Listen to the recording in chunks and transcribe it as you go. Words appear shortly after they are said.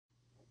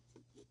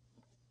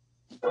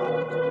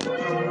Rock,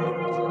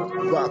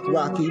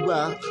 Rocky,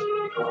 rock.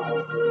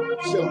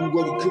 Tell me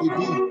what it could it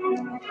be?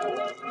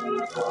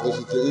 Was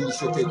it the image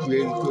that they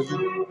created for you?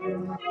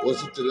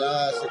 Was it the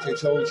lies that they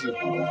told you?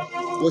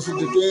 Was it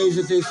the things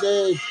that they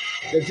said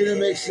that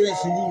didn't make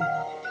sense and you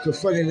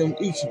confronted them,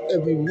 each and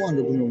every one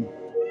of them,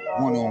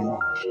 one-on-one,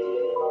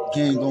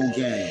 gang on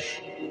gang?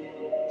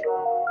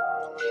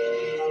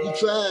 You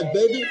tried,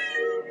 baby.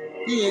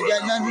 You ain't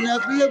got nothing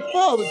else to look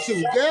forward to,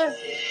 girl.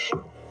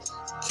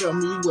 Tell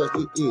me what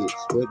it is,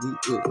 what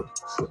it is.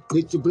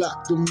 Hit the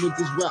block, them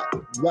niggas rock.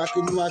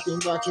 Rockin', rockin',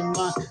 rockin',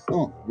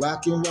 rockin'.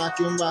 Rockin',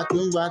 rockin',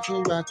 rockin',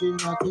 rockin', rockin',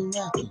 rockin',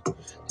 rockin'.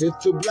 Hit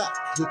the block,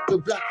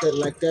 that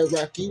like that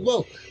Rocky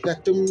roll.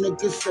 Got them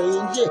niggas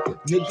saying, yeah.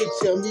 Nigga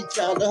tell me,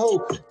 tie the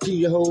hoe.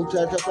 Tie the hoe,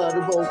 tie the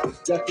boat.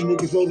 Got them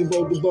niggas rolling,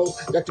 roll the boat.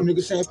 Got them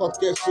niggas saying, pop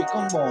that shit,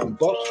 come on,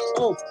 bro.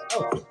 Oh.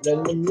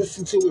 Let them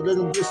listen to it, let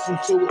them listen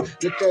to it.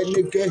 Let that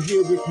nigga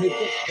hear it,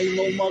 nigga. Ain't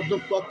no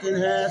motherfucking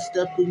half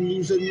stepping,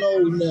 use a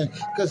no name.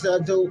 Cause I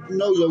don't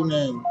know your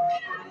name.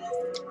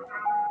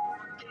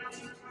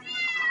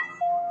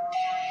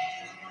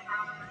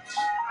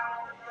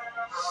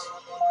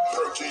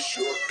 Purchase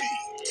your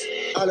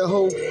beat.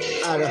 Idaho,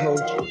 Idaho,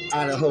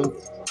 Idaho,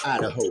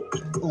 Idaho.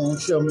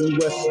 Tell me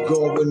what's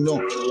going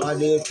on. Why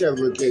the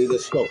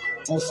interrogators go?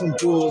 On some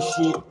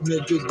bullshit,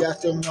 nigga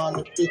got them on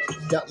the fit.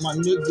 Got my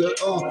nigga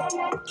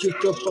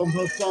kicked up from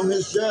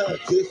his job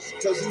just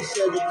cause he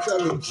said the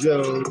color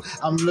Joe.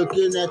 I'm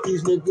looking at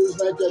these niggas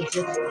like a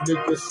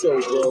nigga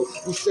so bro.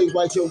 We say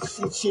white jokes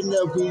each and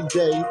every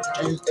day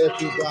and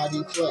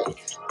everybody play.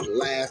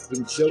 Laugh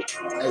and joke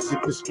as if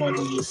it's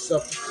funny or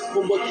something.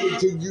 But what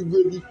do you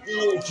really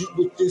feel deep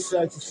within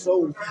inside your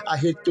soul? I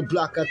hit the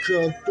block, I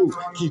come through.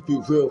 Keep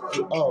it real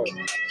for all.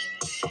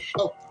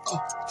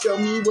 Tell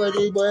me what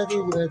it be.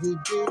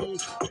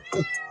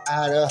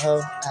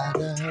 Idaho,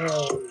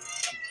 Idaho.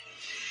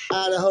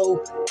 Idaho,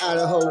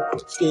 Idaho,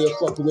 stay the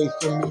fuck away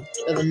from me.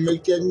 Gotta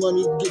make that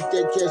money, get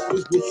that cash,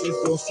 this bitch is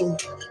awesome.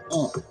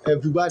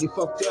 Everybody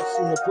fucked up,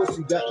 and the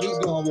pussy got me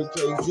going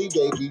crazy,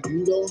 baby.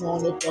 You don't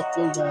wanna fuck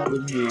around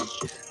with me.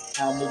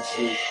 I'm a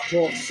G.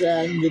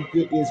 Northside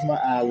nigga is my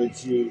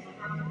allergy.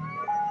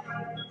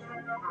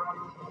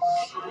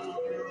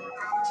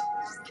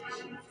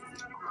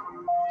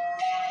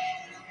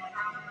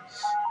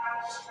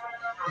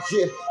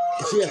 Yeah.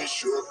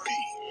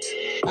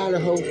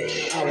 Idaho,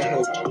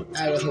 Idaho,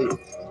 Idaho,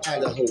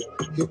 Idaho.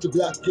 Hit the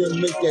block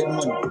and make that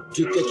money.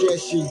 Get that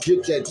cash and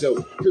get that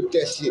dough. Flip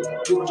that shit,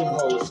 get them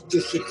hoes,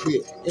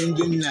 disappear in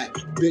the night.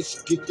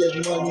 Bitch, get that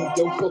money,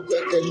 don't fuck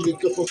with that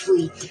nigga for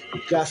free.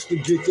 Got to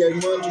get that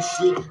money,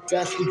 shit.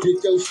 Got to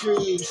get those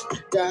trees.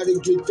 Gotta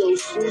get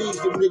those trees.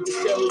 The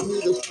niggas telling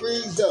me to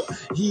freeze up.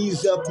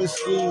 He's up and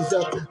skis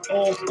up.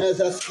 As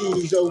I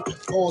skis up.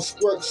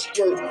 Squirt,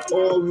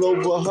 all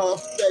over her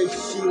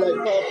face. She like,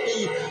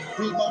 Poppy,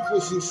 beat my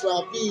pussy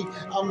sloppy.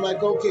 I'm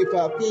like, okay,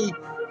 Poppy.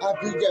 I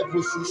beat that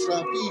pussy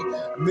sloppy.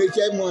 Make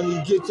that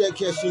money, get that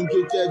cash and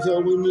get that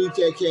dough. We need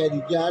that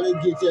caddy. Gotta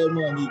get that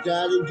money,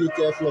 gotta get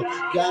that flow,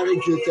 gotta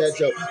get that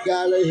dough,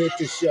 gotta hit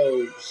the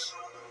shows.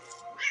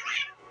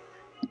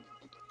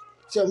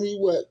 Tell me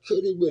what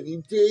could it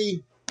really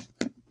be?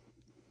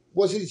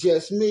 Was it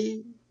just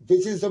me?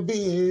 Visions of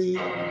being. I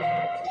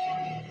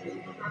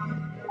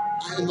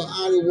am an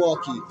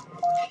Aniwaki.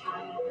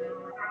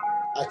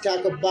 I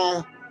talk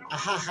about a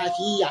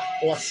ha-ha-hia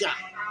or shot.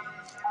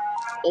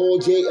 All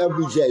day,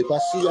 every day. If I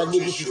see y'all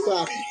niggas is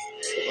popping,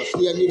 if I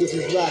see y'all niggas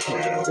is rocking,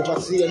 if I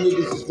see y'all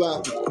niggas is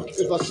bopping,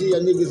 if I see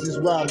y'all niggas is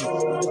rhyming,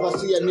 if I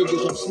see y'all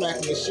niggas, I'm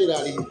smacking the shit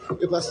out of you.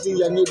 If I see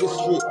y'all niggas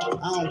shit,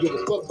 I don't give a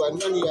fuck about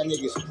none of y'all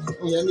niggas.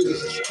 When y'all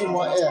niggas is through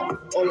my air,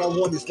 all I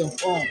want is them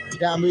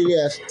diamond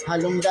ass, how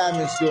them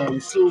diamonds doing,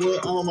 suing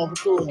I'm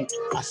doing.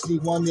 I see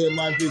one in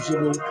my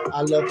visual,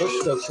 I love her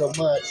so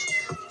much.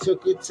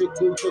 Took it, she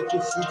took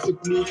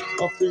me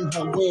up in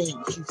her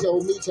wings. She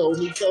told me,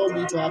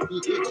 Poppy,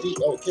 it be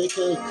okay,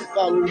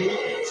 follow me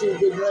to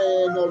the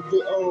land of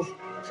the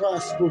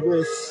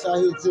prosperous. I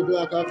hit the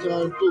block, I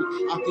come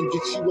through. I can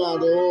get you out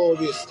of all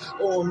this.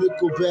 On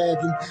nickel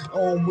bagging,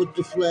 on with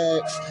the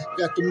flags.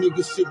 Got the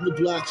niggas sitting the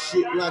block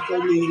shit like a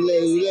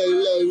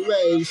lay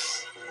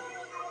race.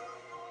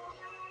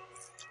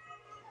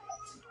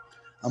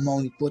 I'm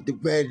only for the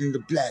red and the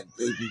black,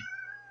 baby.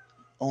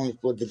 Only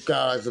for the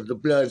gods of the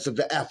bloods of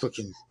the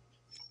Africans.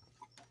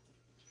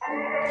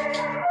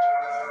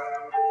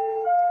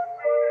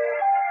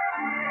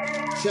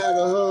 Tell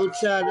the hoe.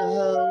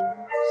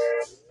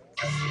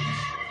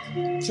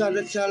 Tell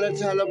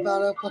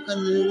about a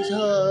fucking news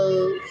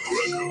hoe.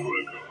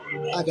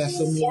 I got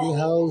so many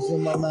hoes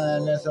in my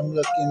mind as I'm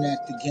looking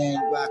at the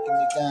game, rocking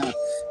it down.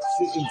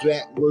 Sitting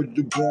back, word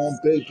to born,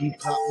 baby,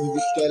 pop me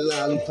with that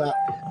lollipop.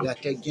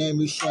 Got that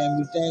gamey,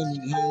 shamey,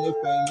 dangy, handy,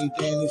 fangy,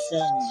 dandy,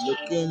 shiny.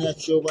 Looking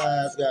at your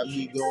eyes got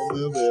me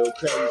going real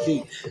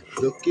crazy.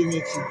 Looking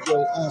into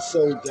your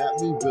soul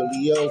got me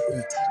really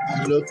open.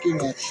 I'm looking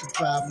at you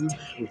probably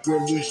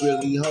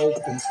really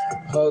hoping.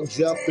 Hugs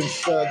up and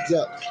shrugged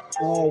up.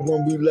 All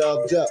when we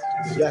loved up.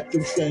 Got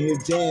them saying,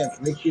 damn,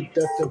 nigga,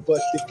 nothing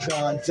but the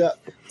cons up.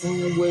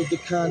 Where the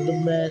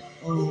condom at?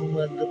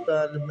 Where the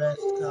condom at?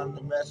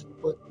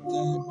 But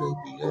then,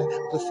 baby,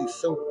 that pussy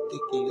so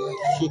thicky, that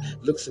shit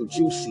looks so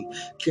juicy.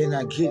 Can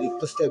I get it?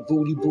 Plus that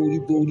booty, booty,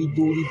 booty,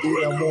 booty,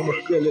 booty. I wanna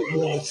feel it,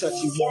 wanna touch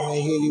it, wanna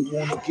hit it,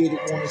 wanna get it,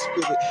 wanna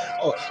spit it.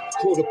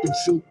 Caught up in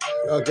soup.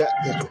 I got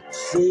the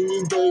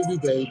singing, baby,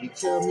 baby.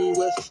 Tell me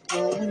what's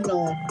going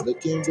on.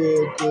 Looking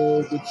real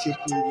good with your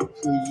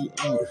pretty.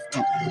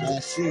 I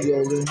see you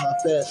all in my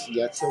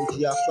fancy. I told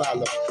you I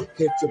follow.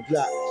 Hit the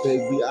block,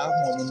 baby. I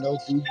wanna know,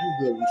 do you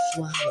really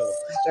swallow?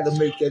 Gotta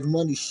make that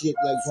money shit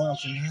like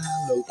Rhymes and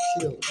Hollow.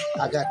 Chill.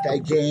 I got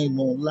that game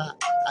on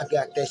lock. I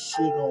got that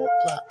shit on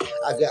pop.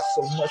 I got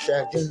so much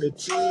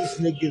identities,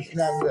 niggas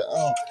not the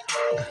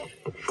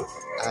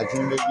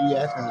identity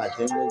after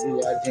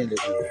identity.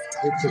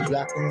 Hit the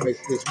block and make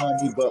this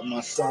money, but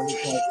my son is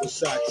on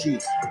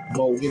Versace.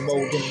 Molding,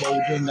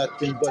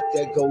 nothing but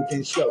that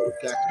golden show.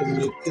 Got the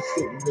niggas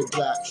sitting the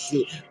block,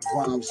 shit,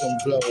 rhymes on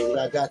blow.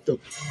 I got the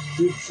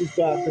bitches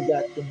back, I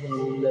got the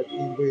money, let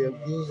me wear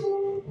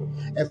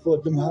again. And for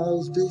them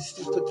hoes, bitch,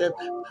 just put that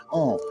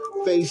on.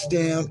 Face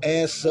down,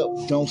 ass up,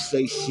 don't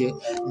say shit.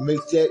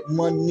 Make that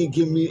money,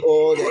 give me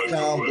all that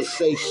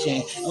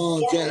conversation.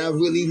 That I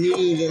really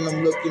need, and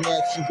I'm looking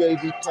at you,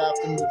 baby,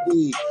 popping the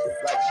weed.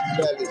 Like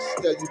you better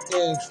study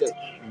things that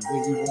you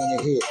really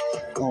wanna hit.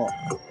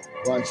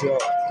 Bonjour,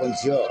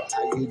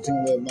 how you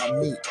doing, my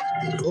meat?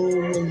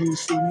 When you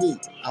see me,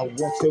 I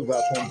want to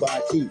rock on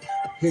body.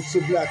 Hit the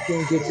block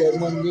and get that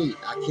money.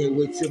 I can't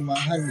wait till my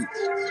honey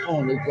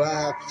on the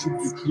vibe to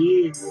the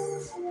crib.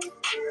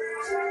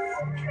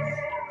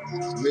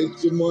 Make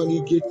the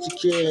money, get the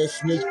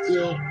cash,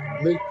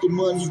 nigga. Make the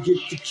money, get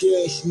the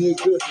cash,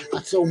 nigga.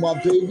 I told my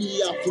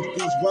baby I put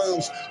these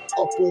rhymes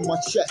up on my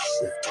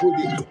chest. Put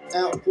it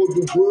out for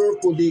the world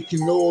so they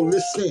can all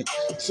listen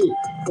to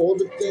all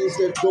the things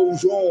that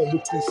goes on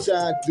with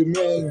inside the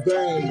main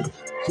brain.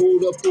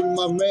 Pulled up in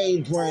my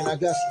main brain, I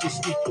got to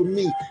speak for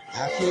me.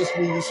 I can't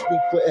really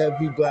speak for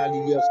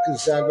everybody else,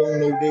 cause I don't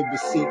know their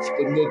receipts.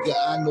 But nigga,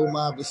 I know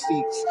my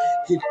receipts.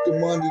 Get the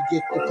money,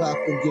 get the pop,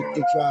 and get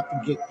the drop,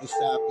 and get the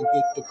stop, and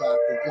get the pop,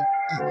 and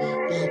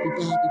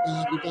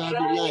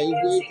Bobby,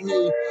 like with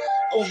me.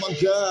 Oh my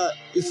God,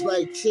 it's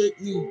like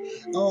Tiffany,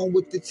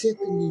 with the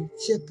Tiffany,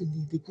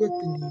 the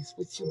Griffinies.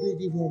 What you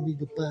really want me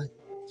to buy?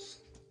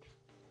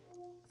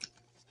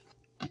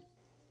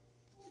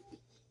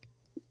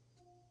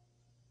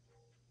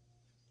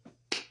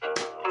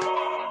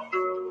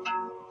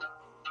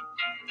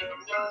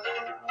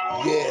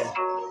 Yeah.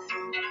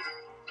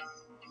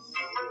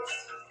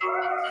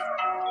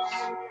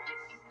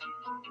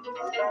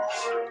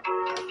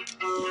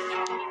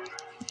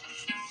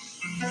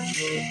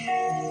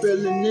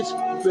 Feeling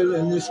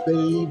this,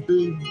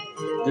 baby.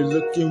 You're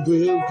looking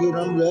real good,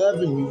 I'm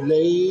loving you,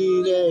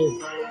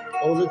 lady.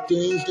 All the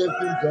things that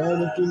been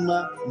going through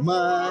my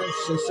mind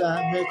since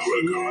I met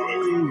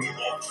you.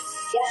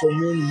 So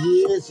many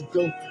years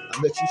ago,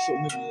 I met you so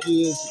many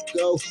years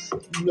ago.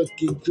 You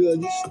looking good,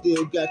 you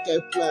still got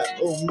that flat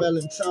old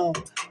melon tongue.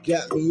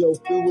 Got me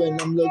open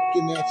when I'm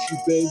looking at you,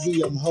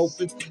 baby.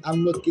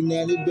 I'm looking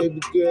at it, baby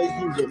girl.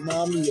 You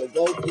remind me of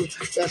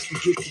Oprah. Got to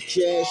get the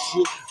cash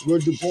shit.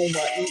 Word the bone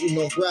by eating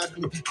on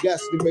broccoli. Got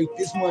to make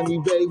this money,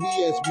 baby,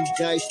 as we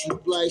dice the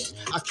flights.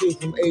 I came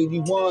from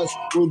 81s,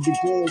 word the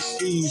bone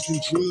seeds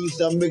and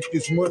trees. I make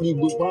this money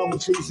with mama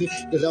trees,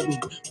 cause I was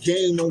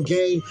game on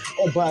game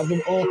on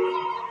bottom on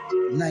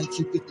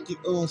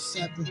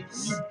 1957.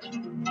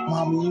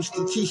 Mama used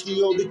to teach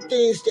me all the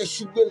things that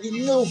she really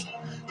knew.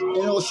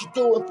 And all she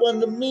threw in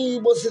front of me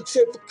was a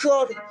tip of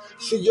card.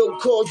 So yo,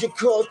 call your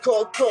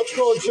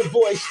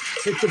voice.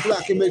 Hit the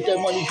block and make that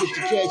money, get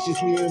the cash.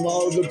 It's me and my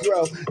older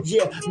bro.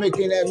 Yeah,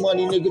 making that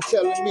money, nigga,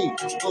 telling me.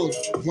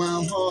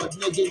 Rhyme hard,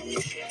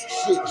 nigga.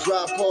 Shit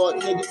drop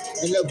hard, nigga.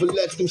 And never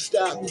let them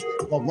stop me.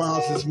 My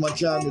rhymes is my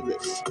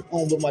journalist.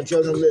 On with my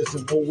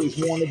journalism. Always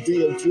wanna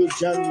be a good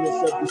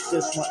journalist ever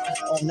since my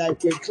ninth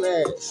grade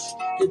class.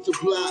 Hit the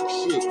block,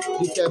 shit.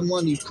 Get that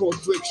money, cause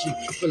friction.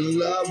 Fell in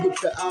love with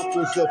the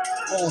operas of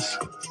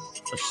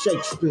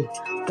Shakespeare.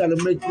 Gotta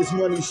make this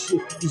money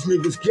shit. These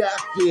niggas got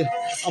fear.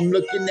 I'm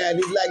looking at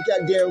it like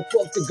goddamn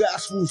fuck the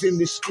gospels in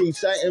the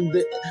streets. I am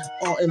the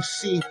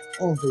MC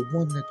on the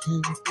one that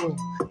came before.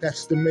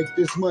 That's to make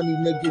this money,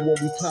 nigga, when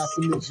we pop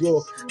in the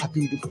drawer. I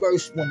be the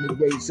first one to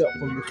raise up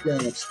from the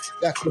fans.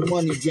 Got the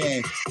money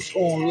gang. It's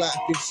on lock,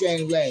 the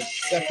chain lane.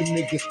 Got the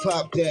niggas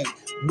pop then.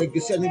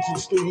 Niggas heading to the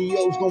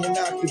studios, going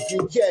out the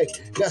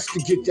BK. Got to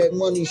get that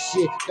money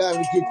shit.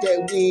 Gotta get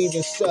that weed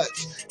and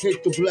such.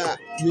 Hit the block,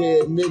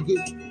 yeah, nigga.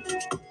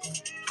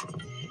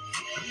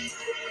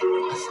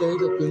 I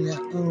stayed up in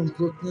that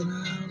Brooklyn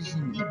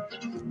housing.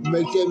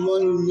 Make that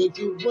money,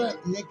 nigga. What?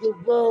 Nigga,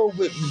 roll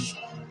with me.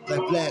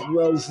 Like black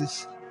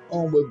roses,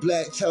 on with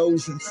black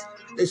toesins.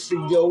 They say,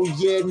 yo,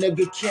 yeah,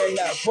 nigga,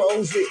 cannot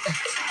pose it.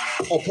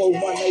 Oppose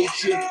my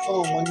nature,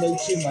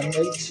 my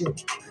nature.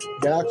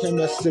 Y'all can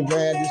mess around,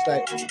 it's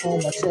like,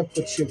 oh, my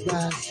temperature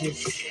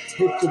rises.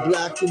 Hit the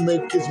block and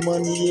make this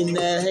money in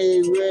that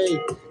heyday.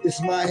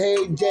 It's my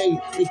heyday.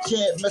 You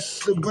can't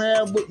mess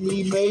around with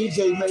me,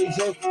 Mayday. Is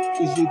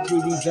it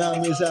pretty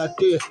diamonds out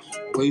there?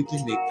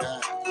 Waving their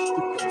eyes,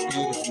 put their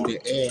hands in the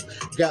air.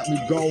 Got me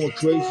going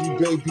crazy,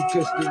 baby,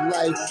 cause the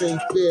life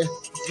ain't fair.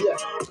 Yeah.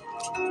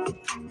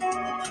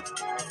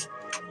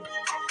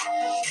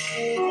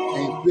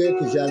 Ain't fair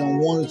cause y'all don't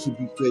want it to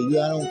be fair.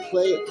 Y'all don't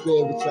play it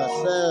fair with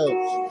yourselves.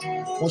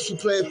 Once you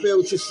play it fair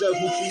with yourself,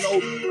 once you know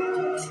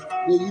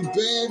where you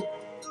been,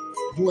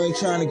 you ain't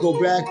trying to go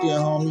back there,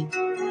 homie.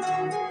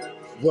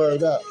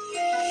 Word up.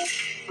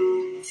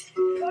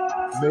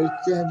 Make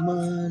that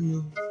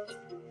money.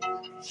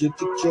 Get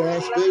the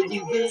cash,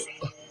 baby.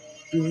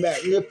 Be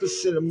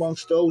magnificent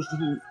amongst those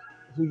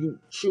who you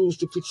choose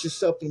to put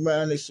yourself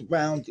around their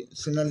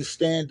surroundings and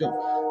understand them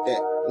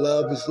that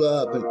love is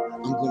love and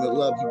I'm going to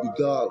love you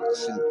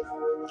regardless.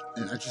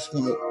 And I just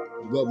want to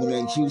rub on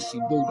that juicy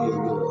booty of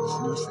yours. You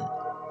know what I'm saying?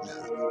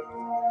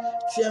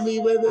 Tell me,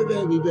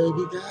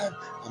 baby, God,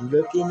 I'm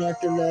looking at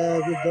the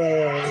love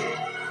above.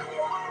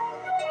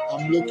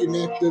 I'm looking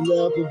at the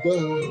love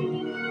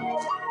above.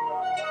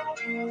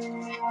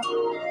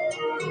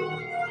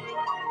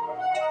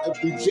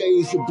 Every day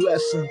is a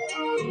blessing.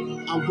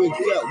 I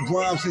wake up,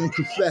 rhymes and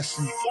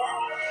confessing.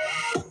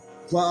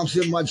 Rhymes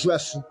in my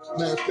dresser,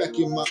 matter of fact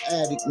in my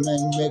attic,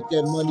 man. Make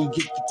that money,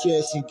 get the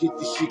cash, and get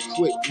the shit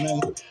quick,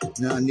 man.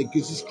 Nah,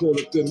 niggas is caught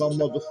up in my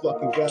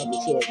motherfucking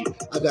laboratory.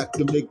 I got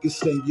the niggas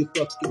saying you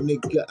fucking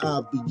nigga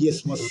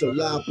obvious. My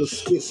saliva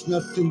spits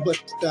nothing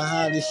but the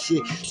hottest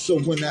shit. So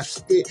when I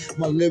spit,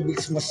 my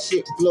lyrics, my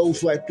shit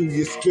blows right through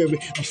your spirit.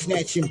 I'm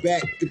snatching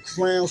back the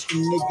crowns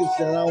from niggas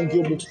that I don't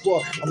give a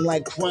fuck. I'm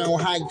like Crown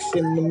Heights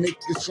and the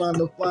niggas trying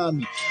to find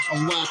me.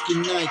 I'm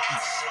rocking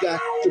Nikes.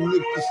 Got the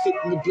niggas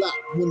sitting the block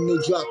when they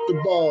drop the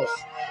balls.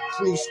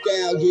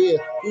 Freestyle, yeah,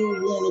 who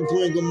wanna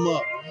bring them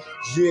up?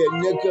 Yeah,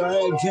 nigga, I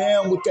ain't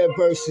down with that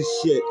versus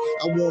shit.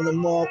 I want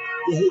them all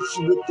to hit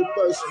you with the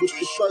first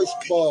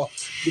bar,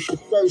 with the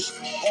first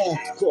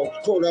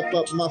caught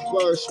up my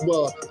first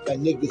bar. That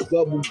niggas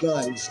bubble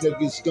guns,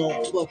 niggas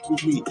don't fuck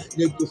with me.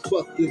 Nigga,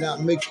 fuck it,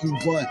 I make you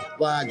run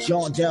while I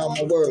jaunt down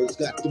my words.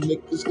 Got the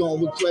niggas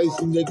going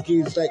crazy,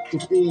 niggas like the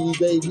fool,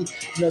 baby.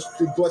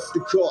 Nothing but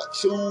the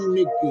cartoon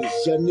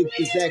niggas. Y'all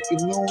niggas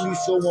acting loony,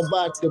 so I'm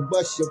about to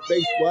bust your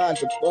face wide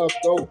the fuck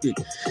open.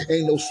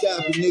 Ain't no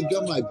stopping, nigga,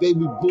 I'm like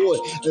baby boy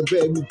and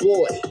baby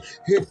boy.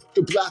 Hit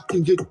the block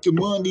and get the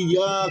money,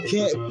 y'all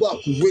can't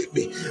fuck with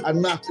me.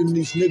 I'm knocking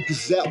these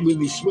niggas out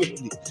really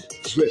swiftly.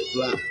 Drift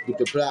block with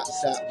the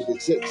blocks out, with the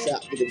tips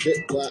out, with the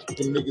bit block.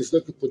 Them niggas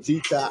looking for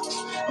detox.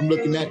 I'm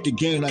looking at the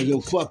game like yo,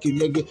 fucking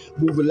nigga,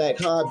 moving like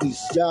hobbies,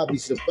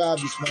 jobbies, the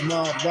bobbies, my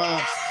mom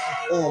rhymes.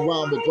 On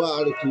rhyme with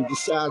barnacle, the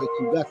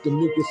shotticle. Got them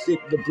niggas sit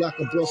in the block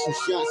and blow some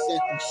shots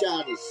at them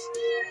shotters.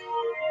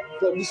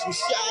 But me some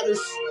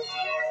shotters,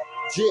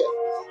 yeah.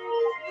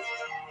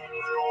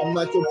 I'm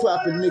like a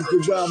proper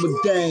nigga rhyme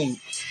with dang.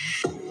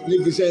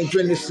 Niggas ain't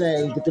been the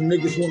same, but them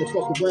niggas wanna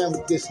fuck around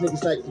with this.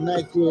 Niggas like the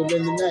night crew in the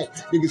night.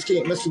 Niggas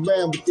can't mess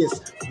around with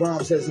this.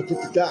 Rhymes hasn't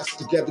put the dots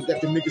together.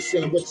 Got the niggas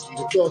saying what's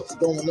the thoughts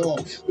going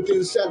on. Within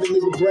inside the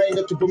nigga brain,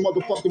 up to the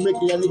motherfucking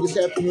Mickey. Y'all niggas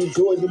have to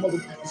enjoy the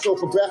motherfucking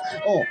sofa back.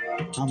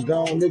 I'm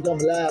gone, nigga, I'm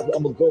live, but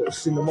I'm a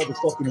ghost in the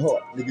motherfucking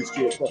heart. Niggas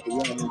can't fuck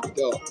around in the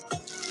dark.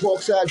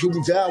 Parkside, do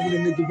we die when a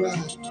nigga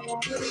ride?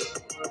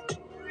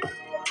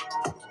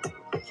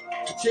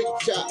 Tick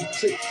tock,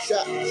 tick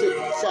tock, tick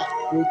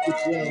tock. With the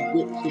drum,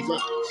 with the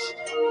rocks.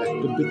 Got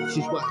the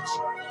bitches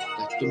watching.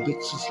 Got the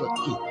bitches like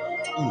you.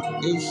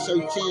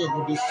 Inserting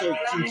with the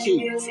certainty.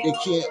 They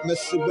can't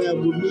mess around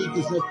with me,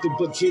 cause nothing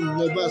but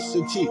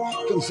generosity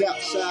comes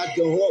outside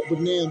the heart. But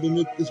now the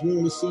niggas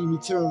wanna see me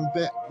turn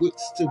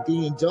backwards to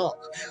being dark.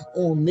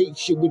 On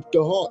nature with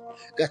the heart.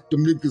 Got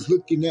them niggas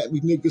looking at me,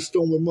 niggas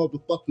throwing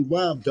motherfucking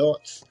rhyme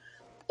darts.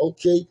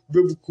 Okay,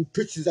 biblical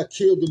pictures, I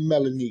killed the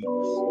Melanie.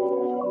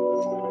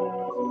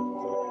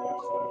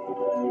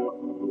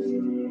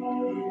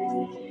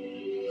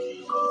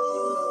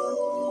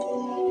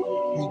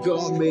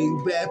 God made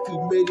rap, he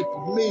made it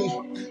for me.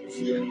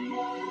 Yeah.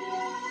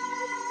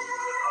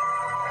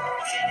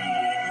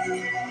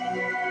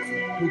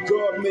 When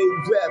God made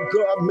rap,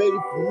 God made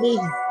it for me.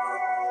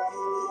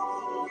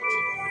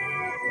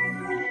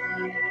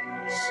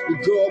 When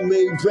God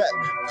made rap,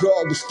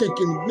 God was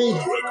thinking of me.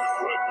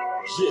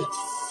 Yeah.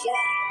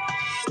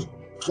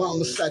 Rhyme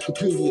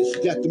encyclopedias,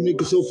 got them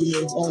niggas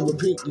opening on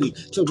repeatedly.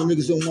 Tell the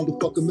niggas don't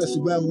motherfucking mess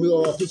around with me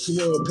or I'll put you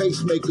on a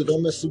pacemaker.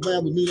 Don't mess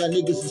around with me, y'all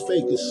niggas is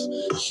fakers.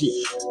 Shit,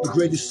 the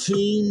greatest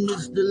team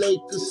is the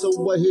Lakers, so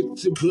I hit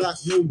the block,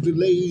 no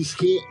delays.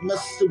 Can't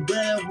mess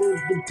around with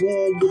the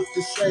born with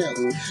the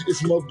sound.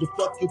 It's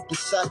motherfucking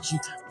Versace.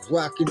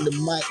 Rocking the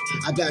mic,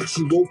 I got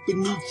you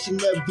open each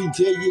and every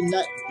day and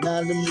night.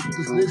 Now the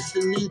niggas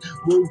listening,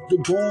 word the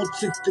bone,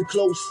 took the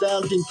close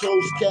sound and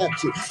close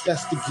capture.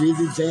 That's to get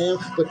it down,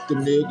 but the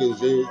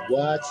niggas is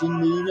watching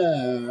me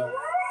now.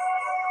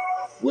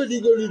 What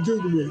you gonna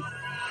do to me?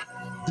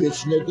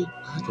 Bitch nigga,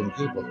 I don't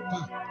give a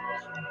fuck.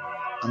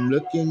 I'm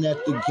looking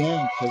at the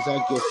game, cause I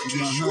guess you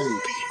my honey.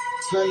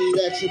 Honey,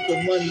 that's it for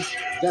money.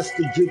 That's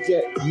to get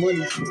that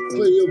money.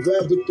 Play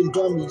around with them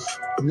dummies.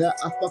 Now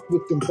I fuck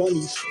with them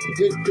bunnies.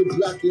 Hit the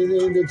block and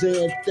ain't a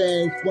damn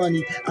thing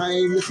funny. I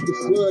ain't Mr.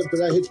 Flood, but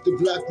I hit the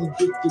block and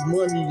get the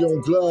money on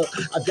blood.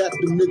 I got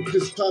the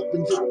niggas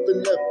popping,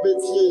 dipping up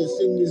bitches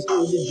in this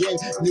holy game.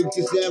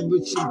 Niggas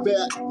average your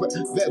back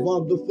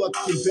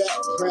motherfucking back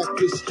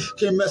practice.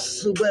 Can't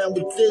mess around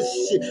with this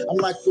shit. I'm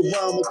like a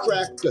rhyme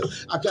cracker.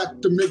 I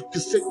got the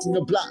niggas sitting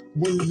the block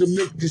when the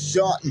niggas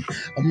shotting.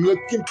 I'm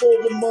looking for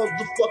the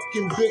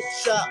motherfucking big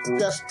shot.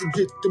 That's to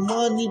get the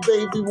money,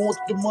 baby. Want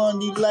the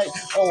money like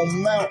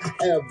on Mount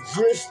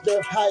Everest.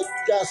 The height,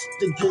 that's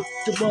to get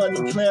the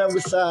money.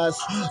 Clarence eyes,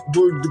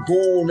 word the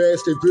bone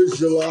as they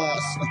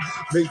visualize.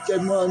 Make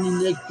that money,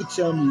 nigga.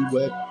 Tell me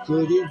what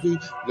could it be?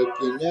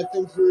 Looking at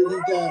them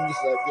pretty diamonds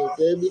like your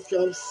baby,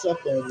 come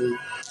suck on me.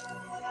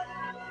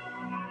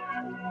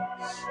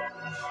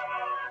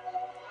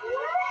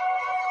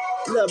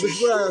 Love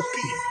is rough.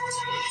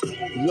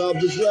 Love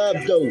is love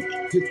though.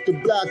 Hit the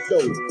block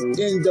though.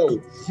 Indo,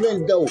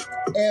 Flendo,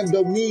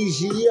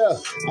 Indonesia.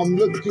 I'm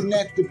looking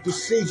at the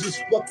procedures,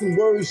 fucking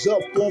words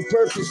up on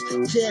purpose.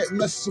 Can't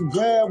mess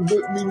around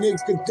with me,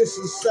 nigga. This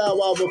is how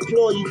I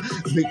employ you.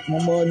 Make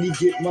my money,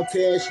 get my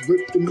cash,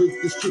 rip the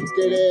niggas, kick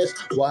that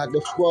ass. Why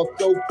the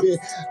fuck open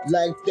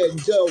like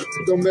that dough?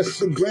 Don't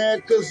mess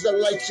around, cause I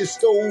light your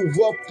stove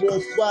up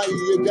on fire.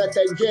 You got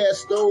that gas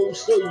stove,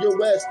 so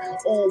your ass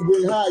on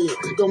went higher.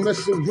 Don't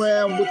mess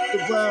around with the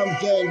rhyme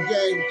gang,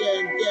 gang,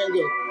 gang,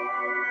 ganger.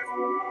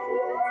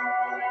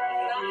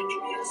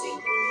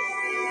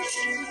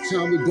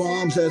 Tommy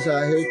bombs as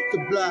I hit the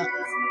block.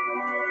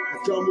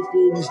 Coming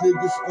for these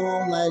niggas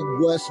on like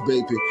West,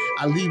 baby.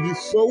 I leave you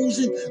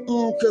frozen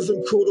cause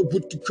I'm caught up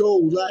with the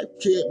cold. I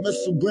can't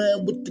mess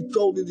around with the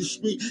cold in the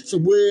street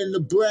somewhere in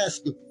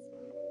Nebraska.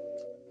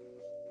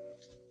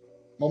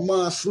 My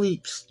mom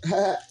sleeps.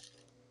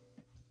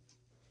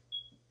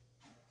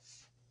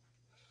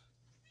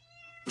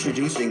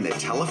 Introducing the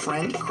Tell a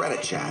Friend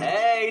Credit Chat.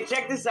 Hey,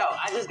 check this out.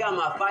 I just got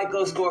my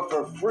FICO score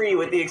for free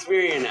with the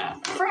Experian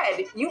app.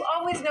 Fred, you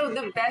always know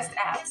the best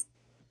apps.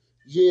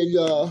 Yeah,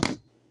 y'all.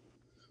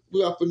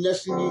 We are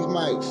finessing these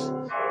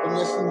mics,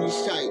 finessing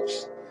these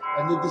types.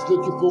 And niggas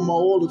looking for my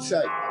order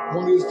type.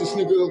 One is this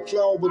nigga a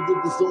clown, but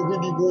niggas don't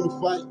really want to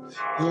fight.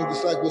 And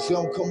niggas like, well,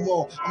 son, come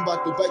on. I'm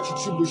about to bite you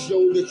to the show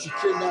that you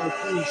cannot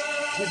approve.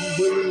 Pretty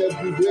women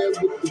everywhere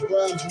with the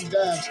rhymes and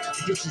dimes.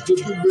 Bitches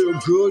looking real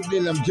good,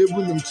 then I'm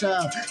giving them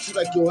time. She's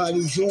like, yo, how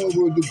you doing?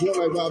 Word to born,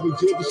 like Robin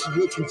Gilbert, she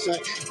looking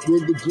tight.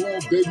 Word to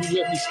born, baby,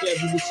 let me stab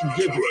you with some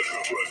giving.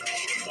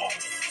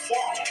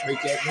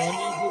 Make that money,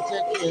 get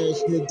that cash,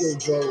 nigga,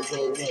 go.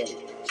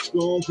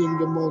 Strong in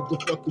the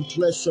motherfucking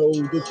threshold.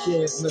 They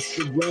can't mess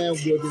around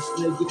with us,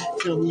 nigga.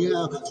 Tell me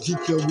how deep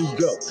can we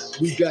go?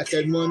 We got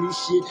that money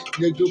shit,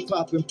 nigga,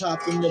 popping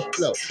the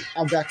flow.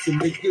 I got the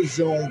niggas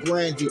on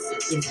branded,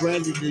 and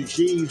branded the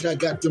G's. I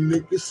got the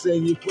niggas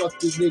saying fuck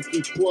the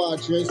nigga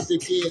quadrants. They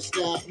can't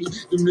stop me.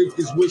 The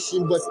niggas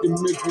wishing, but the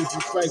niggas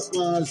is like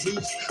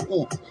Fonzies.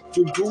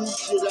 For doing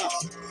shit out.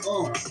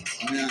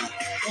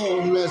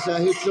 Unless I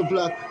hit the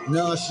block,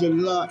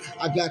 nonchalant.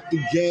 I got the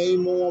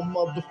game on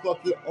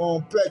motherfucking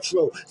on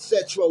Petro,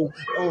 Cetro,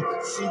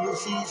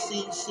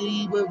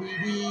 C, where we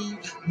be.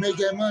 Make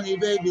that money,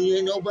 baby.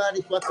 Ain't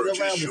nobody fucking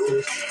around with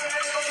this.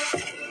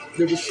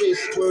 Little shit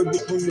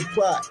squirted from the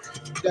pot.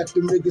 Got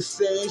the niggas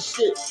saying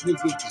shit,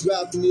 nigga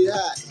dropping it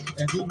hot.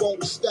 And he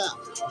won't stop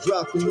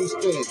dropping these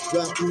things,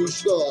 dropping these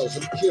stars.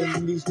 I'm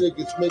killing these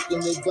niggas, making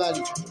their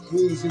body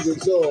freeze and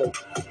dissolve.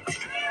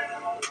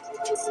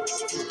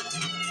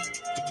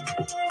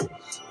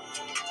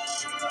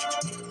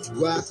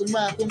 Rockin'.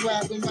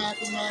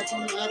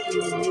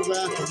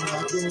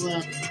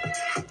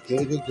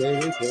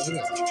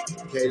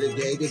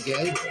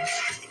 Gator.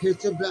 Hit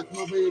the block,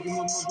 my baby,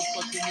 my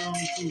motherfucking on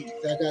the feet.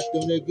 I got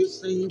them niggas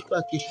saying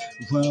fucking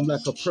run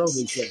like a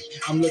protege.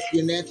 I'm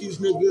looking at these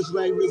niggas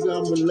like, nigga,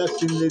 I'm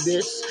reluctant to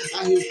this.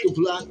 I hit the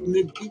block,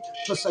 nigga,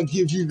 plus I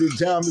give you the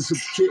diamonds of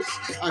kiss.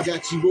 I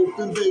got you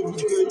open, baby girl,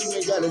 you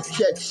ain't gotta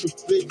catch a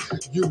fit.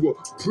 You a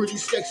pretty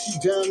sexy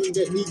diamond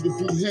that need to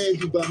be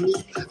handled by me.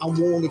 I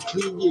wanna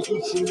clean you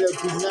each and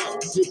every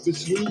night, dip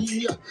between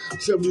you.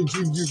 Tell me,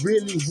 do you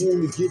really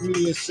wanna get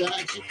me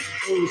inside you?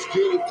 Or is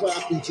get it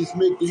poppin', just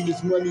making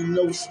this money,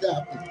 no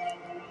stopping.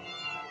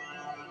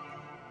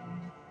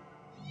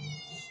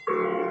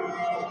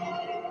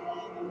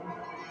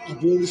 I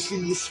wanna see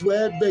you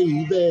sweat,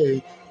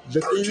 baby,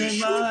 looking in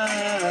my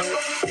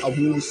eyes. I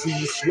wanna see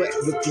you sweat,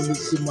 looking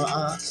into my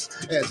eyes.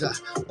 As I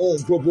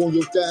rub on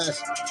your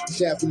thighs,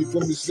 tapping it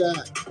from the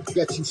side.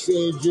 Got you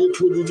saying, yeah,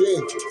 put it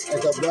in.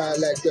 As I ride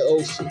like the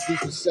ocean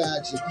deep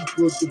inside you.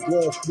 With the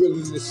warm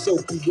feeling the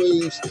soapy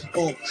waves.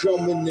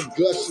 Coming and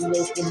gushing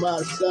off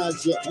my side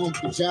your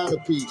vagina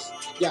piece.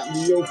 Got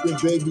me open,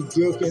 baby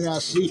girl, can I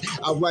see?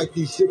 I write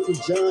these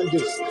different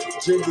genders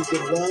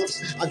and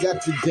rhymes. I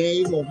got the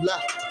game on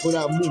lock, but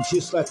I move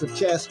just like a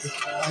Casper.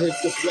 I hit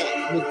the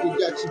block, Nigga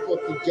got you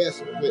fucking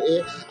gasping for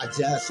air. I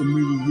died so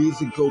many years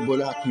ago,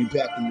 but I came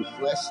back in the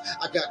flesh.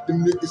 I got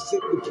them niggas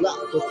hit the block,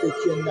 but they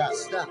cannot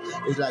stop.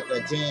 It's like a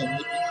damn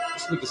nigga.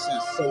 This nigga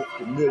sounds so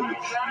familiar.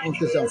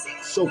 Because I'm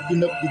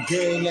soaking up the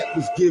game that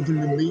was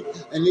given to me.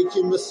 And they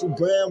can mess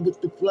around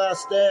with the fly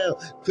style.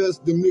 Because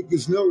the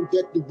niggas know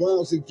that the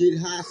rounds will get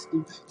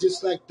hostile.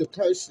 Just like the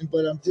person,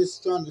 but I'm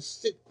just trying to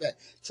sit back.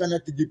 Try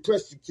not to get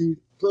persecuted.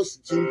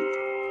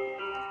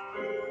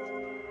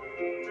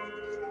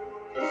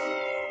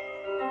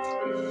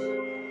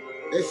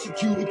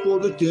 Executed for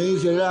the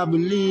things that I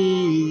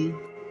believe.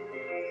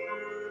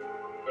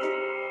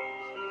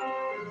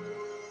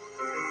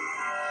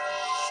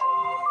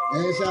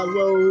 As I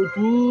roll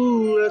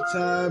through a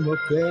time of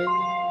pain,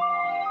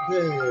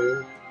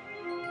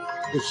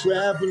 the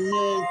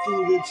traveling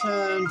through the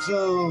time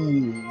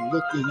zone,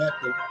 looking at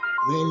the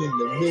man in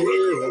the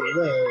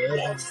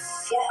mirror.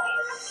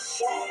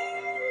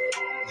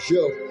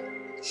 Yo.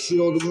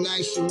 Shit, them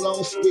nice and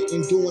long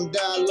spitting, doing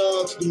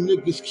dialogues. Them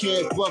niggas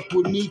can't fuck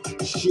with me.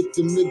 Shit,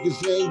 them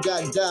niggas ain't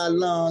got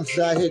dialogues.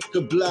 I hit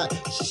the block.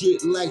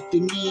 Shit like the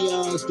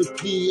neons, the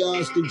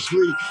peons, the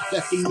tree.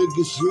 Got them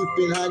niggas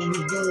reaping. How you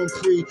doing,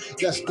 free?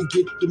 Got to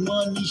get the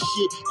money,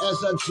 shit.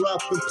 As I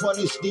drop and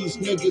punish these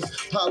niggas.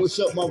 Polish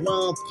up my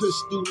round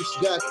pistols.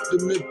 Got the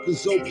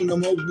niggas open.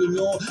 I'm holding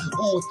on.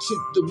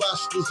 Tip the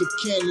rosters of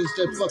cannons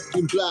that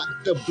fucking block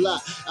the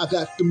block. I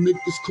got them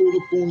niggas caught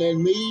up on that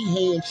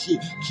mayhem shit.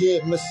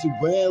 Can't mess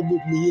around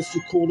with me, it's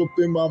caught up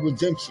in my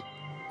redemption.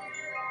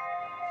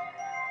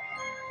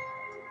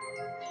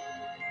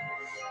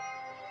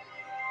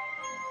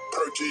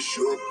 Purchase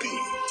your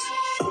beat.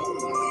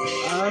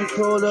 I'm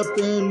caught up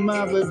in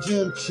my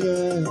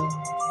redemption.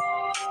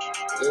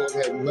 Lord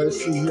have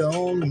mercy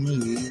on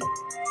me.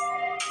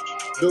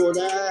 Lord,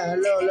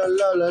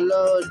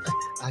 Lord,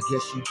 I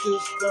guess you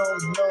just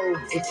don't know,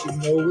 but you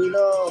know it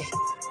all.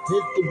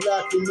 Hit the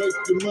block and make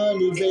the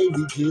money,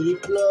 baby, get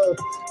it flow.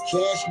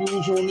 Cash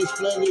moves on this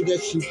planet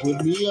that you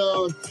put me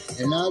on.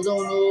 And I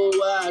don't know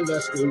why,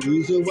 that's the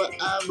reason why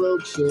I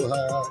work so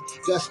hard.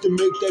 Got to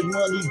make that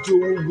money do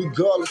it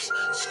regardless.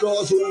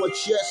 Scars on my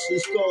chest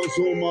and scars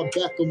on my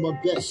back of my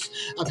vest.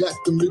 I got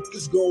the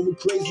niggas going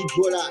crazy,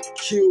 but I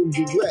kill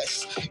the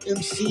rest.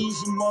 MCs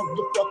and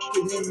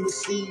motherfucking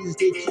MCs,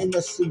 they can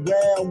mess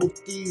around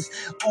with these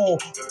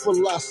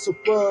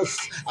philosophers.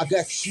 I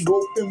got you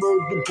open,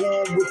 murder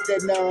born with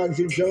that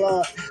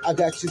nonchalant. I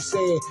got you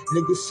saying,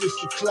 nigga,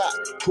 6 o'clock,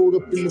 caught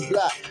up in the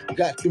block.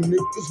 Got them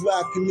niggas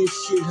rocking this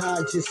shit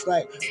high just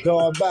like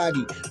God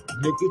body.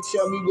 Nigga,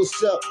 tell me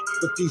what's up,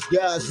 but these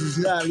guys is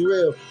not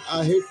real.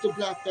 I hit the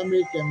block, I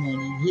make that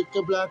money. Hit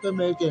the block, I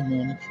make that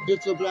money.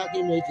 Hit the block,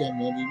 I make that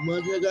money.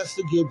 Money, I got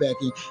to get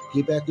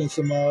back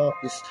into my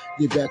office.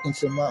 Get back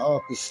into my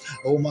office.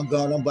 Oh my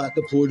God, I'm about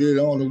to put it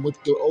on them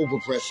with the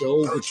overpressure,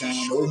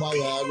 overtime. Oh my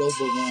God,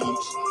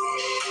 overruns.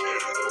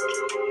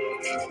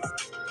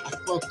 I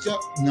fucked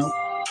up, no.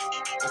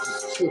 I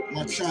just took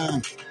my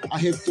time. I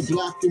hit the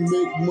block and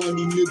make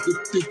money,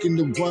 nigga, thinking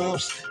the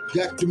rhymes.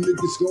 Got the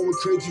niggas going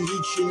crazy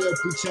each and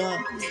every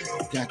time.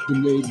 Got the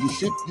ladies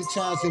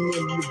hypnotizing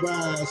in the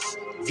rise.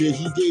 Yeah,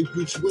 he gave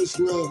you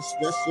Twizzlers,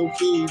 that's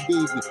okay,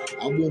 baby.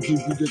 I won't give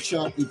you the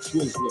chocolate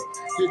Twizzler.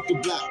 Hit the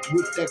block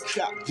with that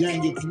cock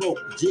down your throat.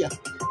 Yeah.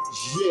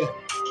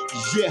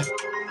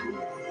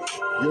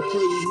 Your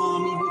pretty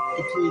mommy with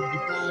the pretty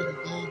body.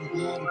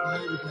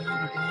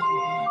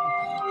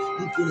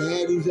 You can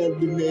have these other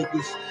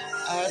niggas.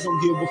 I don't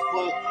give a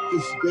fuck,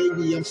 cause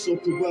baby, I'm so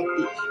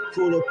corrupted.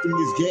 Caught up in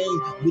this game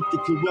with the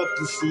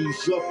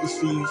corruptices, all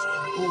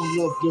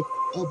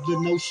of the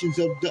notions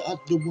of the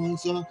other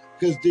ones,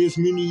 cause there's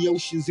many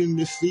oceans in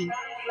the sea.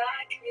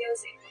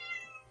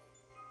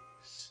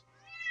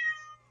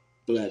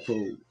 Black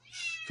holes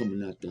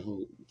coming out the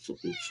holes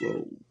of the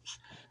trolls.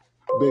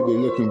 Baby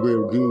looking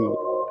real good.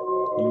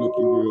 You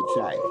looking real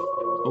tight.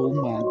 Oh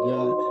my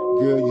God,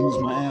 girl, use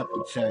my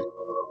appetite.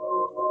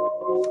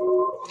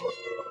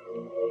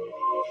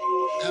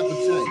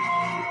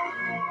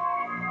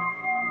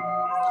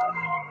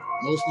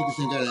 Most niggas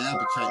ain't got an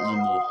appetite no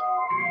more.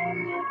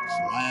 So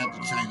my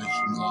appetite, as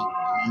you know,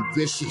 I'm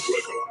vicious.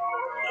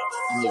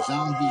 I'm a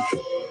zombie.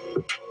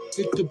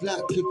 Hit the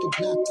block,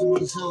 I'm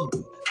a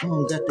zombie.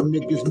 Got the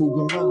niggas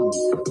moving around me.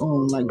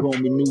 Like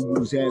Roman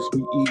noodles as we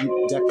eat it.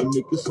 Got the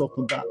niggas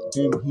talking about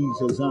him,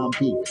 he's a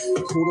zombie.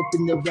 Caught up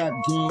in the rap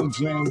game,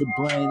 drain the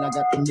brain. I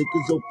got the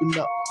niggas open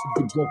up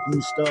with the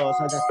broken stars.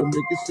 I got the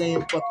niggas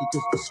saying fuck it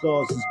cause the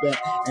stars is back.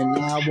 And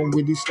I won't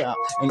really stop,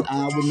 and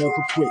I will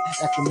never quit.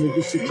 Got the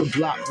niggas hit the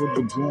block with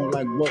the broom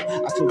like what?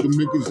 I told the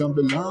niggas I'm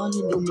the lion,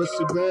 don't mess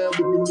around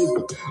with me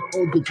nigga.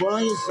 On the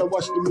Bryans, I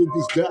watch the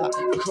niggas die.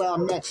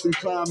 Climax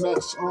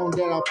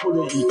that I put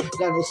it in.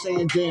 Got them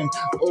saying damn,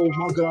 oh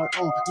my God,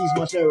 he's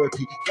my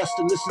therapy. Got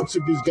to listen to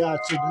this guy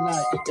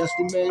tonight. That's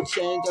the man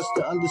chain, that's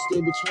to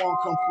understand which one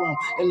come from.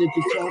 And it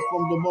can come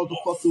from the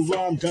motherfucking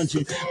rhyme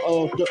dungeon.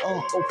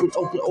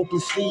 The open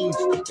seas.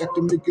 Got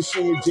the niggas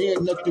saying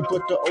damn, nothing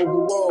but the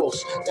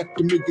overalls. Got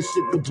the niggas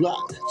hit the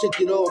block,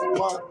 take it off,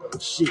 man.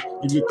 Shit,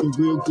 you looking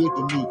real good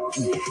to me.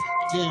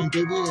 Damn,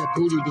 baby, that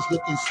booty was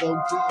looking so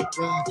good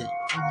Friday.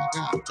 Oh my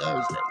God,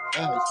 Thursday.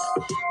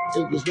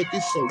 It was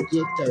looking so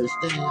good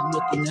Thursday. I'm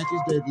looking at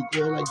this baby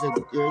girl like,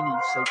 baby girl, you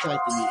so tight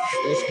to me.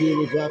 Let's get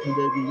it rockin',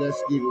 baby,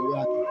 let's get it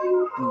rockin'.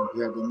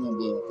 Grab the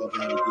number if I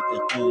gotta get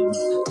that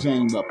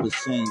thing up and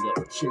sing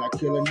up. Should I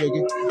kill a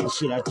nigga or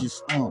should I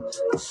just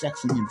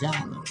sex him and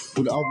diamond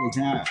with all the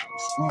dimes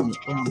on it?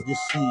 But I'm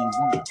just saying,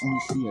 one only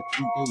see her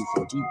 3 days a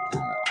week, not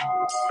an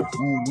hour.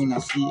 When I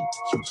see it,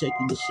 she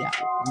taking the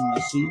shower. When I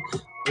see it,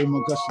 oh my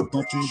God, she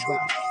bumping the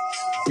bottom.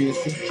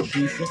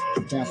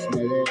 Decent, bouncing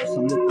that ass.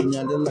 I'm looking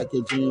at it like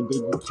a jam,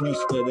 baby, clench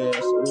that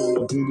ass.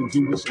 All I do to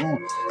do is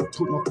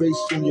put my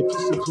face on your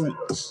pussy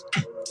clench.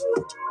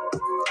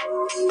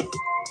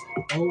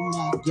 Oh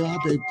my God,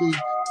 baby.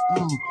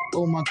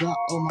 Oh my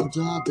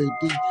God,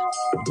 baby.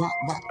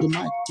 Rock the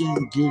mic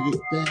and get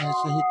it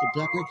fast. I hit the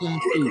block like I'm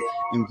through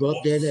and rub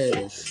that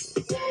ass.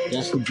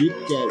 That's to get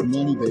that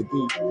money,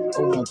 baby.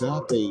 Oh my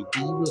God, baby,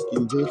 you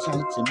looking real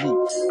tight to me.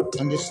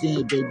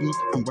 Understand, baby,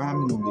 I'm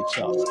rhyming on the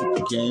charts. Get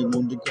the game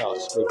on the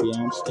guards, baby,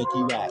 I'm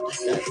sticky right.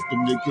 Got the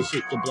niggas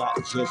hit the block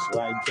just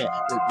like that.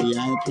 Baby, I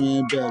ain't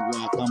playing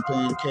bedrock, I'm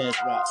playing cash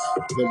rock.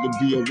 Rather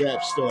be a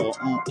rap star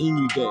on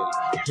any day.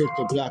 Hit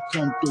the block,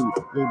 come through,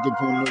 roll the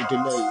bone, no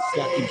delays.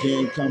 Got the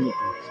game coming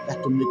through, got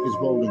the niggas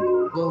rolling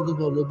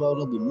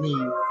with me. I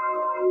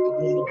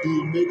wanna be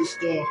a mega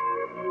star.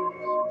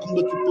 I'm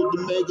looking for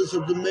the megas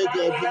of the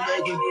mega of the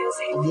mega.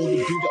 I wanna be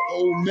the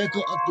omega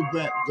of the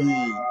rap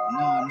game.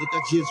 Nah, nigga,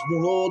 I just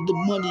want all the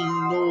money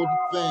and all the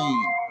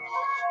fame.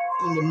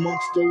 And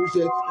amongst those,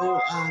 that's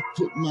all I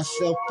put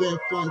myself in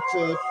front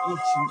of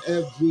each and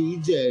every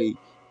day.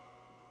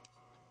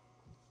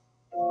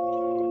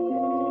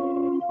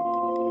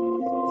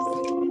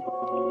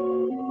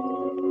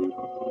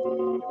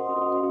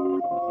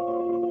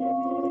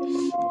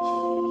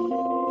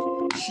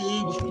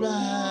 She was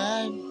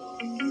fly.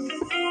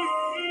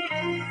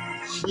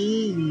 She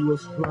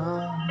was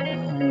fly.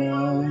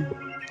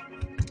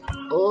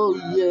 Oh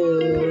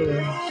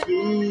yeah,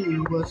 she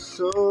was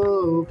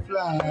so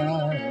fly.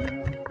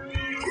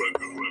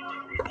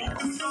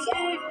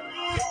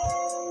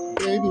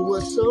 Baby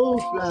was so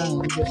fly,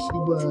 yes she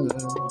was.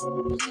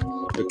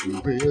 Looking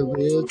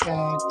real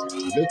tight.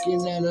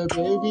 Looking at her,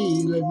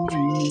 baby, let me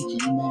make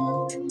you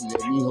mine.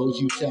 Let me hold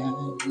you tight.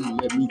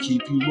 Let me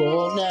keep you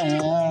all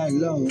night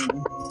long.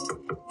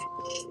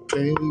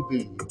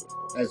 Baby,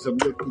 as I'm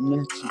looking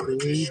at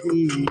you,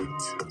 baby,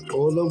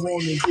 all I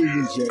wanna do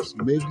is just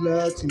make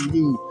love to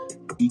you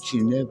each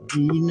and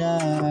every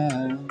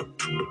night.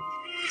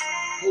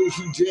 Hold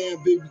you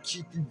down, baby,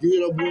 keep you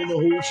real. I wanna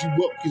hold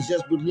you up, cause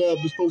that's what love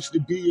is supposed to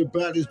be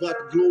about. It's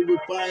about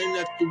glorifying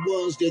at the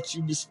ones that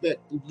you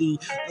respectfully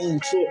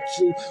talk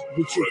to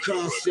with your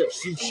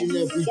concepts each and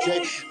every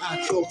day.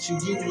 I talk to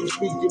you, you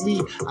speak to me.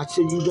 I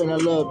tell you that I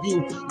love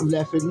you. You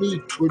laugh at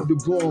me with the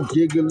wrong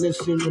giggle,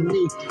 listen to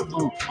me.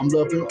 I'm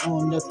loving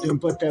on nothing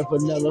but that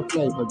vanilla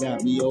flavor.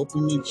 Got me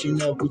open each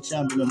and every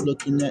time when I'm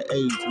looking at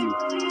Avery.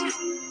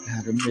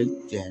 Gotta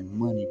make that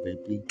money,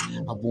 baby.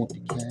 I want the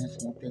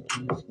cash, want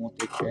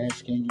that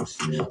cash. Can you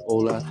see?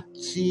 All I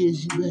see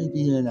is you,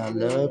 baby, and I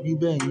love you,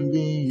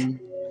 baby.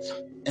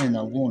 And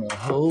I wanna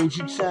hold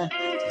you tight.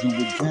 You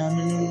a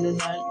diamond in the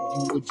night,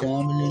 you a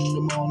diamond in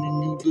the morning,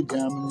 you the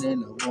diamond,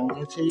 and I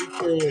wanna take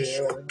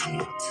care.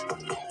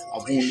 I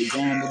want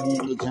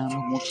the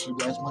diamond, want you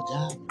as my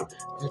diamond.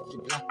 Hit the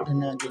block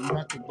and I get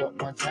nothing but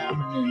my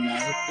diamond. And I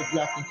hit the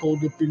block and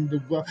cold up in the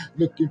rock,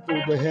 looking for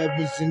the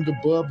heavens and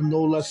above, and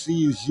all I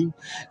see is you.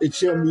 And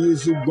tell me,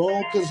 is it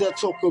wrong? Cause I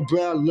talk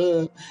about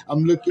love.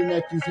 I'm looking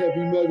at these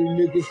heavy metal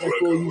niggas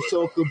like all you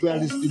talk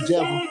about is the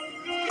devil.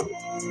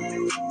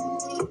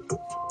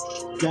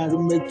 Gotta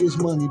make this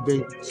money,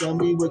 baby. Tell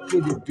me what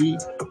could it be,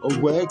 or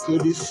where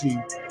could it see?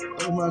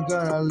 Oh my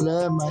God, I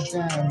love my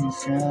diamond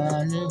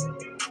shining,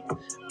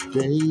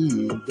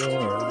 baby.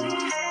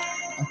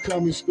 I'm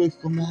coming straight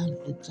from out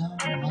of the town.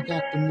 I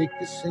got to make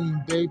the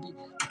same, baby.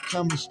 I'm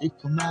coming straight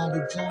from out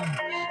of town.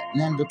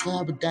 Land of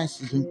paradise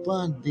is in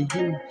front of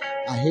you.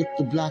 I hit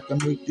the block, I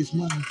make this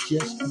money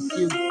just for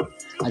you.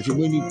 I do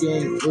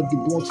anything for the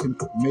want to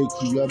make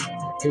you love me.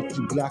 Hit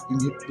the block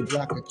and hit the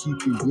block, I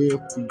keep it real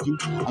for you.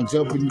 I'm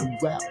jumping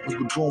you out with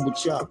the bone with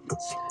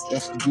chocolates.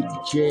 That's to get the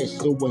cash,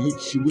 so I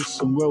hit you with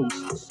some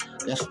roses.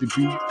 That's to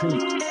be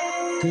pink.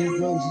 Pink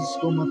roses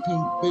for my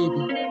pink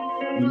baby.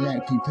 We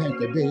like Pink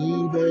Panther,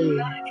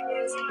 baby.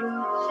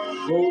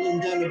 Rolling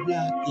down the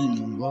block and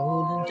I'm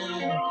rolling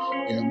down.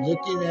 And I'm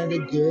looking at a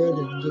girl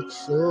that looks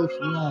so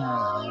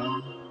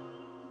fly.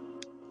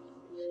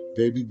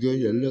 Baby girl,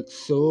 you look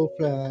so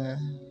fly.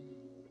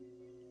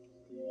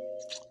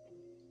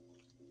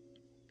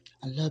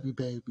 I love you,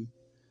 baby.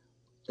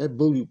 That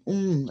booty be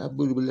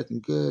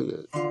looking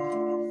good.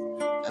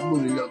 That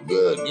booty look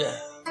good, yeah.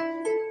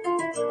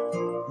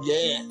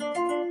 Yeah.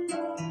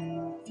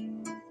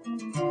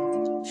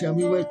 Tell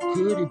me what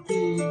could it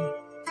be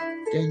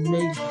that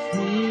makes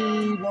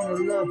me wanna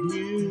love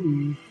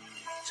you.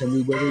 Tell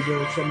me what it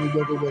was, tell me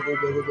what will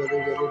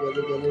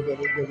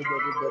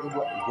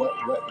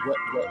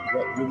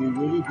it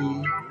really be?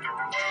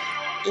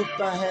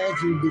 If I had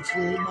you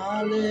between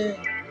my legs,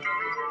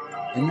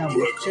 and I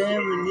was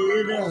tearing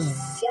it up,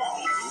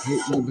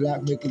 hitting the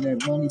block, making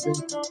that money,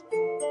 baby.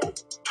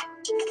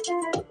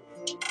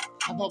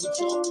 How about we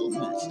talk for a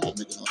minute? Stop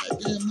making all that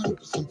damn money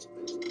for something.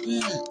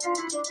 Yeah.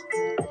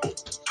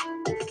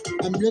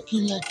 I'm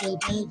looking like your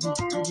baby.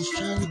 I'm just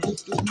trying to get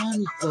this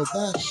money for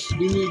us.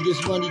 We need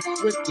this money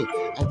quicker.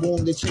 I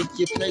want to take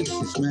your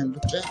places, man.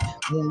 With that,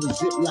 I want to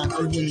zip lock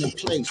you in the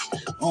place.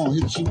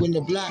 Hit you in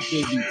the block,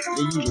 baby.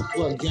 Then you the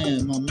fuck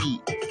down my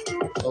meat.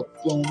 Up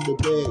on the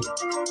bed.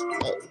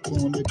 Up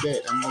on the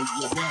bed. I know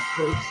your back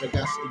hurts. I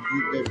got to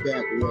give that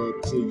back love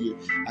to you.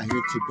 I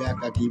hit your back.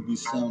 I give you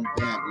some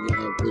back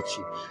love with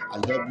you. I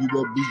love you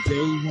every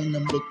day when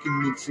I'm looking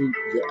into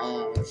your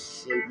eyes.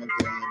 So my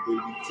God,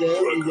 baby,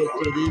 tell me what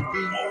could it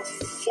be?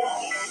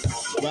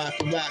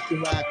 Rockin'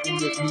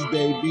 with me,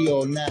 baby,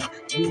 all night.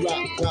 We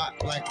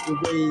rock like the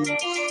waves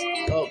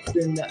up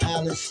in the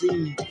island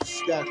seas.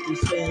 Got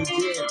this same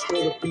jam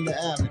caught up in the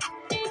island.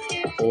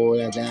 All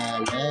that I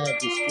love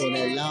is for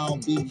that Long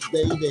Beach,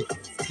 baby.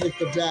 Hit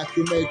the block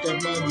to make that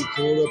money.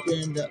 Caught up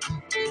in the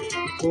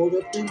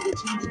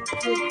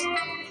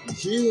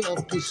 23 year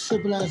of the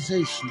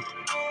civilization.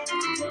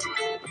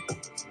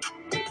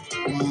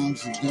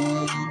 Moms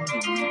again,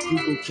 and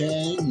people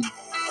came, and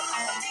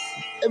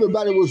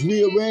everybody was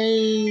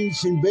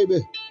rearranged, and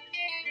baby,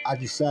 I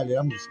decided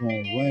I'm just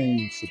gonna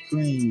reign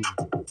supreme.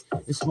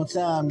 It's my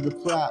time to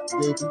pop,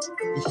 baby.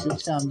 It's your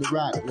time to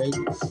rock,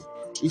 ladies.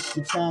 It's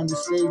your time to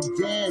stay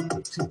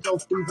dead, take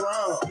off them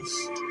bras.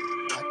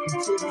 I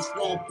can titty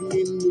snapping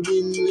in the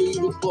wind, lay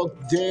the fuck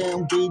down,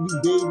 baby.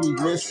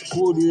 Let's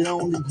put it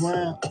on the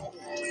ground.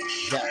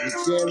 Got me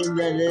tearing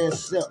that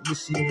ass up,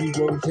 listening to you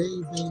go, hey,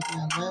 baby, I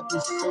love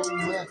you so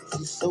much,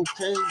 it's so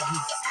crazy.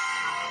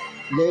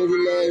 Lady,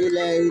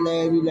 I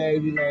love you,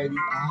 baby, and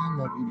I'm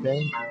gonna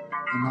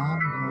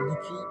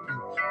keep you.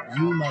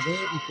 You my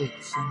baby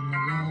bitch, and I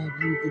love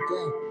you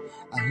today.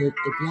 I hit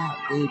the block,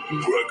 baby.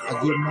 I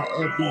give my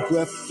every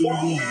breath in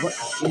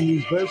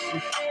these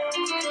verses,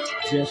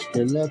 just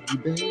to love you,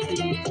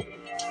 baby.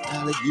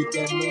 Gotta get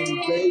that money,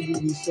 baby,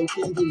 we so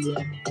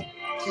kindling.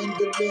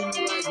 Kindling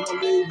like my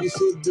baby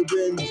said the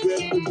winds,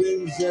 red the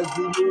winds as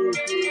we move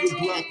through the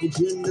block with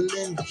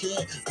adrenaline.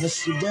 Can't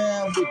mess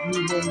around with me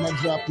when I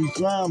drop these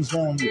rhymes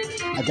on you.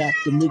 I got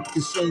to make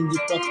the sing you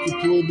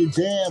fucking pull the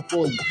jam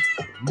for you.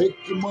 Make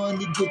your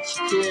money, get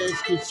your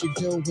cash, get your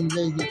dough and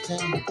lay your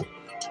time.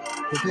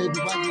 But baby,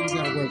 why you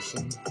gotta work for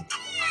me?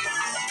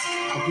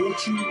 I want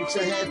you to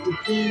have the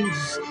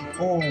things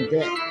on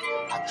that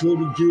I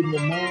couldn't give my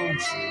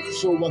moms,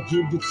 so I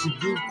give it to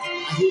you.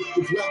 I hit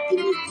the block and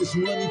make this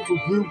money for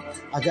you.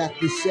 I got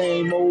the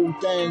same old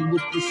thing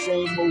with the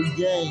same old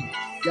gang.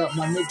 Got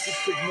my niggas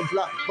sitting the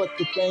block, but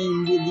the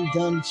thing really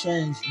done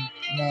changed me.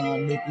 Nah,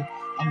 nigga,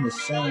 I'm the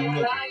same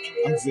nigga.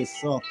 I'm just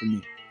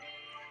softening.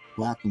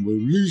 Well, I can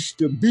release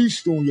the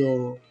beast on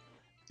y'all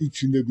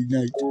each and every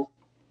night.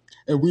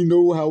 And we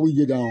know how we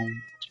get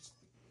on.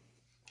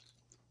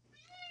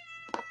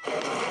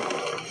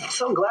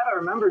 So glad I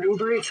remembered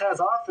Uber Eats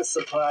has office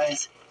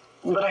supplies,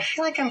 but I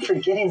feel like I'm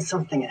forgetting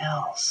something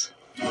else.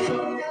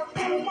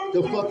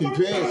 The fucking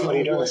pants. What are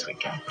you doing this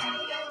weekend?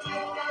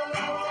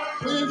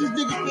 Where's this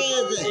nigga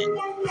pants at?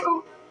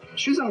 Oh,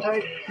 shoes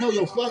untied. No,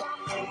 yo, fuck.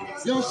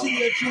 You don't see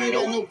that you ain't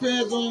got no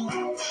pants on?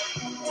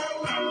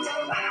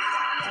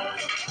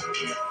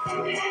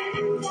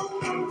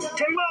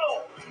 Timbo!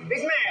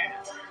 Big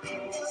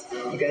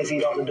man! You guys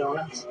eat all the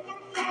donuts?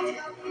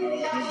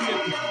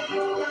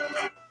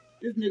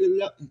 This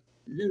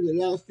nigga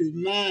lost his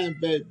mind,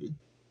 baby.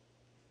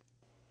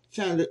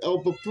 Trying to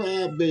over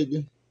pride,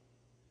 baby.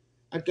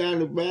 I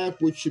gotta ride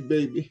with you,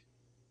 baby.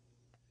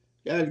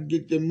 Gotta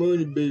get the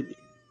money, baby.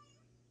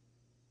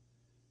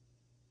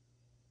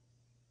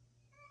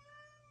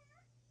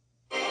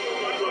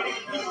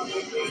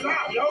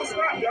 Stop, yo,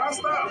 stop, y'all,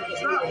 stop.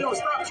 Stop, yo,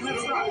 stop, Smith,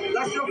 stop.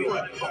 That's your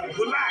friend.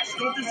 Relax,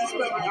 don't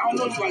disrespect me. I don't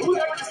know you like that. Who's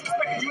ever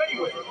disrespecting you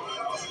anyway?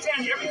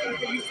 Sandy, everything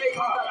that you say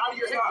comes out of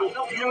your head.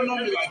 You don't know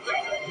me like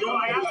that. You don't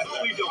know me like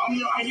that.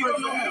 And you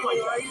don't know me like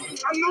that.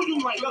 I know you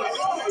like that. No, I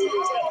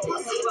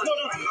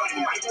know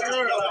you like that. I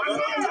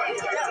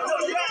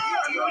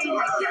know you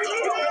like that. I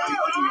know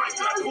you like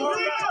that.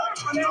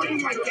 I know you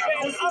like that.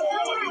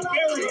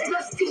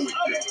 Let's do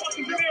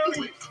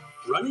it.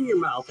 Running your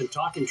mouth and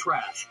talking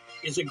trash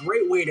is a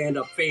great way to end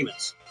up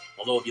famous.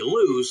 Although if you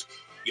lose,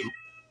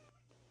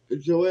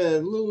 If your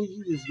ass lose,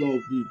 you just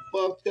gonna be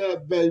fucked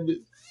up,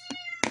 baby.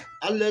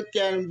 I look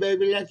at him,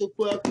 baby, like a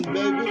fucking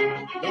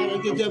baby. Gotta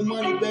get that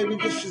money, baby.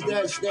 This is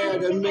that style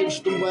that makes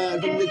them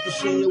wild. Them niggas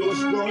saying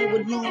what's wrong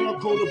with no. I'm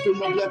caught up in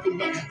my black and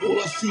white. All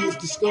I see is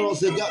the scars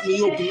that got me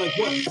open like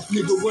what?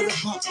 Nigga, what I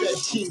pop that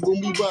shit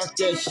when we rock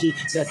that shit.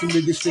 Got the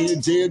niggas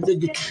saying, damn,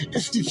 nigga.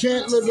 It's the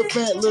Chandler, the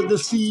Fatler, the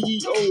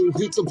CEO.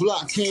 Hit the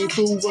block, came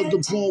through with the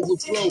born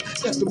with flow.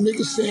 Got the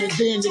niggas saying,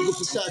 damn, nigga,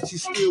 Versace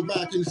still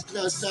rocking.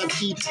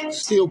 Versace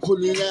still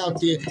putting it out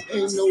there.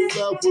 Ain't no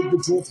love with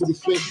the born for the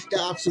fake. The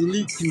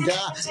obsolete can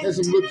die as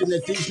I'm looking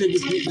at these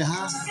niggas getting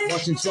high.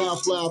 Watching time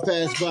fly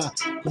pass by.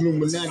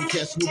 Illuminati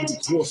cats moving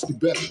across the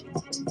belly.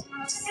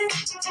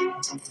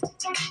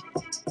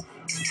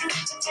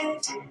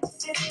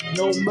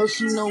 No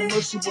mercy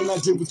when I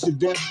give it to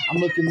them. I'm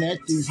looking at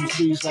these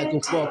MCs like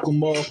a fuck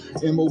them all.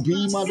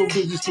 M.O.B. model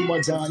business to my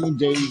dying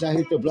days. I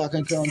hit the block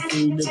and come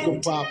through,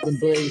 nigga pop and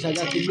blaze. I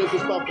got the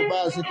niggas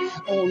paparazzi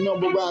on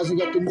number rising.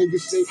 Got the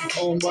niggas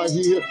stay on while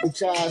he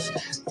hypnotized.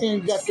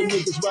 And got the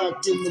niggas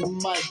rocking the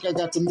mic. I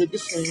got the niggas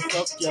saying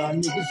fuck y'all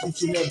niggas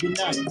each and every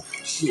night.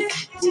 Shit,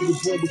 put the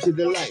bomb to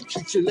the light.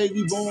 Treat your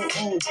lady born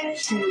on.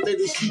 Sooner or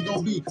later she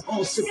gon' be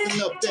on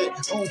sipping up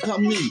that on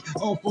come me,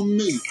 on for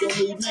me. Don't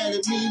be mad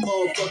at me,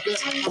 motherfucker.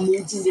 I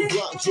move through the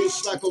block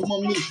just like a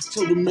mummy.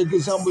 Tell them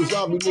niggas I'm a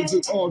zombie,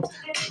 nigga on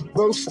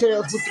verse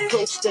tails with the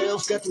coast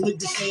tails. Got the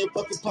niggas saying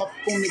fucking pop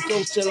up on the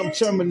coast tail, I'm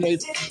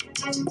terminated.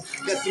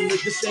 Got the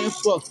niggas saying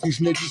fuck these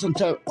niggas,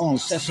 I'm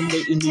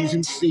assassinating these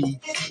MCs.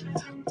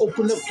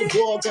 Open up the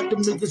bar, got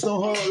them niggas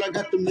on hard. I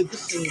got them niggas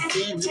saying,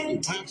 damn,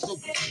 nigga, I'm so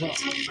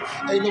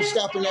fuck. Ain't no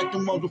stopping at the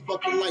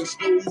motherfucking lights.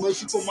 No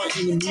mercy for my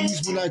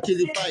enemies when I get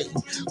it fighting.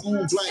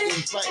 On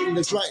blighting, fighting,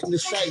 the writing, the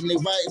sighting, they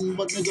writing.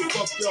 But nigga,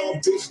 fuck y'all,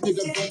 bitch,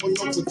 nigga, going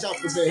over top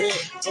of the head.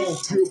 On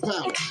pure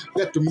power.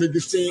 Got them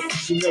niggas saying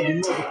each and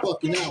every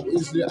motherfucking hour.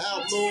 Is the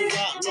outlaw,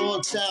 rock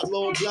lord, top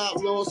lord, block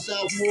lord,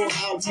 Southmore,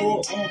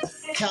 Outmore, on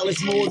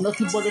College more,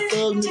 nothing but a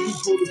thug nigga.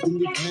 Pulled up in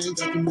the gang,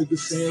 got them niggas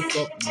saying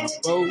fuck my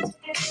foe.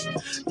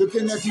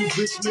 Looking at these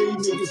bitch made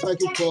niggas like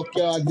a fuck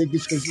y'all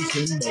niggas, cause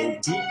it's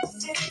M.O.B.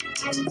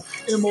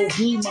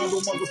 M.O.B.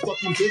 model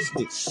motherfucking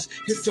business.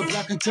 Hit the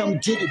block and come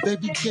get it,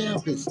 baby, damn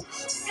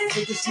business.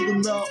 Niggas see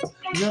them out,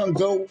 young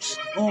ghosts,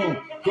 go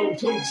to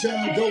the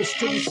town, go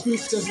to the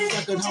streets, cause it's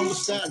like a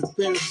homicide of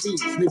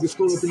fantasies. Niggas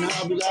go up in the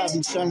Hobby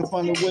Lobby, trying to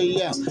find a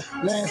way out.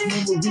 Last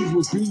memories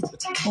was beat,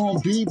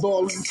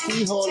 b-balling,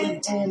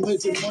 C-hauling,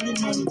 making money,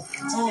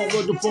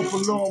 with the bump for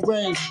long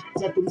range.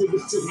 Got the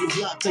niggas sitting in the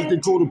block, think they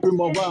go up in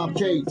my rhyme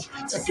cage.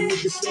 Got the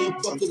niggas saying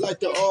fuck it like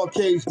the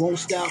arcades, won't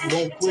stop,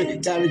 won't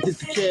quit, gotta get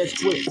the cash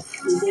quick.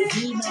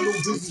 M.O.B. model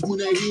business when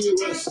they hear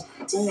us.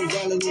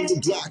 Riding on the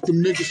block,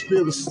 them niggas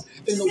fear us.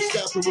 Ain't no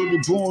stopping when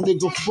they're born,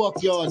 nigga.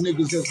 Fuck y'all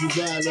niggas as we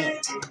ride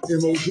up.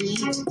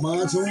 M.O.B.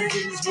 Mine's own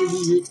business when we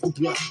hit the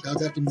block. I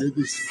got them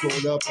niggas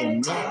caught up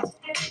on that.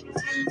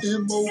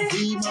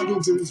 M.O.B. model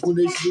business when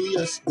they see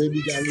us.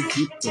 Baby, gotta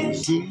get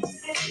those G's.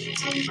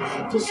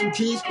 Put some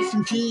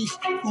keys,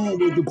 on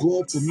with the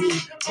ball for me.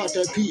 Pop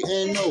that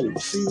piano,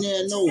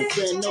 C-nano,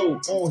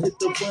 Fano, hit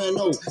the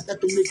Fano. Got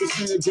the niggas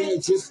saying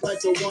dance just like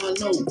a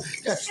wino.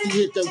 Got to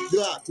hit the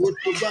block with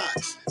the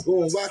rocks.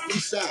 Rock them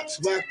socks,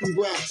 rock them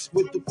rocks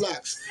with the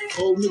blocks.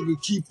 Oh,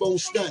 nigga, keep on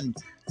stunting.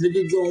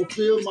 Nigga gon'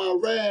 feel my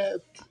wrath.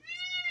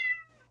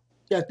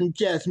 Got them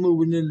cats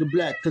moving in the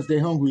black cause they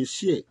hungry as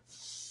shit.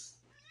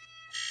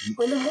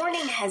 When the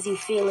morning has you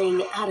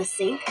feeling out of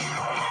sync,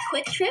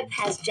 Quick Trip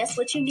has just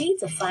what you need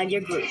to find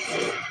your groove.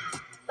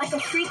 Like a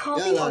free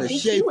coffee or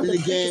BQ with the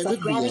quickest of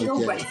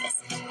grab-and-go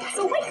breakfast.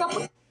 So wake up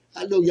with...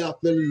 I know y'all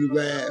feeling the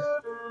wrath.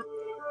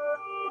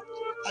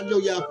 I know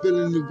y'all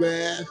feeling the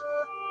wrath.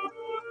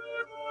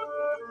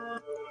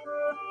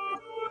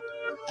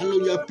 I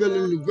know y'all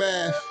feeling the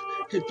wrath.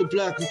 Hit the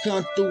block and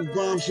come through,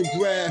 rhymes and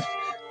graph.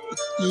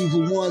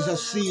 Evil ones I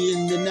see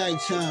in the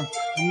nighttime.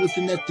 I'm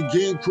looking at the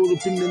game caught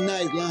up in the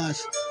night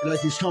lines.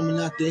 Like it's coming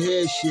out the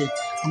head shit.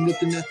 I'm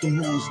looking at the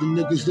horns, the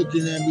niggas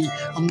looking at me.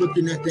 I'm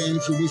looking at the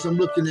angels, I'm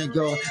looking at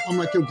God. I'm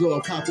like a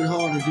girl, pop it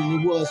harder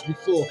than it was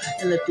before.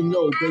 And let them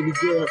know, baby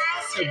girl,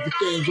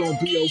 everything's gonna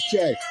be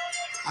okay.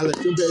 I let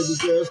them baby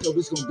girls know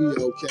it's gonna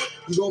be okay.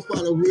 You gon'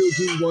 find a real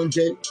dude one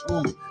day.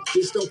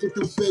 Just don't put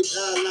them fake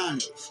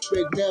eyeliners,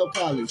 fake nail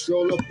polish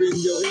all up in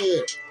your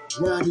head.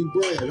 Grimy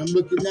bread. I'm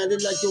looking at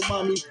it like your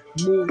mommy,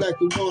 move like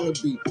you wanna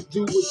be.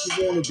 Do what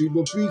you wanna be,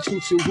 but be true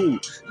to who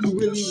you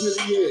really,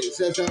 really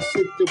is. As I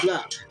sit the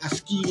block, I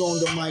ski on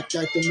the mic,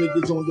 like the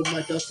niggas on the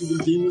mic. I see them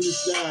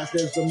demonish guys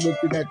as I'm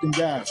looking at them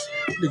guys.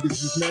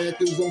 Niggas is mad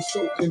cause I'm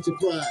so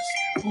enterprise.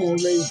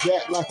 Laid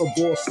back like a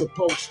boss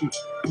supposed to.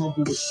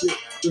 Humble as shit,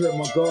 don't let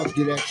my guards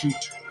get at you.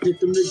 Hit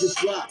them niggas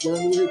block,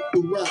 run hit the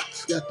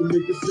rocks. Got them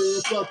niggas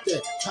saying fuck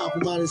that, pop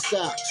them out of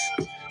socks.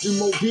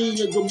 M.O.B.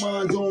 nigga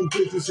mind's own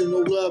business and no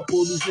love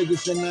for these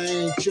niggas and I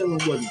ain't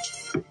chillin' with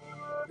them.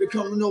 They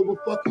coming over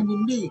fucking with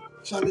me,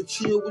 trying to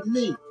chill with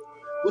me.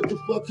 What the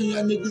fuck can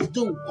y'all niggas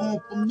do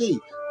for me?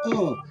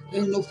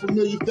 Ain't no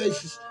familiar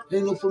faces,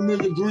 ain't no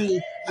familiar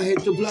green. I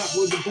hit the block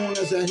with the gun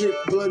as I hit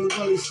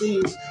bloody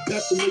scenes.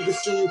 Got the niggas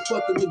saying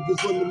fuck the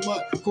niggas in the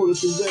mud, caught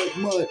us in red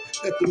mud.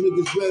 Got the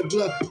niggas red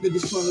blood,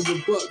 niggas trying to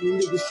rebut me,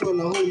 niggas trying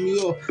to hold me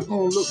up.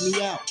 Look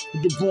me out,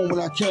 with the gun when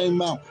I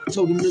came out.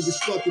 Told them niggas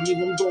fucking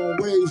nigga, I'm going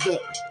raise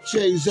up.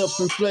 Shades up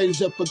and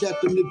flames up, I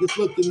got the niggas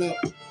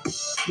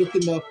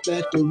looking up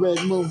at the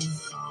red moon.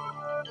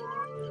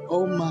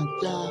 Oh my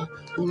God,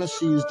 all I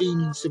see is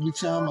demons every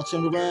time I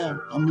turn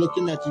around. I'm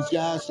looking at these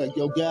guys like,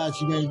 yo, guys,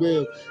 you ain't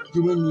real.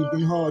 You ain't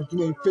even hard,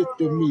 you ain't fit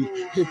to me.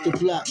 Hit the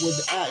block where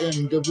I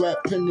am, the rap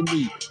pen to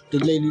me. The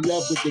lady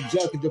love with the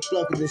jug, the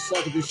pluck, the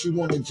sucker, that she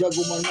wanna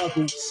juggle my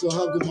knuckles, so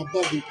huggle my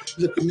bubble.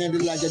 Looking at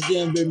it like a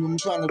damn baby, I'm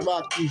trying to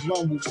rock these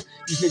rumbles.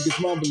 These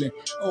niggas mumbling,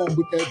 on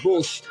with that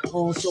bush.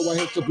 On, so I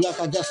hit the block,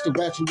 I got the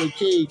ratchet with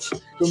cage.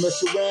 Don't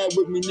mess around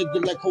with me,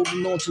 nigga, like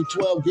holding on to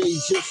 12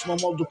 gauge hits. My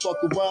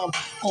motherfucker rhyme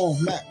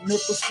on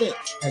magnificent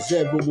as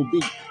ever will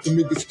be. The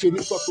niggas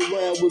couldn't fuck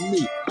around with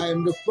me. I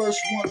am the first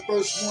one,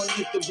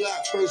 hit the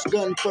block, first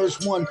gun,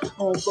 first one,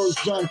 on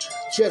first gun.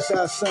 Chest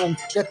out, son.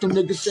 Got them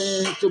niggas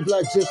saying hit the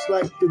block just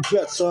like the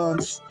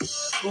Jetsons.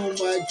 Oh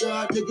my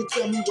God, nigga,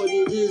 tell me what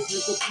it is,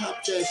 nigga,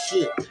 pop that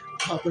shit.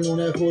 Popping on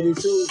that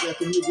 42, got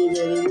the nigga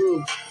ready to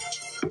roll.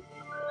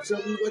 Tell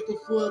me what the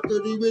fuck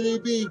could he really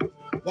be?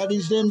 Why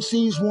these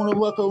MCs wanna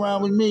work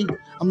around with me?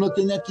 I'm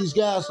looking at these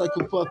guys like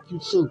a fuck you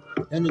too.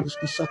 That niggas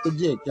can suck a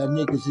dick. That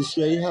niggas is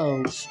straight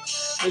hoes.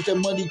 Make that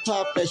money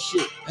pop that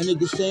shit. That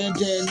nigga saying,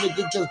 damn,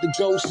 nigga, cause the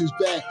ghost is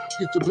back.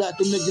 Get the black,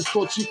 them niggas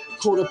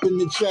caught up in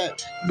the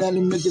trap. Now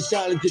them niggas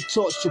gotta get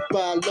tortured,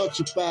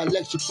 electrified,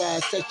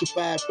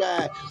 sexufied,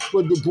 fried.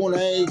 But the point,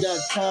 I ain't got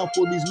time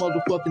for these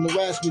motherfucking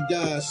harassment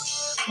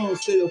guys. Oh,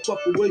 stay the fuck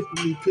away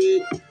from me,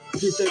 pig.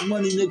 Get that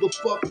money, nigga,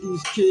 fuck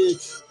these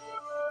kids.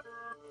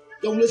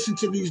 Don't listen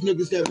to these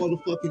niggas that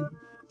motherfucking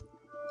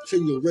say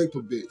you a rape a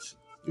bitch.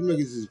 These niggas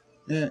is,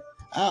 man,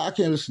 I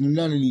can't listen to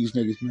none of these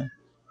niggas, man.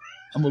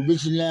 I'm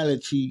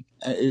originality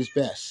at its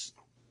best.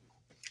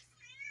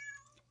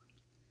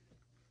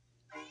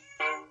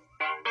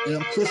 And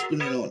I'm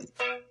crisping it on it.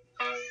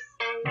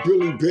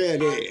 Really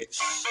badass.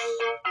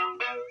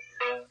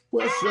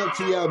 What's up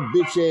to y'all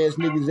bitch ass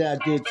niggas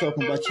out there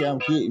talking about y'all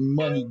getting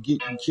money,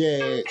 getting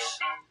cash?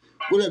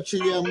 What up to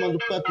y'all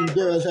motherfucking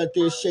girls out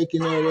there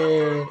shaking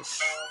that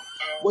ass?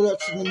 What up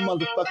to the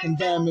motherfucking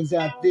diamonds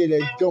out there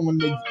that going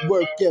to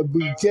work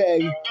every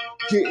day,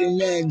 getting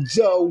that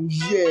dough,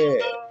 yeah.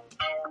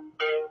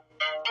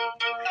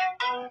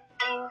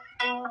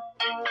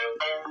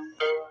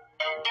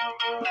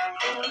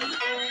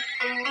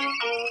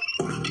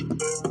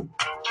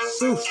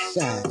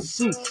 Suicide.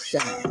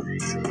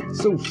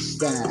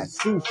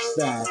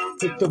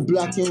 Hit the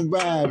block and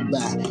ride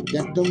by.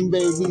 Got them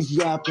babies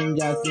dropping,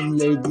 got them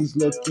ladies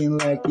looking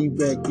like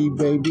Becky,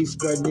 baby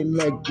spreading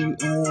like the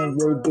on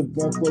word the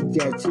bump for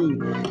Daddy.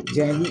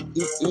 Daddy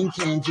eating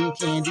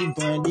candy,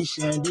 brandy,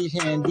 shandy,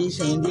 handy,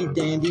 sandy,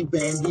 dandy,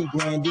 bandy,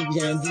 brandy,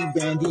 handy,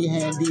 bandy,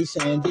 handy,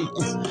 sandy.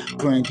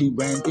 Brandy,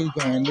 grand through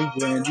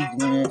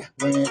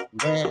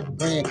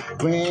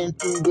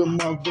the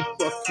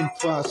motherfucking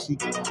posse.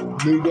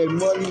 Made that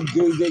money,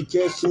 gave that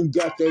cash and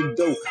got that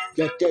dough.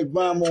 Got that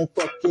rhyme on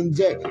fucking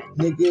deck.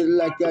 Nigga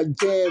like a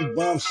damn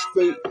bomb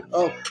straight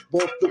up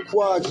off the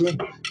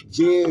quadrant.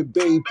 Yeah,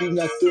 baby,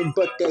 nothing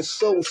but that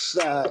soul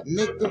side,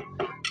 nigga.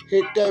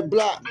 Hit that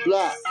block,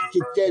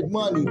 get that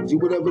money, do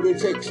whatever it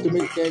takes to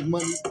make that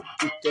money.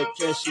 Get that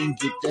cash and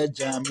get that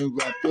diamond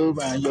wrapped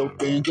around your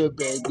finger,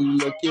 baby,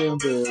 looking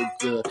real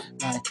good.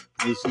 Like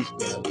Mrs.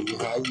 Belly,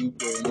 how you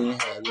feeling?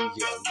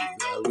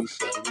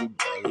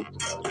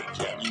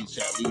 Jelly,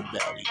 Sally,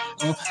 Belly.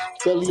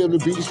 Belly on the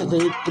beach as I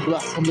hit the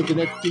block. I'm looking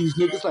at these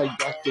niggas like,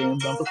 goddamn,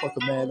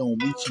 motherfucker mad on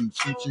me, ching,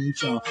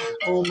 chong.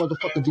 Oh,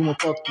 motherfucker doing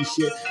fuck this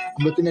shit.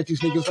 I'm looking at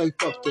these niggas like,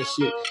 fuck that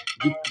shit.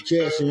 Get the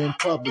cash and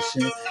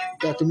publishing.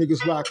 Got them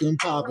niggas rockin',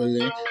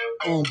 poppin',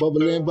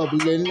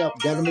 bubbling up.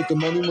 Gotta make the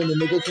money when the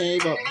nigga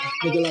came up.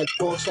 Nigga like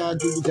Parkside,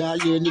 do die,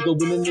 yeah, nigga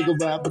when a nigga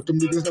rap, but them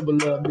niggas never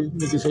love me.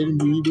 Niggas hating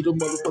me with a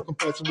motherfucking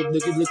passion, but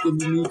niggas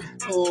looking at me.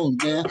 Oh,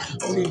 man,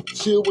 only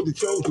chill with the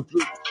chosen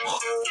blue.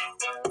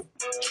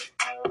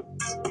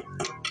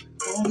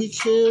 Only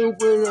chill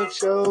with a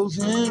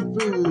chosen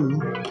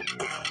blue.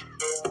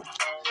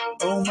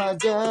 Oh my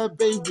God,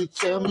 baby,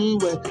 tell me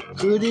what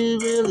could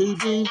it really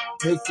be?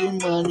 Making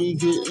money,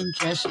 getting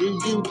cash to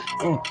you.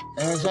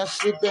 As I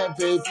sit back,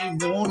 baby,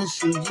 wanna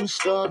see you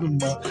start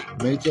them up.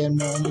 Make that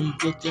money,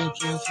 get that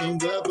cash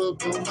and rub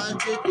up on my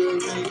dick.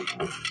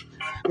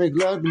 Make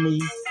love to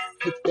me,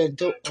 put that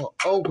dope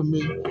over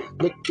me.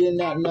 Looking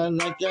at nothing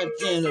like that,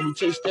 damn, let me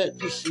taste that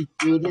pussy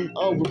through them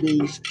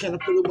ovaries. Can I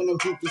feel it when I'm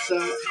deep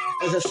inside?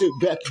 As I sit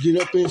back and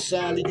get up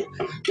inside of you.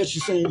 Guess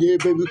you saying, yeah,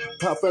 baby,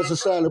 pop as a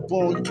salad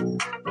upon you.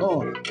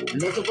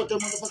 Nothing but the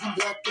motherfucking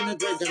black in the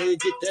gray. Gotta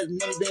get that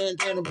money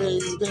bandana,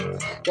 baby.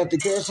 Got the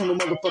gas on the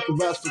motherfucking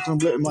rocks, I'm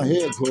letting my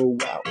hair grow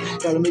out.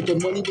 Gotta make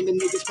that money when them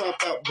niggas pop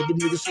out. But them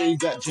niggas say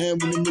got jam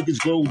when them niggas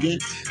golden.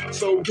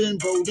 Soldin',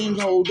 boldin',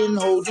 holding,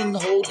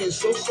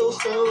 so.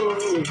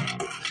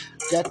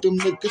 Got them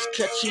niggas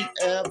catching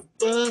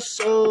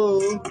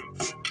episodes.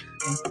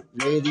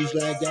 Ladies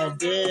like that,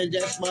 damn,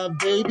 that's my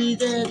baby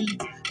daddy.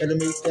 Gotta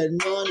make that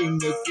money,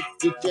 nigga,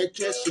 get that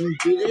cash and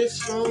get it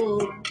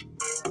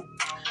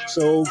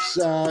soul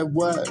side,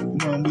 what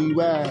when we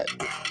ride?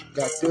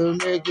 Got the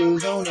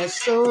niggas on that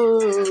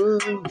soul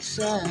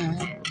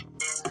side.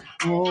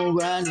 Oh,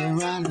 riding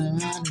down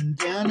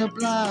the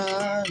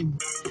block.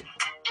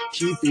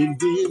 Keep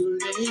it real,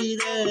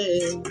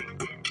 lady.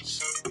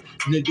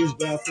 Niggas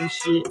bopping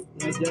shit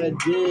like I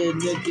did,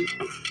 nigga.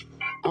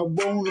 I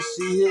wanna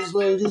see his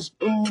latest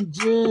boom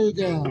jig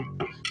out.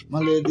 My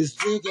latest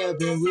jig out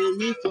been with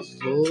me for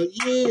 4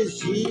 years,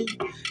 G.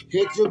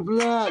 Hit the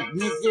block,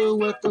 nigga,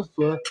 what the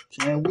fuck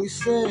can we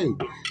say?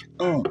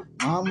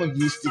 Mama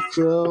used to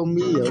call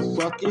me a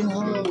fucking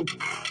hoe.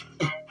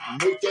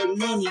 Make that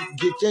money,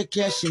 get that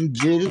cash and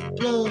get it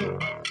blow.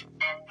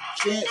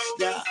 Can't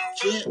stop,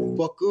 can't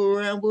fuck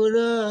around with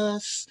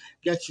us.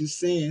 Got you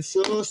saying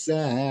so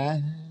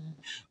sad.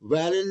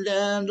 Riding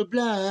down the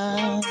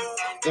block.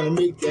 Gotta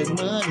make that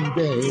money,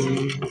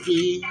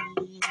 baby.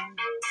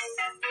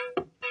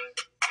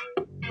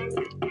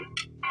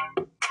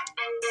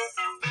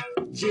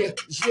 Yeah,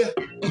 yeah.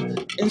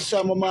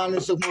 Inside my mind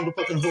is a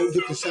motherfucking whole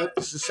different type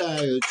of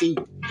society.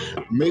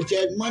 Make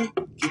that money,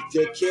 get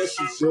that cash,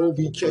 it's all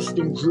be catch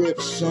them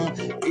grips, son.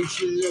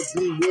 Each and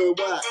every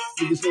worldwide,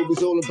 niggas know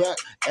it's all about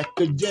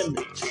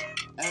academics.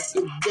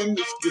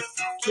 Academics get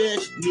the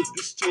cash,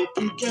 niggas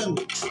talking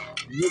gimmicks.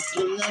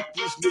 Looking at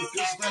these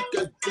niggas like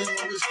I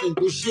can't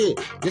distinguish shit.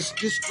 Let's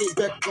just get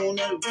back on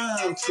that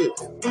rhyme tip,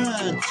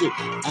 rhyme tip.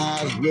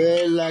 Eyes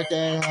red like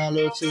that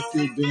hollow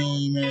tippy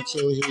beam at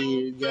your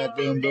head. Got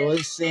them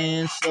boys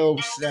saying so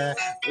sad.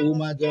 Oh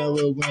my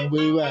God, when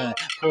we ride,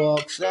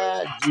 park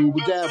side, do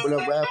we die, but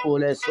I ride for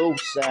that soul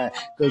side.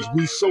 Cause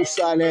we so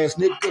side ass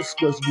niggas,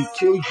 cause we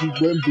kill you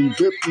when we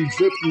rip you,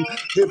 zip you,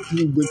 hip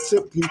you, and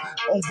tip you.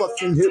 I'm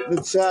fucking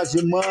hypnotize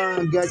your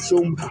mind. Got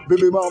your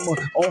baby mama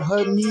on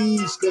her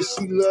knees, cause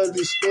she love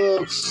this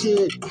thug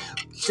shit.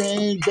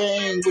 Chain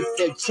bang with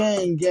that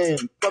chain gang.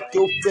 Fuck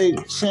your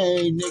fake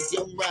chain,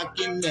 nigga. I'm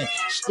rocking that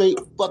straight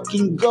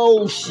fucking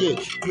gold shit.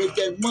 Make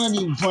that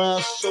money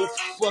round so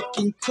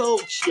fucking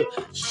cold shit.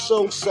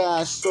 So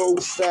side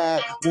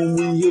when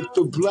we hit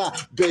the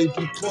block,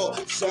 baby.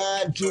 Park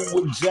side, do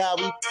a job.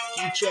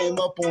 You came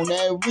up on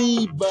that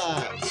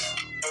Reeboks.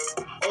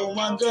 Oh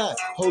my God,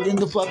 holding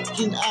the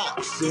fucking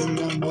ox in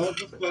the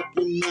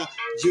motherfucking knot.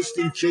 Just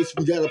in case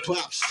we gotta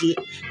pop shit.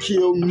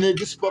 Kill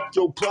niggas, fuck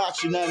your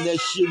plots, and now that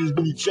shit is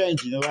really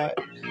changing, alright?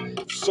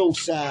 So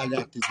side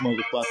at this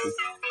motherfucker.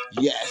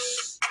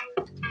 Yes.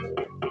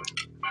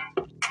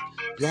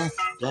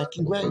 Black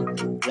and gray,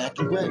 black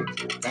and gray.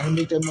 Gotta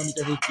make that money,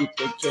 gotta get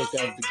that cash,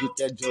 gotta get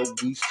that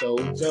dope, we so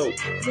dope.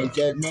 Make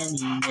that money,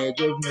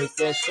 nigga, make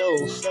that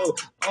so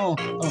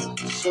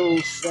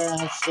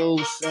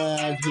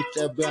side, hit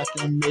that back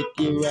and make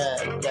it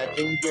rap. Got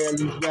them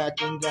girlies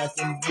rockin', got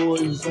them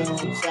boys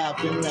on top,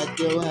 and like,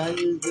 yo, how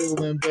you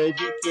doing,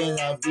 baby? Can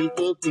I be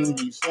the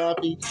booty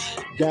sloppy?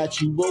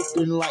 Got you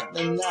open like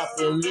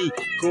Monopoly,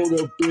 caught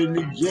up in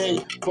the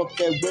game. Fuck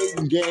that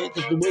waiting game,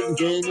 cause the waiting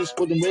game is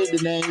for the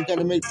waiting name.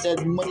 Gotta make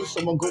that money, so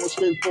I'm going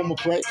straight for my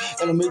prey.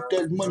 Gotta make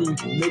that money,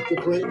 make the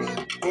prey.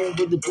 On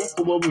with the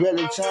book, over we had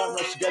a time,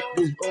 now she got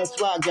this on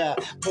fly guy.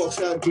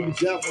 Parks out, do the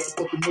job,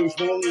 motherfucking moves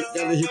wrong.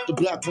 Gotta hit the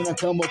block when I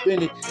come up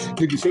in it.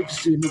 Niggas hate to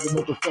see a nigga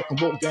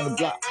motherfucking walk down the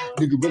block.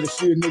 Nigga better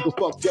see a nigga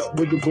fucked up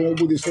with the bone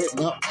with his head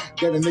up.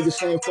 Got a nigga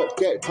saying fuck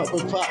that, pop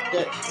and pop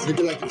that.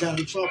 Nigga like the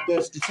Donald Trump,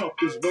 that's the Trump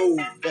is roll.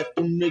 Got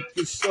them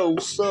niggas so,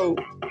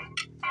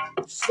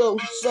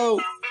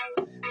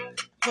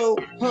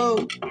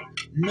 ho,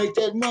 make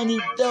that money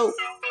dope,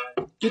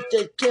 get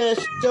that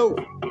cash dope,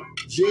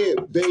 yeah,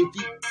 baby.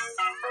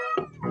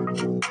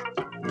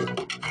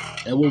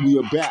 And what we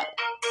about.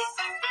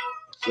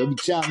 So every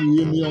time you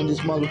hear me on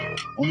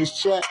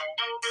this track,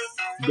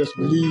 you best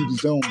believe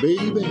it's on,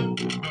 baby.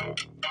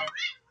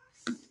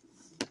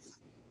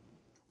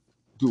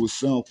 Do a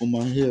song for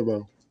my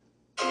hero.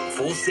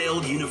 Full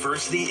Sail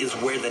University is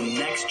where the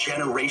next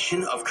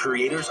generation of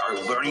creators are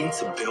learning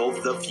to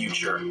build the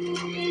future.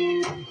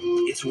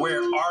 It's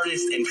where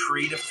artists and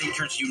creative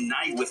thinkers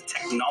unite with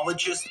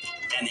technologists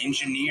and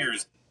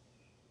engineers.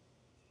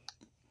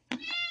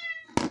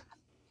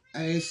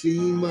 I ain't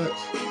seen much.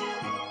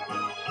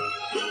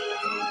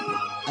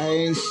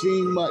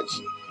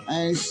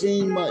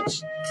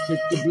 Hit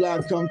the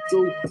block, come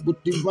through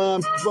with the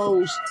rhyme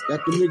throws.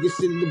 Got the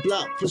niggas in the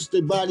block, plus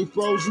their body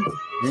frozen.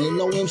 There ain't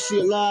no MC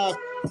alive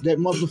that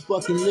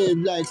motherfucking live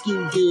like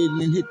you did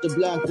and hit the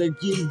block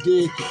like you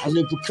did. I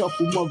live a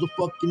couple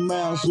motherfucking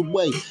miles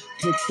away.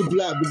 Hit the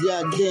block, but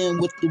goddamn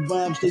what the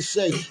rhymes they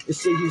say. They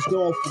say he's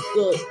going for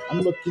good. I'm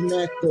looking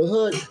at the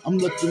hood. I'm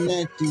looking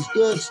at these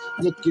goods.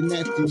 Looking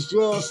at these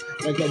drawers.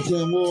 Like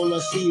goddamn all I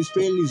see is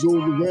families all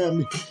around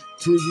me.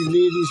 Pretty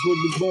ladies with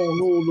the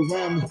bone all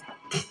around me.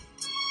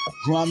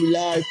 Grimy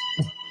life.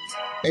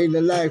 Ain't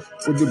a life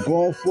with the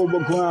bone for a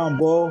grind,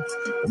 boy.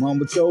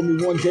 Mama told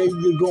me one day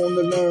you're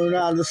gonna learn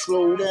how to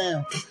slow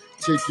down.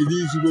 Take it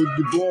easy with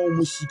the bone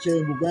when she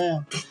came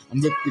around. I'm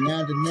looking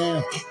at it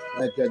now,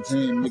 like that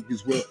damn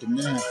niggas working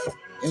now.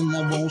 And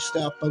I won't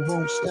stop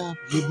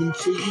giving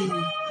to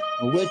you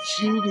what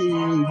you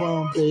really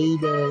want,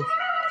 baby.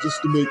 Just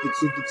to make it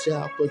to the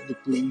top of the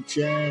food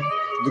chain.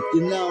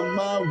 Looking out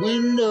my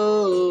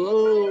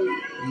window,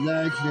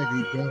 like let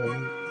it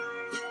go.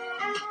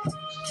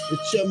 They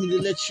tell me to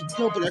let you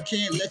go, but I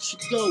can't let you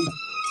go.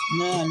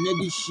 Nah,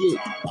 nigga, shit.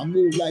 I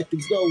move like the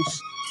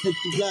ghost. Hit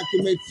the block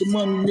and make the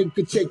money,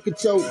 nigga, take a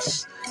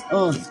toast.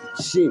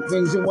 Shit,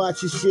 rings and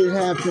watches, shit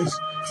happens.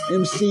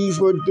 MCs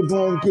worth the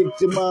bone, get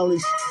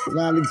demolished. A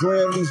lot of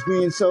Grammys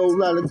being sold, a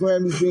lot of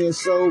Grammys being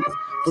sold.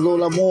 But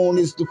all I want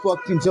is the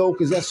fucking joke,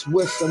 cause that's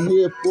what I'm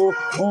here for.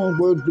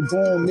 Word the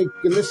bone, nigga,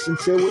 listen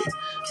to it.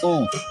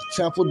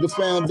 Top of the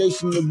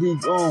foundation to be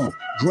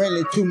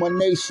granted to my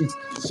nation.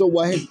 So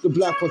I hit the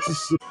block, but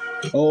this is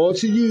all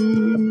to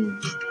you.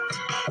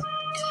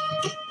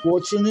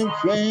 Fortune and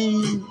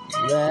fame,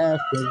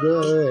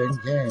 laughter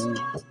and gain.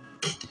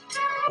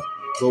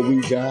 But we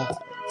died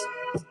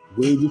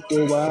way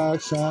before our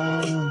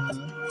time.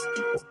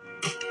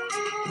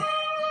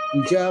 We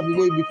died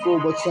way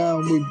before our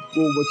time, way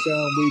before our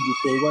time, way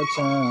before our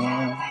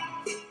time.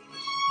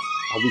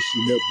 I wish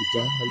you never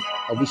died.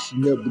 I wish you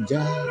never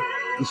died.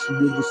 Wish you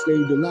would have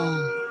stayed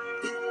alive.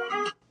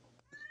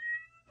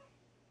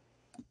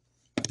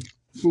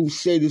 Fools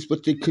say this,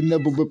 but they could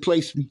never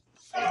replace me.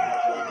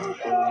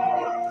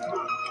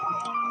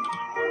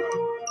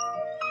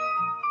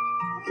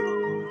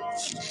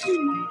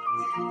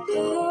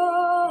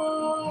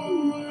 Oh,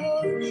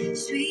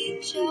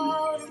 sweet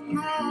child of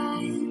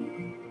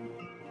mine.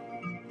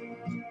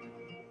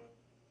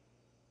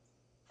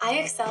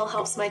 IXL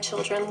helps my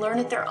children learn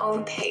at their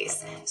own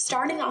pace,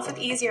 starting off with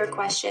easier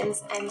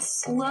questions and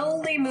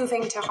slowly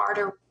moving to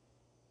harder.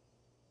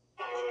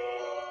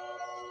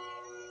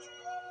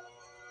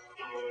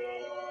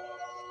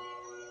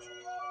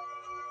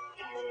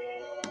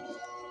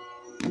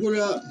 What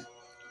up?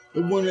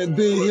 It wouldn't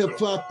be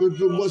hip-hop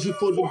if it wasn't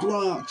for the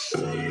Bronx.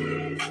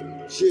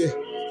 Shit,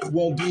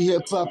 won't be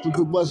hip-hop if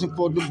it wasn't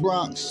for the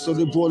Bronx. So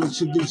they brought it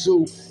to the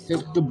zoo.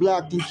 Hit the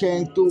block and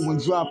came through and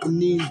dropping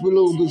these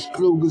belugas,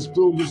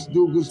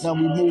 dugas. Now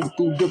we move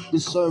through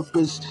different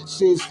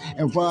surfaces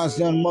and rhymes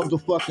done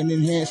motherfucking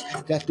enhanced.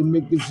 Got the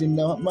niggas in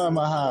the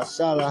mama high,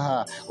 Salah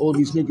high. All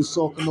these niggas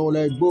talking all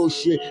that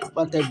bullshit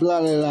about that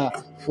blah blah blah.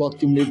 Fuck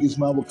them niggas,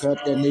 mama,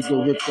 cut that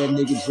nigga, rip that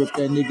nigga, drip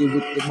that nigga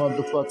with the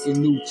motherfucking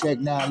new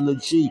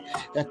technology.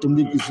 Got them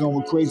niggas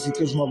going crazy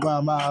cause my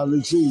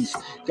rhymeologies.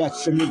 Got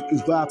some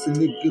niggas vibing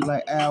niggas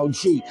like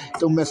LG.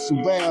 Don't mess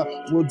around,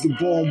 we're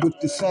born with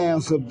the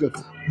sounds of the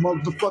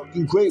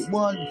motherfucking great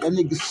one. That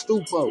nigga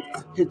stupo.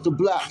 Hit the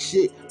block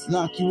shit,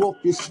 knock you off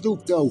your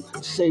stoop though.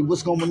 Say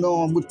what's going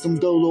on with them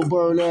dolo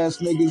bird ass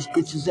niggas.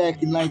 Bitches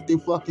acting like they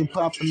fucking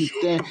popping the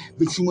thing.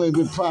 Bitch, you ain't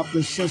been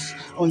popping since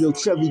on your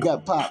cherry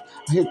got popped.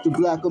 I hit the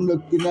block, I'm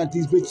looking at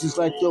these bitches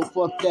like, yo,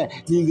 fuck that.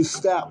 Need to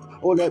stop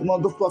all that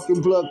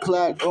motherfucking blood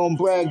clot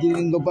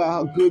bragging about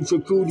how good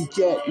your cootie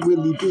cat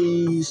really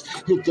bees.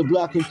 Hit the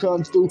block and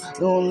come through.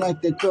 Don't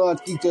like that car,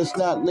 think that's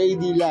not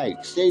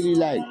ladylike.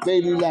 Shady-like,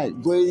 ladylike,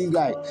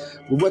 Brady-like.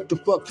 But what the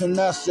fuck can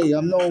I say?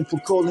 I'm known for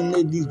calling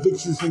these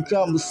bitches and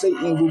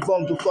conversating with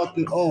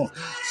motherfucking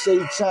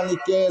satanic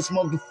ass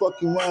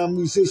motherfucking rhyme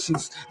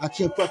musicians. I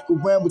can't fuck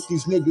around with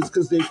these niggas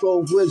cause they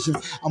full religion.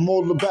 I'm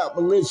all about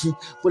religion,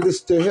 but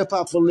it's the hip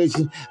hop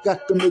religion.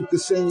 Got them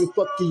niggas saying you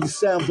fucking you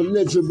sound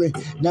belligerent.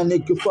 Now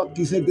nigga fuck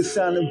these niggas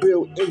sounding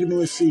real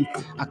ignorancy.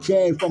 I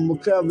came from a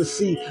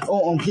currency.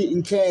 I'm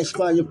getting cash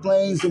by your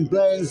planes and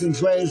blames and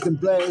drains and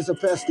blames. I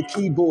pass the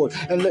keyboard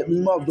and let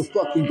me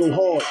motherfucking go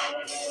hard.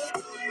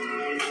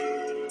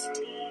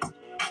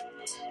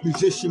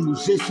 Musician,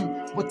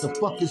 what the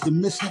fuck is the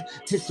missing?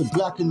 Hit the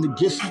block in the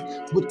gissing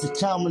with the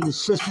time and the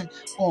switching.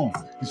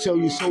 You sell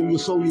your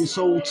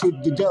soul to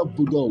the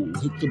devil though.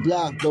 Hit the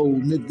block though,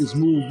 niggas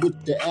move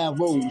with the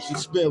arrows, the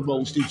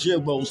sparrows, the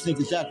gyros.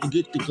 Niggas out to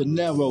get the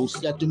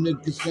caneros. Got them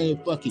niggas saying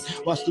fuck it.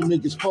 Watch them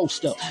niggas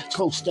post up,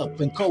 toast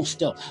up and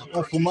coast up.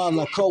 On from a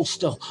la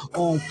costa,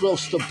 on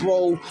close to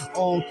bro,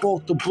 on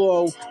quote the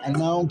bro. And I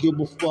don't give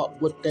a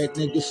fuck what that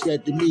nigga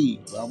said to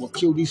me. I will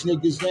kill these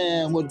niggas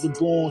down with the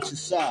born to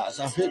size.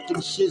 I hit them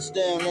shits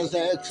down as I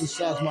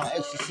exercise my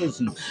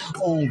exorcism.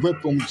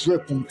 Rip them,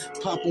 drip them,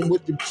 pop them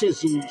with the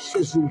chisel,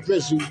 sizzle,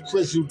 drizzle,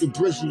 the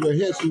brizzle, the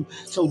hizzle.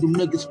 So them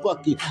niggas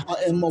fuck it. I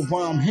am my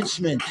rhyme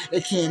henchmen.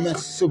 They can't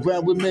mess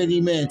around with many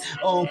men.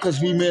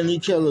 Cause we many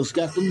killers.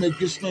 Got them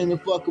niggas screaming,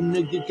 fuck them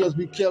niggas, cause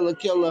we killer.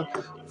 Killer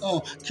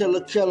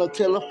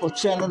for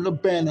Channel the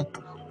Banner.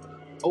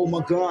 Oh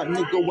my God,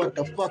 nigga, what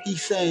the fuck he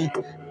saying?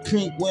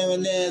 Pink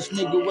wearing ass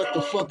nigga, what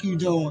the fuck you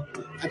doing?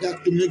 I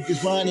got the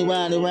niggas riding.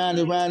 I'm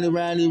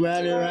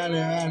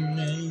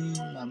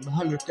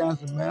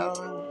 100,000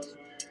 miles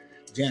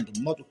down the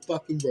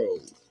motherfucking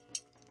road.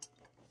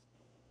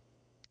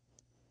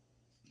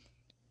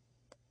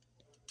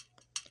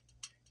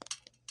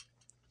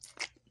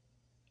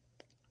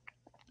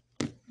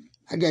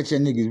 I got your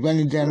niggas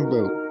running down the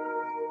road.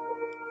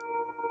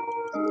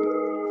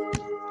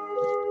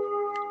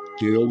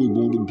 They always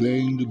want to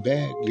blame the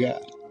bad guy.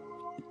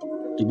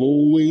 They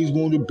always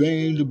want to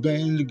blame the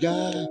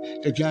guy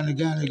that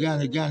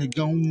got it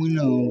going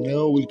on. They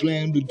always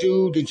blame the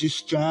dude that's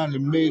just trying to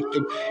make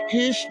the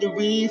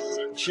history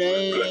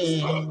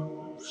change.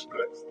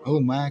 Oh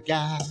my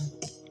God.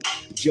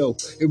 Yo,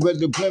 they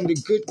rather blame the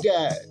good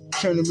guy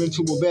turn him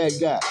into a bad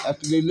guy.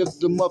 After they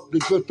lift him up, they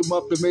grip him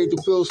up, they made him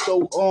feel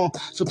so criminal.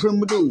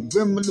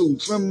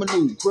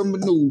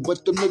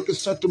 But the niggas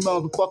sent the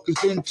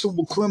motherfuckers into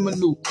a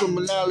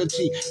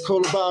criminality,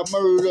 call about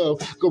murder,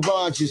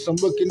 garages. I'm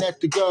looking at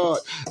the guard,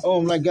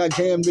 like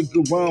goddamn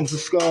nigga rhymes are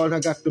scarred. I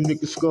got them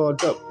niggas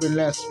scarred up, and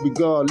that's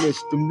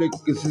regardless. Them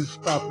niggas is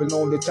popping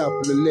on the top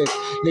of the list.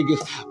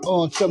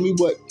 Niggas, tell me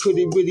what could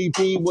it really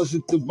be? Was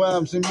it the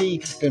rhymes in me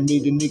that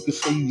made the niggas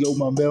say, yo,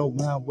 my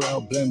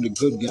well, blame the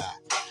good guy.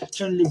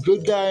 Turn the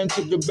good guy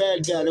into the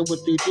bad guy, that's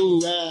what they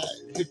do, right?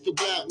 Hit the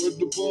block with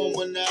the bomb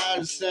on the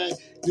other side.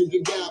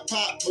 Nigga got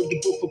popped with the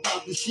book for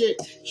popping shit.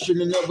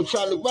 Should've never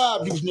tried to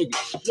rob these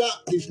niggas,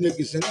 flop these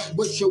niggas, and that's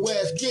what your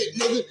ass get,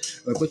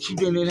 nigga. But you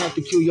didn't have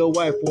to kill your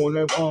wife on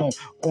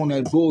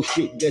that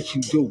bullshit that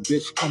you do,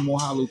 bitch. Come on,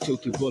 hollow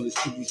tilted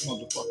bullets to these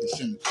motherfucking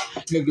sinners.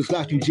 Niggas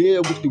locked in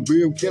jail with the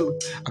real killer.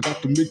 I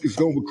got the niggas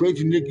going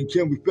crazy, nigga,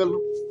 can we feel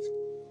them?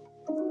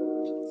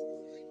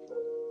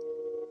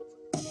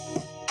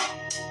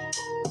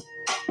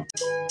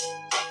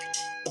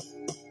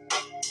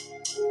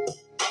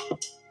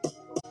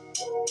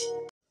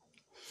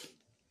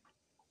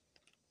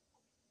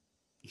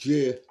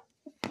 Yeah,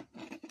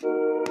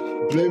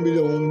 blame it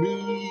on me.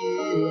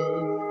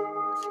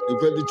 You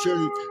better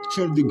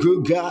turn the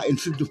good guy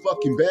into the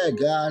fucking bad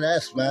guy,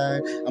 that's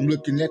fine. I'm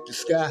looking at the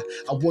sky,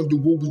 I wonder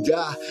will we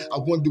die? I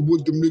wonder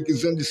would the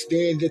niggas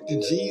understand that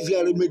the G's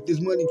gotta make this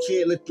money,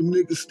 can't let them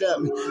niggas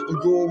stop me. I'm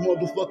going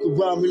motherfucker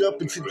rhyming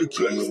up into the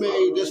key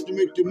made, that's to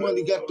make the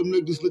money, got them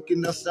niggas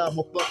looking outside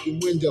my fucking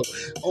window.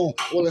 All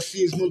I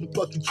see is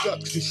motherfucking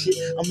trucks and shit.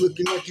 I'm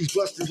looking at these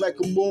busters like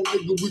a more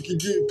nigga, we can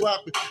get it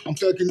poppin'. I'm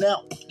thugging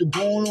out, the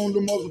bone on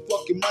the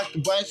motherfucking mic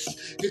device.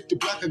 Hit the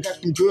block, I got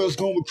them girls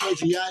going with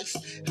crazy ice.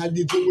 How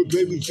you do it,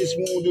 baby? Just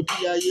want to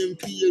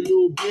PIMP a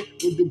little bit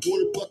with the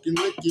boy fucking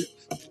lick it.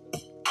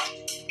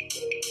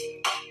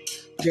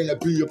 Can I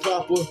be a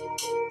popper?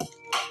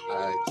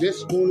 I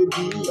just wanna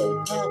be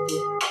a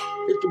popper.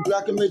 Hit the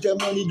block and make that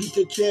money, get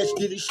the cash,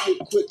 get it shit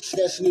quick.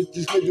 Stashing it,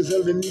 these niggas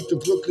underneath the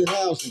Brooklyn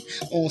housing.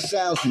 On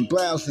sousing,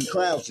 browsing,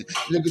 crowsing.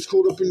 Niggas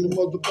caught up in the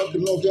motherfucking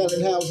Long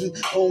Island housing.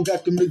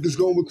 Got them niggas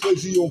going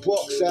crazy on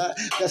Parkside.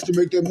 That's to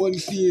make that money,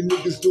 seeing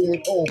niggas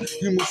doing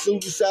human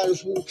suicide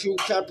is real cute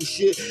type of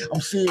shit.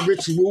 I'm seeing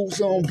rituals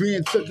on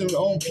being taken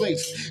on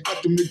place.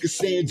 Got them niggas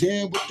saying,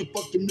 damn, what the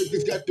fuck them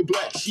niggas got the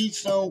black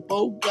sheets on,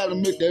 folks? Gotta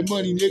make that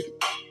money, nigga.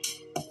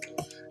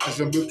 As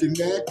I'm looking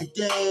at the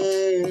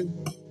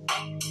game.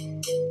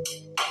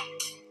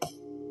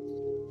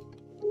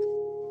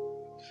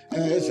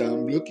 As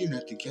I'm looking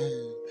at the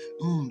game,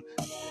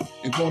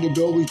 and gonna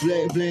always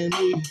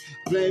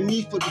blame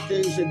me for the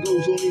things that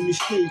goes on in the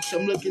streets.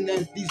 I'm looking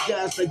at these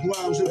guys like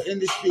rhymes in the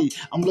industry.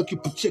 I'm looking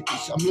for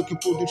tickets, I'm looking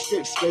for them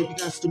strips, baby.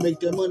 Got to make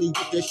that money,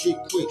 get that shit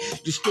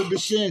quick.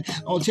 Distribution,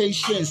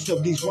 notations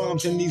of these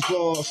rhymes and these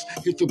bars.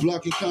 Hit the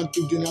block and come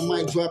through, then I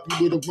might drop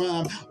you with a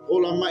rhyme.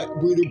 Or I might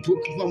read a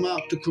book from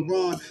out the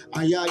Quran.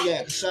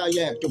 Ayayak,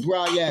 Sayak, the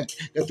Bryak.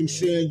 That them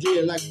saying,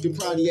 yeah, like the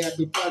Prodiac,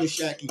 the Prodi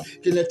Shacky.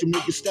 Can let them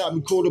niggas stop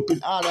me, caught up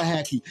in out of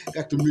hacky.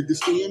 Got them niggas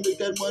saying, make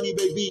that money,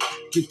 baby.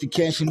 Get the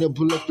cash and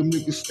never let them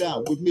niggas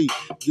stop with me.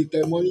 Get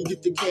that money,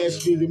 get the cash,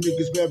 feel the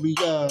niggas bury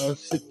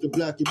us. Hit the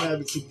block, you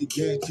married to the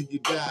gang till you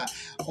die.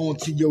 On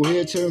till your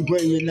hair turn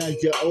gray and now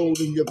you're old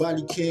and your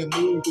body can't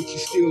move, but you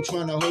still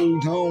trying to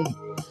hold on.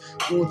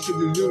 On to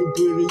the little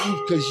bit of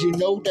youth, cause you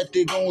know that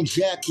they gon'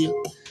 jack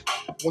you.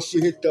 Once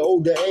you hit the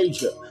older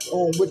age,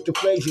 on with the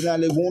pleasure, now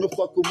they wanna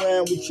fuck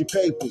around with your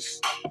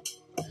papers.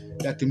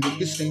 Got them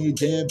niggas saying,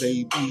 damn,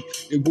 baby.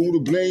 They wanna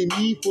blame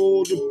me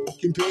for the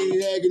fucking pain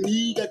and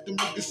agony. Got them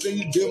niggas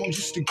saying, damn, I'm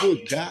just a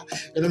good guy.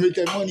 Gotta make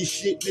that money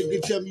shit,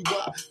 nigga, tell me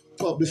why.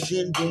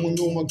 Publishing, doing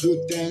all my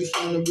good things,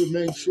 trying to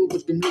remain true,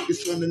 but them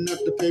niggas trying to not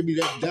to pay me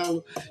that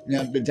dollar.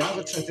 Now the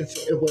dollar turns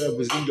into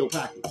whatever's in your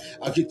pocket.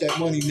 I'll get that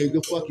money,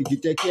 nigga, fuck it,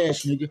 get that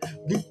cash, nigga.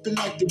 Reaping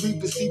like the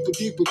reaper, seeper,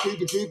 deeper,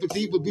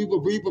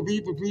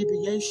 reaper,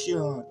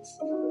 abbreviations.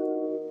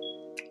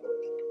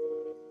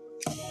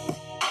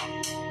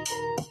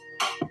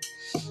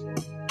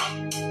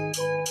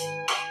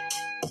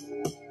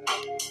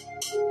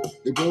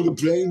 They wanna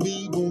blame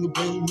me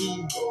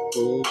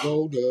for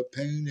all the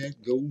pain that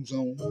goes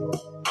on.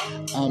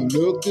 I'm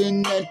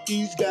looking at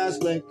these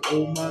guys like,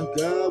 oh my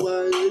God,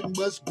 why it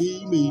must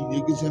be me.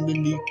 Niggas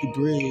underneath the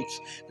bridge.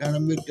 Gotta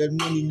make that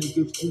money,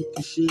 niggas freak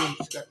the shit.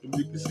 Got the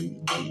niggas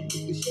in the game,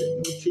 niggas shit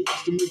no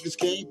teeth. The niggas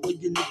came for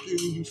you,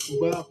 niggas, and you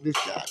survived the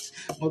shots.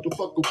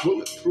 Motherfucker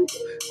bulletproof,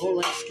 all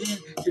like skin.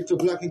 Hit the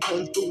block and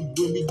come through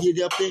when we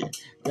get up in.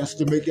 Got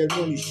to make that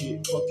money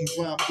shit. Fuck these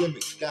rhyme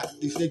gimmicks. Got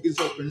these niggas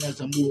open as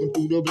I'm moving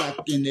through the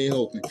block and they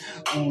hoping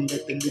on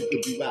that the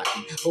nigga be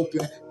rocking.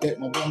 Hoping that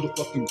my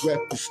motherfucking breath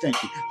is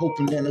stinking.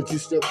 Hoping that I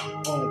just up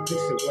on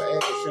piece of my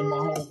ass and my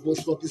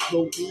homeboys fucking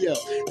smoke me up.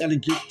 Gotta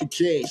get the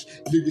cash.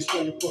 Niggas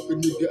trying to fuck a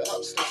nigga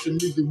up. Slash a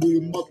nigga with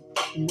a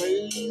motherfucking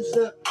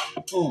razor.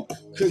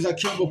 Cause I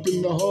came up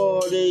in the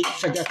hard age.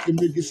 I got the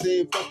niggas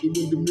saying fuck it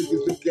when the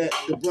niggas look at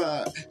the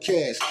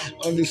broadcast.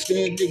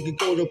 Understand nigga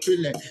caught up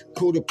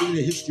in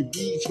the history,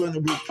 trying to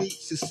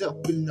repeat yourself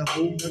in the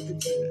whole nother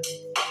thing.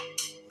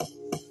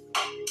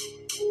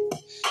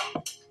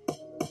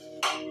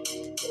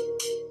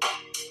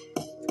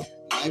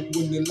 Like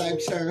when the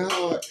life turned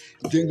hard,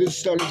 niggas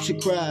started to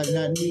cry,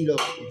 not me though.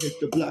 Hit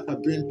the block,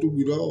 I've been through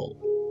it all.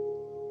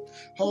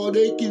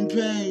 Heartache and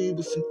pain,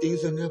 but some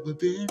things I've never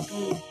been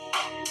through.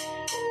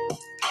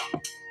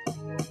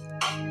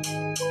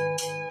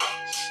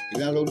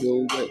 And I don't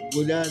know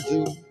what I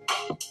do.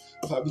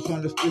 Probably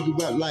trying to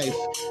figure out life.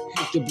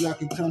 Hit the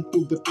block and come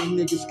through, but them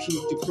niggas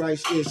keep the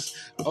priceless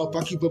up.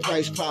 I keep a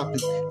price popping,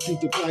 keep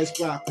the price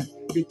popping.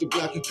 Hit the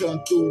block and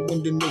come through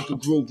when the nigga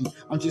grooving.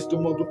 I'm just a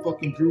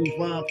motherfucking groove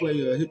rhyme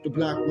player. Hit the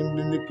block when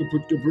the nigga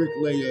put the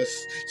bricklayers.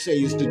 Say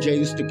it's the J,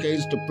 it's the K,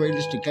 it's the braid,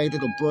 it's the K to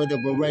the brother,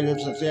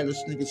 Berettas, the Zetas,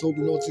 niggas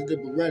holding on to the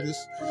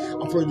Berettas.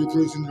 I'm pretty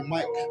close the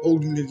mic,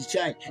 holding in the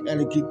chain.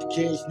 Gotta get the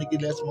cash, nigga,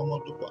 that's my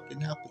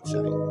motherfucking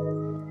appetite.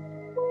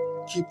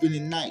 Keeping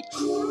it nice.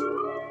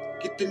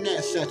 Get the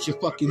gnats out your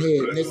fucking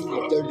head, nigga,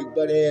 you dirty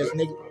butt ass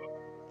nigga.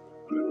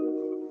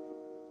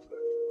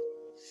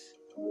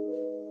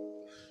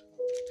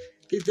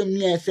 Get them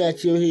gnats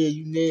out your head,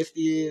 you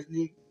nasty ass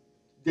nigga.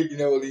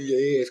 Digging all in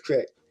your ass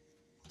crack.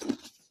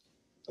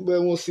 Nobody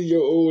wanna see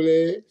your old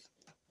ass.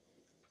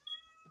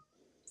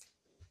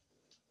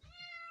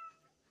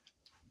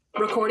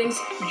 Recordings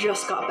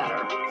just got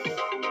better.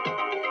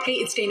 Hey,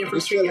 it's Dana from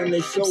Street Yard.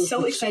 I'm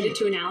so excited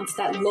to announce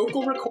that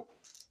local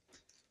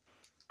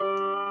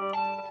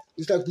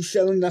It's like we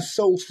selling our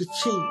souls for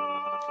cheap.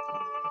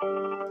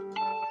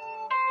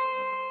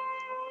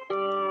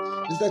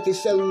 It's like they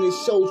selling their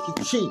souls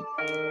for cheap.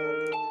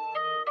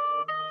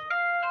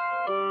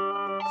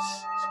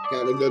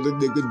 Got another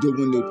nigga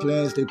doing their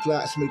plans, their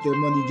plots, make their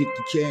money, get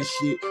the cash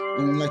shit. I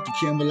don't like the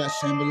Camelot,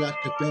 Sambalot,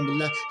 the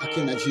Pambalot. I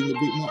cannot generate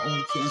my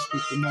own, can't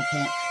speak for my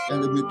pot.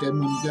 Gotta make that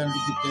money, gotta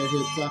get that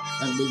hip hop.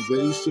 I make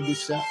ways to the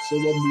south, so I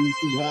move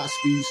through high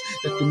speeds.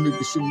 Let the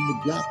niggas sit in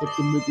the block, but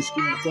the niggas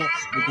scream fire.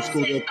 Niggas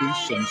caught up in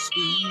some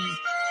speed.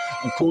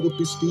 I'm caught up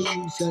in speed,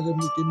 gotta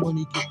make the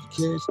money, get the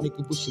cash,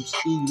 nigga with some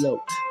speed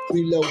low.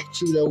 Preload,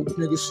 cheeto,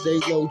 niggas stay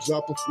low,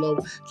 drop a flow.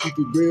 Keep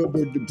it real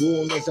with the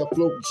bull as I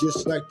float,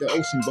 just like the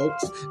ocean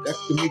boats.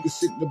 That's the niggas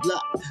sit in the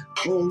block,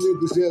 all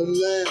niggas yelling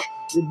loud.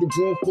 With the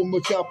broom from the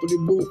top of the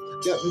booth.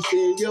 Got me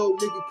saying, yo,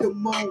 nigga,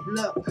 come on,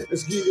 now.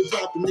 Let's get it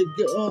poppin',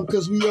 nigga,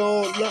 cause we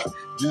all locked.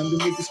 Now the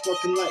niggas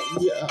fucking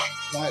lighting me up,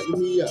 lighting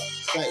me up,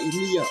 sighting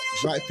me up,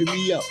 driving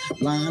me up.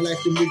 Lying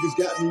like the niggas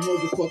got me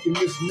motherfucking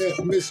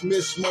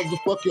miss,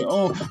 motherfucking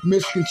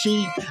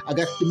misconceived. I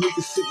got the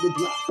niggas sit in the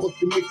block, fuck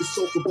the niggas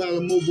talk about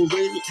I'm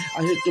overrated.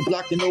 I hit the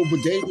block and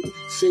overdated.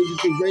 Shaded,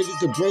 the rated,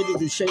 the braided,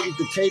 the shaded,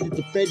 the catered,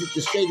 the faded,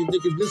 the skated.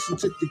 Niggas listen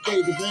to the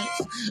catered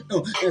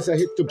rants. As I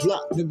hit the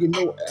block, nigga,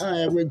 no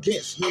I am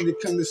against. When it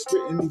comes to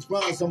spitting these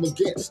rhymes, I'm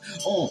against.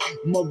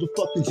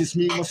 Motherfucking just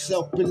me,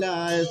 myself, and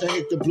I. As I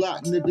hit the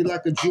block, nigga,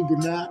 like a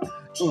juvenile.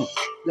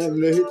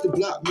 Gotta hit the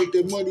block, make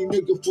that money,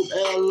 nigga, from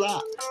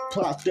L.I.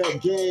 Pop that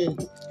gang,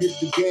 hit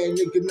the gang,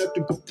 nigga,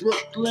 nothing but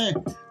Brooklyn.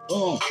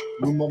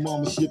 When my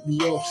mama shipped me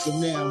off, so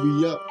now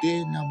we up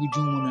there, now we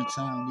doing our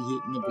time. We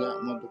hitting the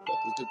block,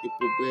 motherfuckers looking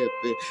for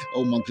welfare.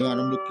 Oh my God,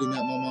 I'm looking at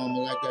my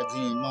mama like,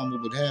 goddamn, mama,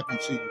 what happened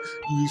to you?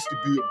 You used to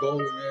be a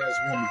bowling ass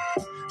woman.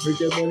 Make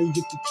that money,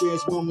 get the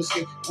chance, mama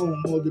say,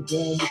 mother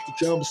born with the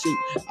conversation.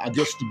 I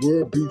guess the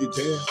word beat it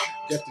down.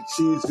 Got the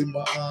tears in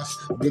my eyes,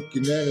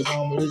 looking at it,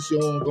 mama, this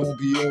all gonna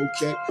be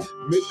okay.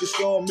 Make a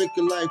song, make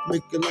a life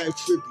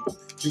trippy.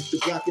 Hit the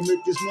block and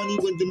make this money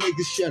when the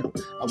niggas shadow.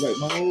 I write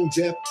my own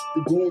death,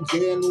 the going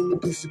down on the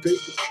piece of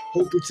paper,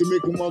 hoping to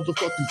make a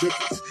motherfucking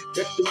difference.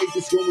 Got the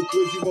niggas going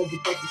crazy,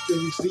 motherfuckers, can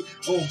you see?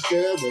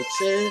 Sarah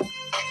 10.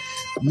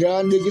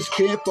 Y'all niggas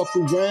can't fuck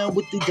around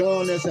with the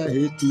gun as I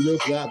hit through the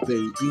block,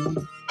 baby.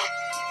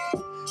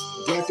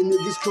 Got the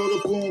niggas caught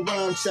up on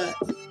rhyme time.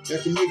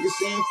 Got the niggas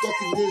saying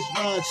fucking this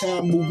rhyme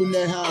time. Moving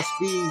at high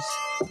speeds.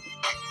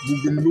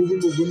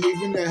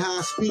 Moving at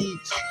high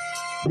speeds.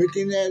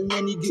 Making that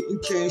money, getting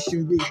cash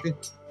and reaping.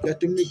 Got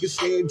them niggas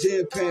saying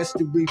damn past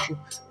the reaper.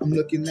 I'm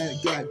looking at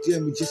it,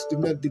 goddamn it, just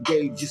another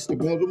day. Just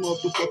another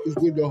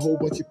motherfuckers with a whole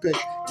bunch of pay.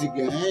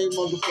 Nigga, I ain't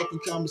motherfucking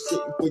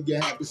conversating for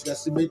your habits. Got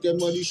to make that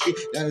money shit,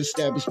 gotta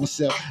establish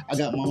myself. I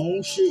got my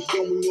own shit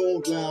going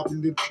on live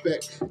in the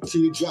back.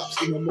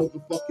 Teardrops in my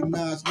motherfucking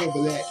eyes, never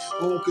lack.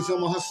 Cause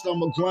I'm a hustler,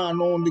 I'm a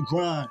grind on the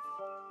grind.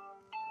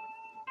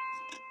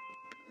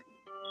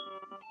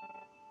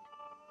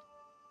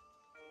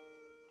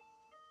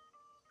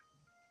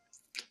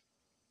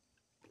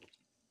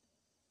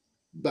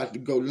 About to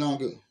go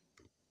longer.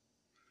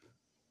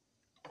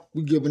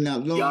 We giving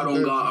out longer. Y'all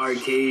don't got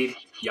arcade.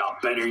 Y'all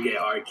better get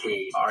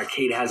arcade.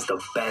 Arcade has the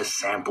best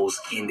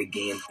samples in the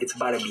game. It's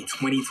about to be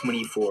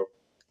 2024.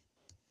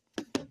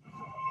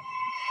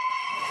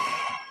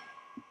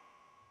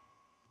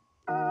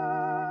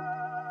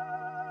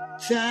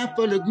 Time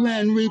for the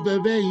Grand Reaper,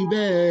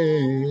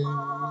 baby.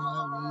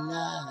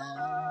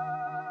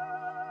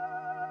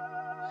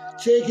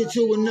 Take it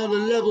to another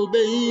level,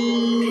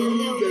 baby.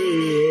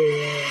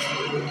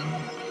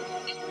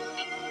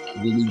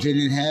 When we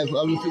didn't have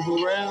other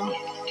people around,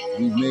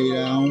 we made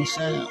our own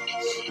sounds.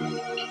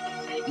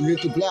 We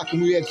hit the block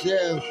and we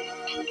excel.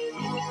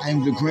 I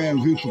am the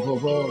Grand Reaper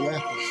of all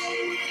rappers.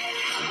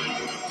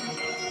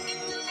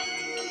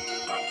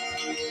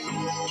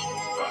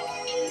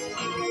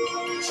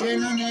 Check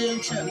my name,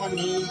 check my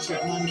name,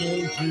 check my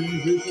name.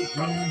 Grand Reaper,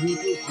 Grand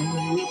Reaper,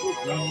 Grand Reaper,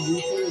 Grand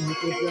Reaper. Hit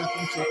the block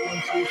and check on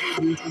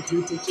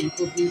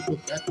cheaper.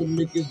 Got the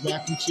niggas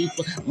rockin'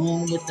 cheaper.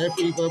 With that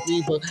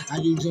fever. How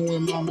you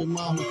doing, mommy?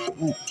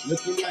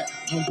 Looking like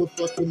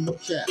motherfucking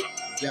McCap.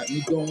 Got me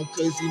going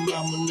crazy,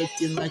 mama,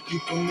 looking like you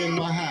from in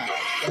my high.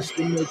 That's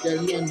to make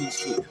that money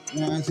shit.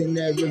 Lines in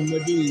that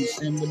remedies,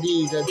 I do my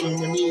needs,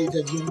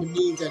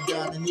 I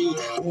gotta need.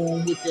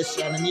 On with that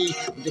shot of need,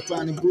 with the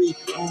final breathe.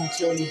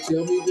 Tell me,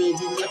 baby,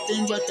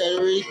 nothing but that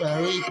reaper.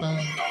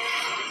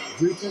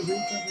 Reaper,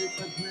 grand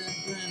reaper.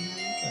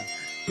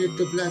 Hit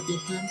the block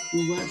and come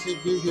through, I say,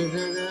 give it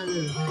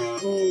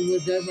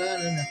with that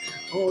banana.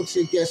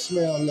 Take that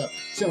smell up.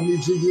 Tell me,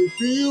 do you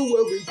feel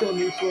where we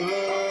coming from?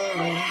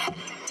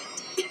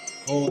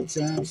 All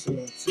times,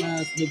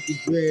 make the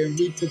Grand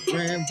Reaper.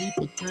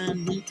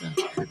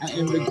 I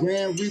am the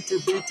Grand Reaper,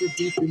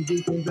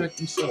 beeping back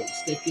them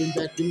souls, taking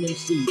back them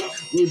MCs,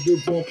 with the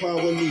born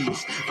power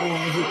leads.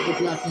 Hit the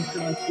block and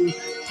come through,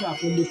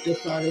 popping with the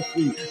powder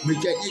free.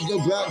 Make that nigga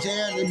bow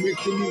down and make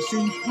the MC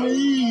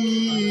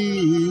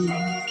free.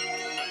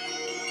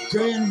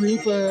 Grand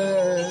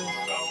Reaper.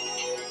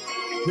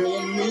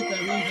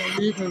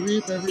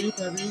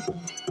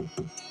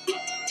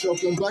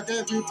 Talking about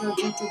that Reaper,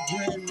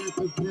 Grand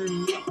Reaper.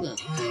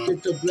 Hit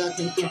the block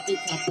and come through,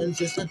 poppin'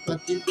 just like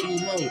fucking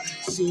Chemo.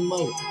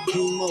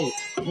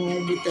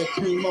 On with that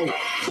Cremo,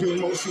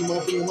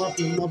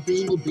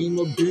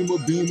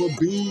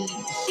 beams.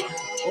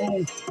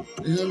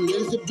 And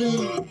there's a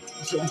beam,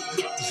 so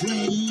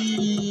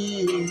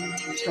dreams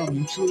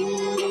coming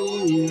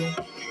true.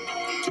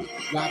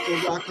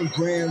 Rockin',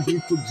 Grand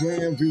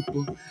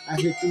Reaper. I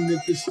hit the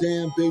niggas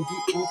down, baby,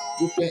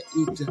 with that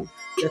eater.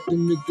 Let the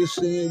niggas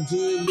saying,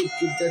 dear, look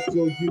at that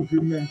flow you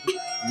remember.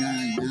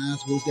 9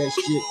 9s was that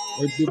shit.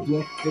 Hit the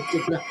block, hit the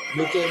block.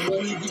 Make that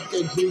money, get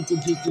that Reaper,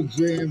 get the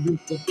Grand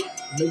Reaper.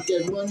 Make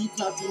that money,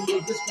 pop the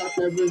niggas, pop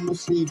that rim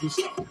receivers.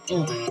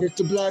 Hit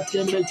the block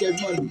and make that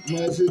money.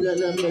 Measure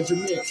that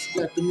measurements.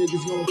 Got the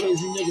niggas going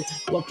crazy, nigga.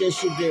 Walk that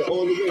shit there,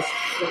 all the rest.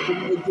 Got the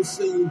niggas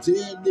saying,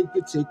 dear,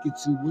 nigga, take it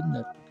to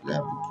another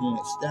level.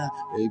 Can't stop,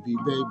 baby,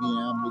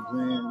 I'm the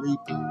Grand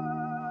Reaper.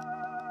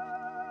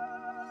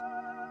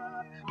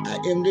 I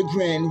am the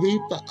Grand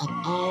Reaper of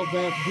all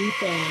rap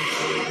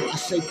reapers. I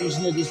shake these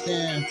niggas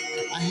down.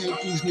 I hate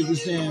these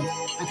niggas down.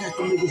 I got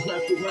the niggas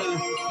wrapped around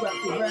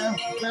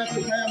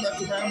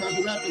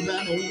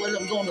on what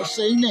I'm gonna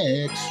say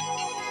next.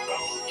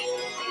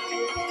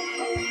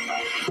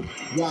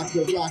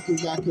 Rocker,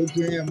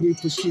 Grand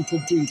Reaper, super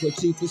creeper,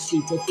 cheaper,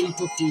 I'm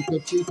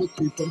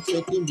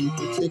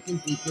taking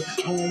reaper,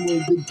 home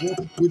with the boy,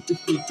 with the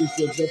features,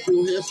 drugs up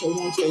your hair, so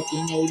I'm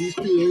taking all these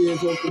pill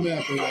heads off the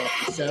map,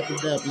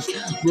 sapper-dappers,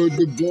 word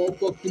the ball,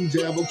 fuck them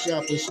dabble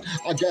choppers,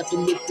 I got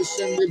them with the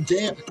send the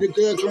damn,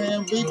 nigga,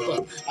 Grand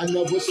Reaper, I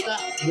never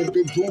stop, with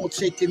the ball,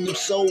 taking them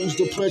souls,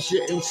 the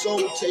pleasure and soul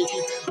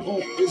taking,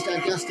 is I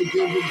got to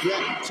give it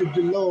back to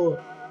the Lord.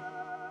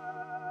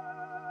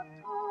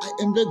 I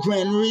am the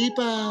Grand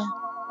Reaper.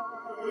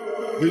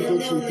 Reaper,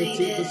 cha,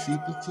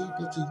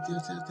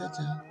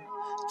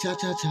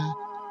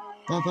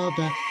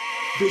 ba,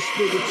 this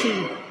little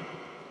team.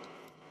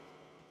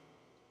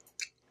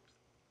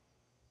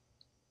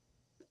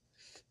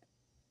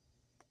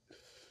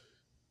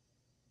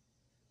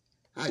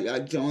 How y'all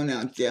doing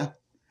out there?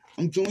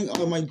 I'm doing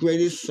all my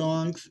greatest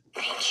songs.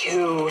 Thank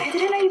you. I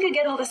didn't know you could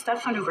get all this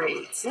stuff on Uber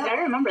Eats. Yeah. I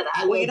gotta remember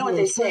that. Well, you know what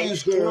they say.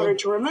 In order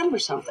to remember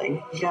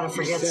something, you gotta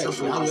forget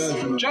something else.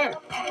 Jen!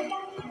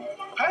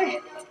 Hey!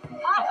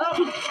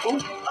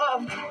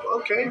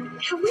 Okay.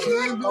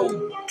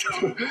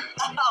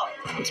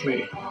 It's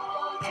me.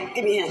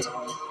 Give me a hint.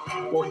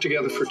 Worked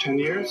together for 10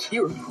 years?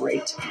 You were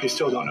great. You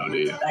still don't know, do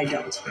you? I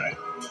don't. Right.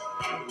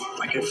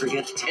 I could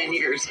forget 10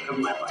 years of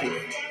my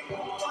life.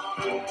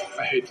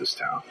 I hate this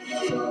town.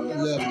 I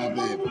love my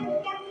baby.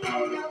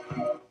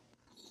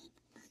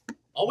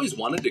 Always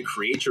wanted to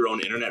create your own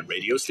internet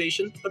radio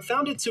station, but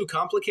found it too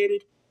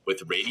complicated?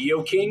 With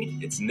Radio King,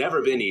 it's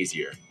never been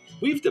easier.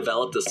 We've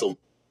developed a solution.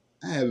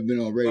 I haven't been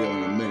on radio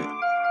in a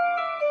minute.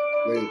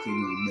 Radio King in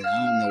a minute. I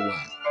don't know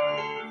why.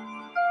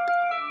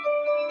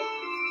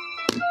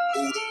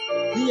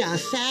 We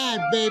outside,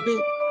 baby,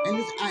 and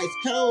it's ice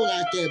cold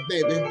out there,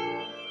 baby.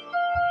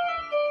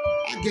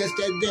 I guess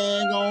that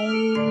dang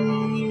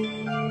on.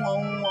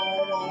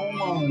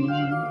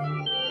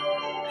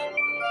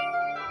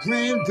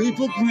 Grand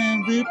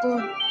Reaper,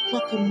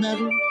 fucking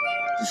metal.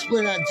 This is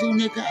what I do,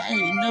 nigga. I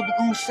ain't never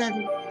gonna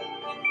settle.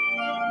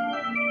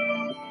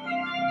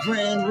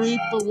 Grand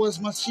Reaper was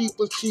my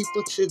cheaper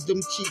to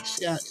them cheap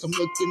shots. I'm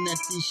looking at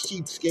these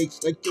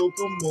cheapskates like, yo,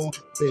 come on,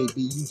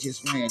 baby, you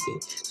just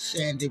landed.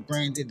 Sandy,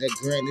 branded, the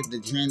granted, the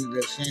granted,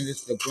 the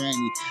Sanders, the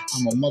brandy.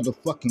 I'm a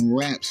motherfucking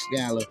rap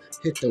styler.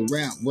 Hit the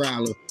rap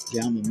growler.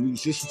 Yeah, I'm a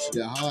musician to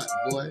the heart,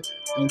 boy.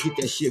 Don't get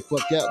that shit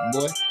fucked up,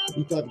 boy.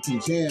 You probably can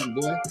jam,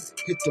 boy.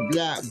 Hit the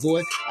block,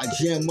 boy. I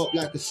jam up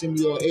like a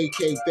semi or AK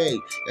Bay.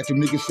 Got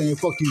them niggas saying,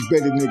 fuck these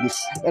better niggas.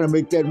 Gotta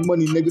make that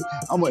money, nigga.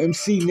 I'm a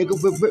MC, nigga.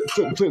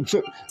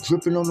 Drip.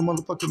 Dripping on the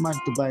motherfucking mic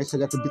device. I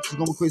got the bitches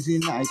going crazy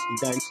in the ice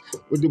dice.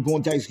 With the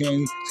born dice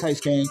gang,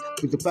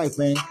 with the pipe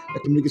bang.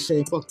 Got them niggas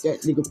saying, fuck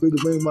that nigga. Free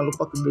the ring,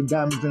 motherfucking the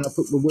diamonds, and I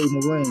put away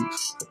my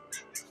rings.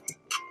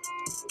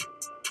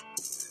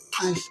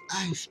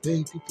 Ice,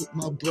 baby. Put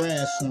my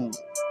brass on.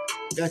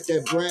 Got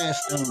that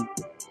brass on.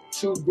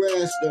 2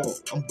 brass though.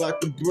 I'm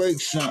about to break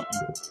something.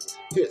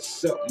 Hit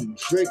something,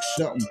 drink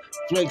something,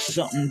 flake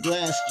something,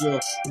 glass jaw.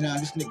 Now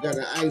this nigga got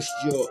an ice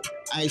jaw,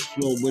 ice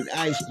floor with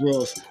ice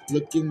bros.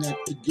 Looking at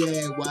the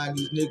gang while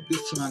these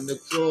niggas trying to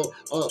crawl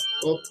up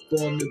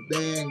on the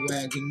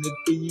bandwagon.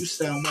 Nigga, you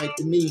sound white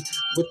to me.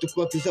 What the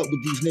fuck is up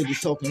with these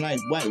niggas talking like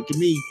white to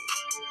me?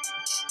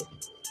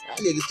 Y'all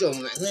niggas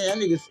talking like, man,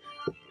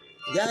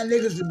 y'all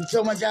niggas be talking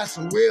about y'all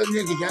some real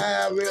niggas.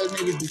 Y'all real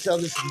niggas be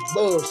talking some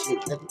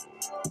bullshit, nigga.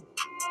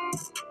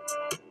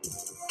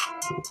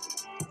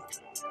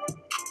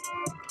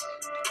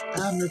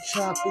 I'm the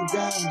chocolate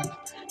diamond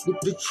with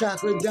the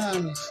chocolate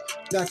diamonds.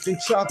 Got the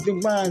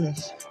chocolate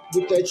rhinos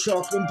with that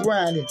chocolate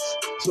brightness.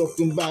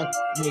 Talking about,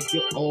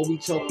 nigga, all we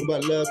talk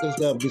about love, cause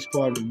love is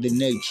part of the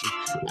nature.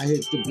 I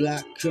hit the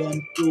block,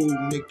 come through,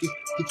 nigga.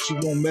 Put you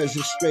on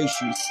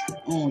registrations.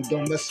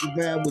 Don't mess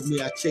around with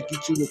me, I take you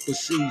to a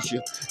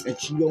procedure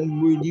that you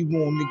don't really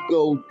want to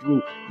go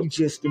through. You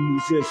just a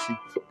musician.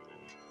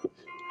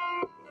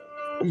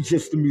 You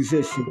just a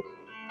musician.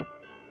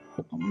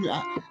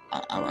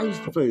 I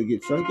used to play the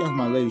guitar. I got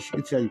my lady, she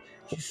could tell you,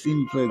 she seen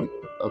me play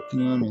a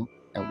piano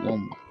at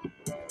Walmart.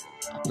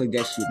 I played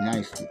that shit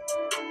nicely.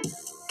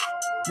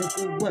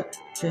 Nigga, what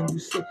can you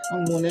say?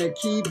 I'm on that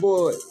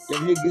keyboard.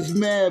 That nigga's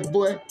mad,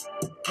 boy.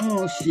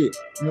 Oh shit.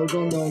 No.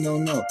 Don't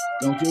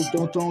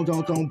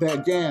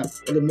back down.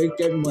 Gotta make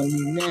that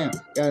money now.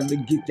 Gotta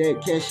get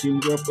that cash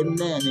and rub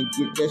banana.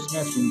 Get that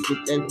smashing,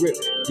 get that rip,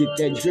 get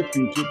that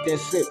dripping, get that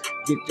sip,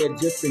 get that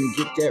dipping,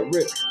 get that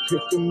rip.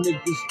 Put them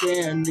niggas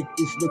down,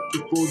 niggas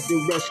looking for the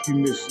rescue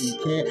mission.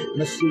 Can't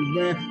mess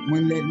around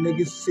when that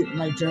niggas sitting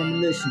like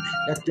demolition.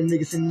 Got them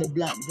niggas in the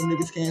block, the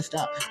niggas can't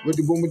stop. With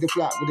the boom, with the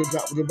flop, with the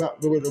drop, with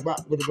the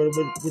rock,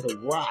 with a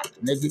rock,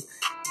 nigga.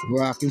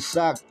 Rock and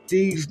sock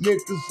these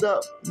niggas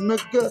up,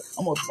 nigga.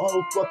 I'm a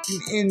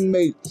motherfucking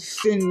inmate,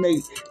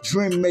 sinmate,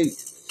 dreammate,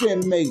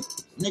 finmate.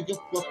 Nigga,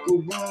 fuck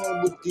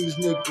around with these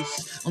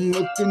niggas. I'm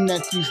looking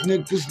at these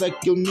niggas like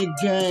your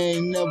nigga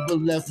ain't never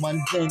left my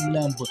DIN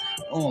number.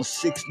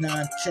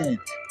 6910,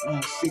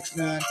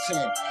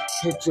 6910.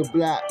 Hit the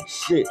block,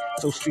 shit.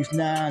 So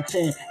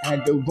 6910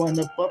 had to run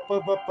up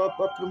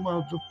the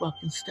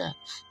motherfucking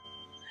steps.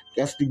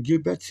 Got to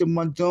get back to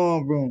my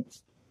dorm room.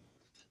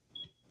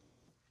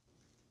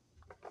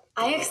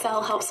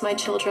 IXL helps my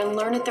children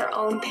learn at their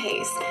own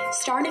pace,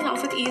 starting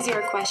off with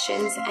easier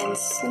questions and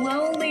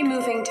slowly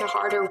moving to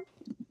harder.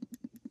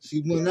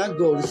 See, when I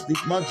go to sleep,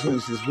 my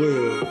dreams is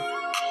real.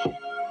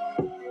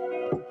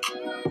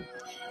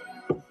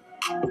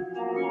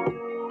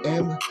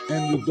 And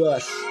the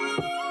bus.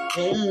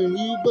 And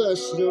you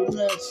bust your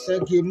nuts. I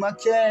get my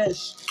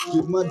cash,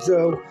 get my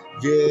dough.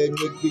 Yeah,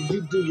 nigga,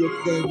 you do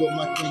your thing, but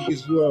my thing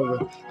is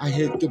roaring. I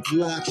hit the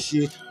block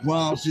shit.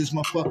 Rhymes is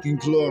my fucking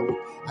glory.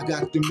 I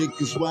got the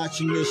niggas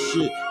watching this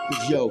shit.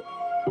 Cause yo,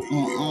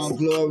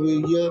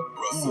 Gloria,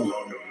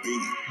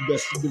 You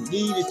best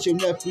believe that your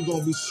nephew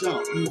gonna be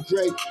something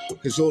great.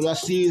 Cause all I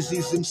see is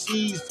these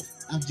MCs.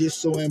 I'm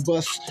just so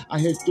ambushed. I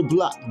hit the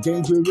block,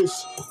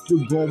 dangerous.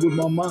 Still going with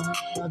my mind.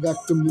 I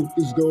got them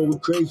niggas going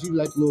crazy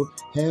like Lord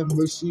have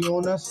mercy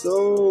on our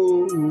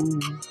souls.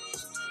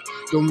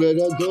 Don't let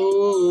her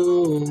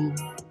go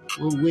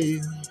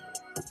away.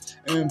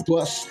 And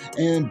bust,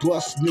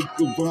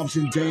 nigga bombs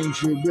and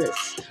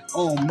dangerous.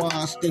 On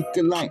Mars, think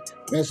alike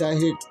as I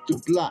hit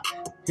the block.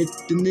 Hit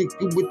the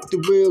nigga with the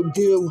real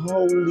deal,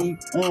 holy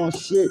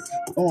shit.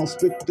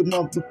 Spit the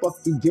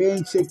motherfucking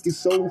game, take your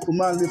soul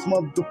from all this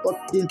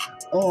motherfucking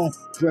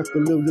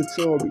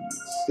preparatory,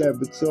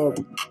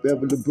 sabotage,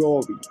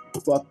 revelatory.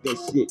 Fuck that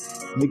shit.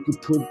 Nigga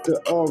put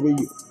the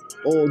Oreo.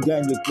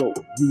 Organic bro,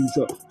 use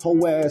a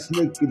whole ass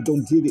nigga,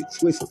 don't get it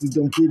twisted,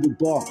 don't get it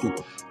barking.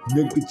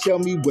 Nigga, tell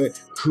me what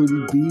could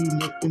it be?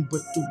 Nothing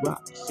but the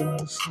rocks and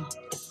the socks.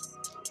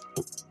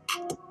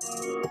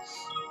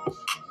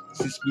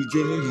 Since we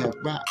didn't have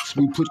rocks,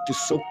 we put the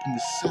soap in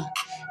the sock.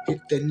 Hit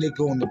that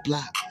nigga on the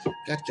block.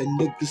 Got that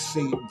nigga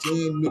saying,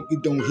 damn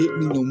nigga, don't hit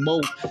me no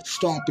more.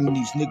 Stomping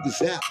these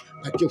niggas out.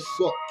 Like yo,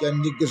 fuck y'all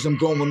niggas, I'm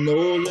going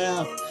all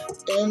out.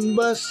 And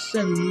bust,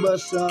 I'm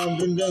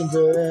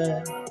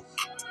dangerous.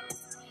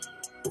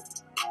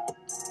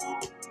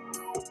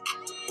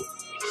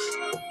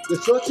 The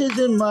thought is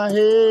in my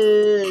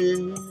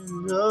head.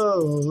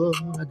 no.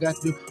 I got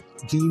the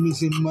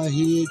demons in my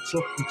head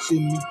talking to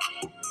me.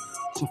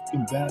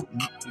 Talking about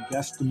you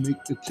got to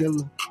make the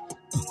killer.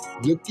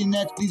 Looking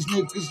at these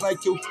niggas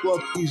like, yo,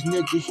 fuck these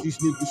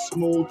niggas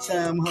small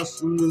time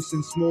hustlers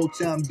and small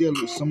time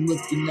dealers. I'm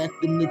looking at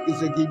the niggas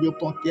that give your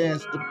punk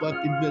ass the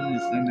fucking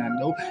business. And I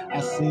know I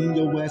seen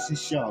your ass in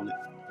Charlotte.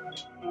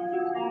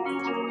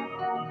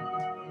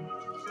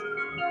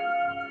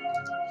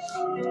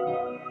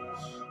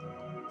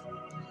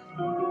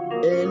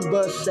 And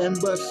bust.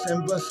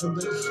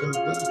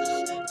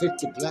 Hit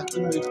the block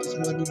and make this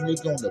money,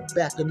 nigga, on the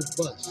back of the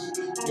bus.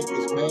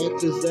 Niggas mad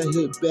cause I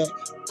hit back,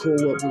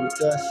 co-up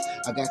with us.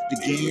 I got the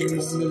game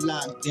on the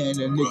lockdown,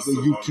 a nigga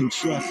you can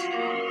trust.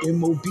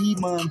 MOB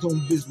mind on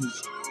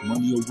business,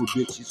 money over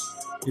bitches.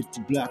 Hit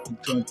the block and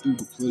turn through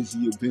the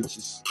crazier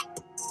bitches.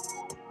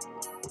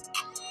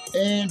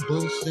 And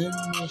bust.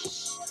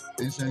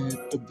 As I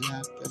hit the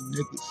block, the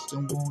niggas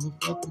don't wanna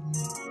fuck with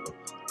me.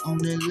 On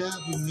that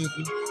level,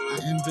 nigga, I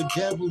am the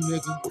devil,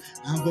 nigga.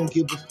 I don't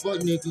give a fuck,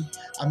 nigga.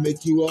 I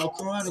make you all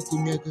chronicle,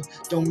 nigga.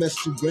 Don't mess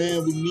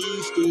around with me.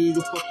 Stay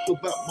the fuck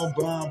about my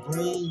brown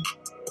brain.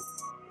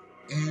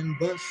 And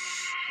bust.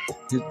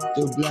 Hit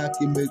the block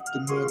and make the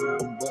money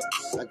and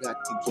bust. I got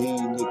the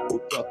game, nigga,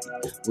 fuck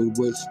it.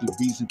 What's the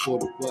reason for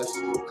the bust?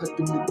 Cut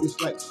the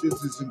niggas like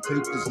scissors and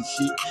papers and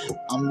shit.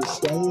 I'm the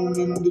stone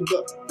in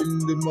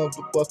the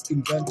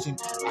motherfucking dungeon.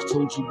 I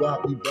told you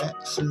I'll be back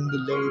soon to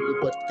later,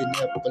 but they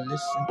never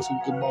listen to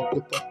the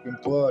motherfucking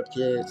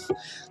podcast.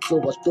 So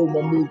I throw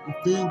my middle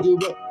finger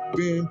up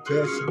in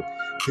passion.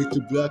 Hit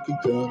the block and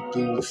come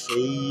through.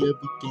 Say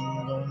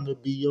everything gonna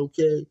be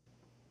okay.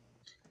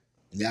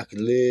 Y'all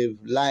can live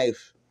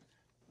life.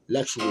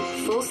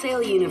 Full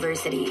Sail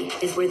University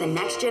is where the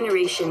next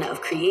generation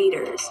of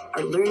creators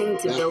are learning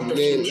to build the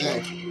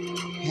future.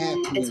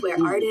 It's where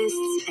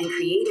artists and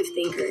creative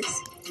thinkers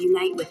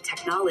unite with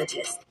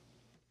technologists.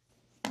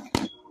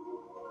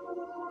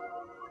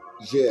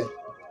 Yeah.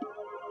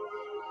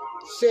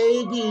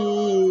 Save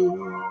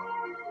you.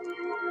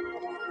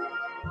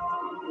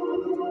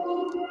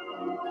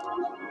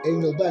 Ain't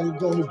nobody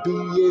gonna be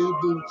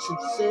able to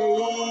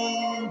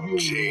save you.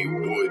 Jay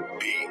would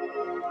be.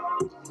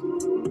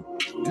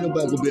 Ain't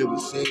nobody gonna be able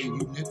to save you,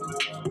 nigga.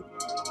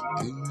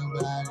 Ain't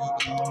nobody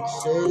gonna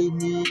save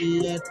me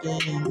at the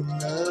end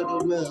of the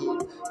road.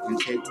 And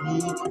take me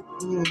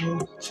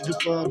to the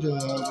Father of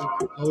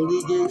the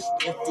Holy Ghost.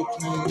 That's the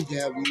claim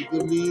that we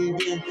believe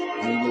in.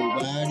 Ain't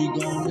nobody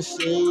gonna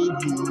save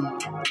you.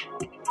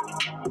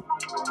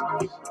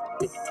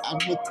 I'm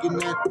looking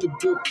at the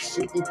books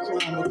of the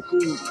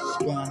Chronicles.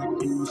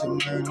 I'm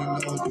learning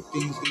all the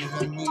things that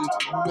I need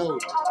to know.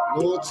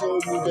 Lord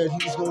told me that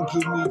he's going to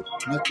give me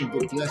nothing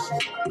but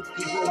blessings.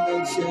 He's going to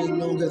maintain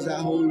long as I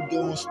hold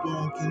on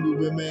strong. Can you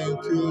remain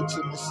pure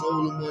to my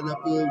soul and what I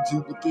feel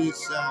deep within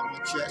inside my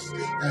chest?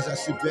 As I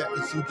sit back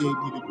as he gave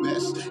me the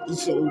best. He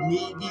told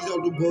me these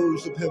are the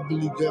words of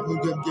heavenly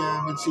government. I'm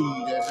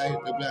guaranteed as I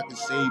hit the block and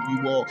save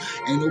you all.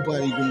 Ain't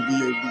nobody going to be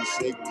able to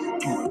save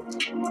you.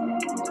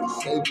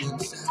 Save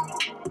himself.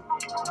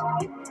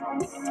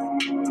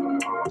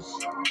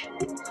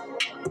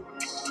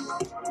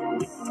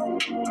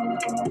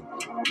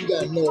 You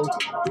gotta know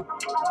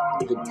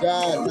the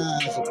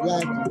guidelines of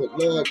life and what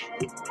Lord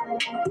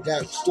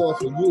got in store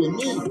for you and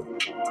me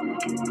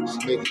to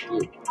make it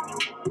good.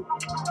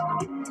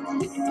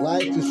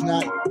 Life is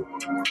not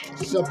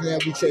something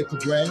that we take for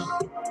granted.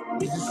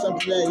 It's just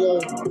something that,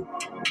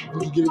 you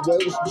can get away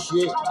with some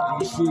shit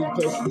and you see the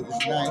person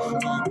that's nice and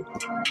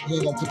he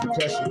ain't gonna put the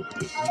pressure. You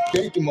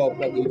think the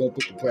motherfucker he gonna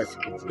put the pressure.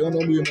 You don't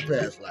know me in my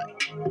past life.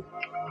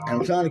 And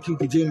I'm trying to keep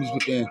the demons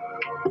within.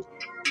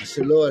 I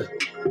said, Lord,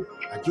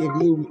 I give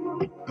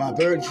you my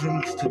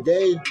virgins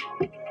today,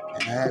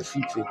 and I ask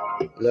you to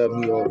love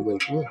me all the way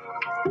through.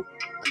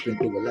 I've been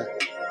through a lot.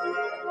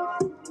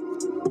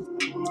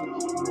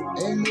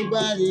 Ain't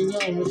nobody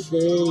gonna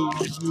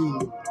save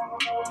you.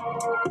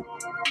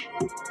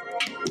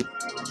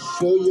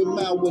 Show your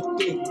mouth what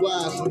think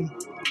wisely,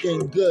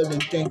 think good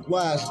and think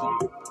wisely.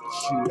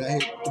 Shoot, I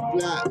hit the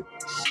block.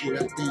 Shit,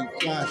 I think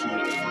wisely.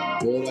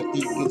 All I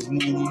think is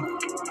money,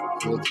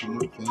 fortune,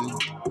 and fame.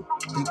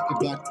 Think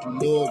about the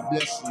Lord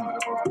blessing you.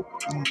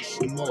 And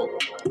some more.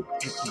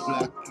 Hit the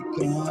block you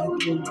come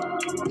through.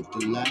 But the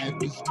life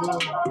is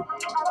more.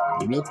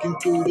 I'm looking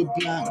through the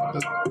block,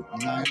 but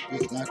life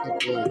is like a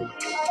ball.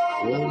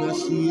 All I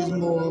see is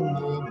more.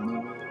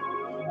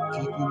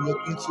 People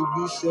looking to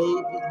be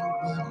saved, but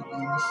nobody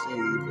gonna save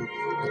you.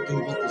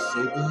 Nothing but the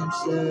Savior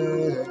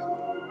himself.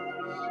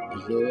 The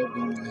Lord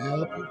gonna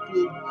help you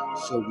through.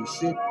 So we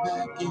sit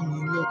back and we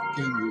look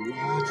and we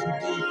watch and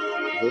think.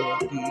 Lord,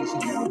 please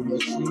have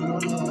mercy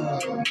on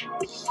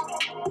us.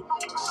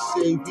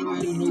 Save you,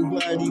 ain't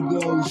nobody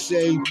gonna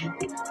save you.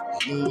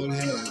 Lord,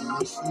 have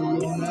mercy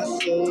on our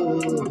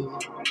soul.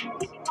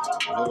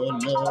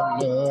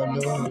 Lord.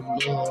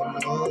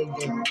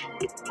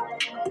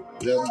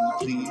 Love me,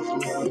 please,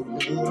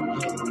 Lord.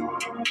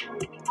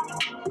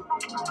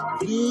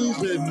 Please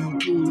let me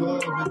do all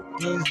the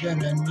things that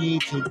I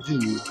need to do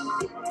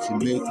to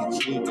make it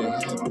to the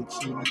heaven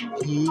to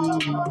you.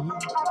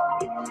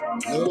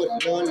 Lord,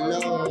 Lord,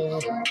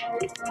 Lord.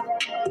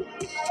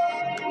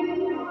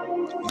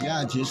 Yeah,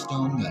 I just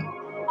don't know.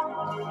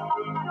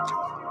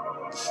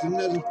 It's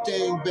another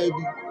thing,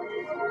 baby.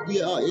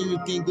 We are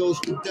Anything Goes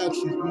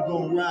Productions. We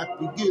gonna rock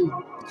with you.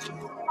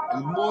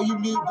 And the more you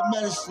need the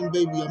medicine,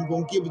 baby, I'm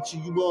gonna give it to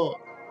you all.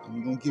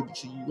 I'm gonna give it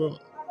to you all.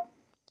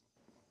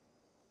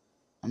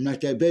 I'm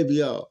not that baby,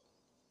 y'all.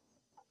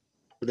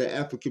 With that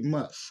African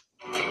musk.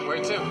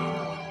 Where to?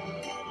 Home.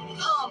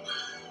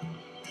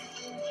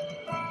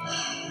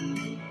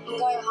 I'm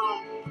going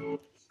home.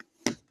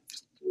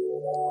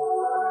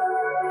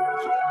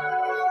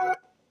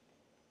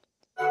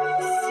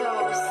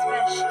 So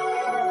special.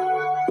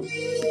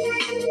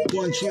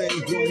 One train,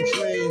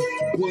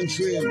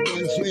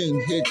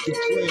 hit the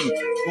train.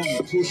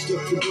 Push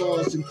up the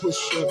bars and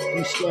push up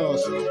them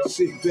stars.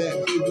 Sit back,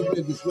 baby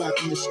niggas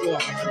rocking the star.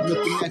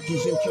 Looking at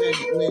these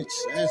implanted mints.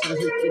 As I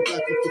hit the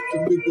back, I put the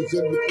niggas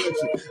under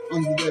pressure.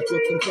 Under that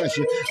fucking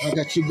pressure. I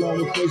got you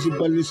going crazy,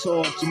 but it's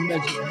hard to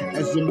measure.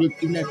 As I'm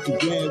looking at the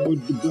game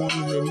with the born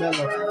and the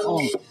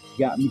mellow.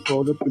 Got me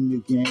caught up in the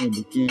game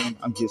again.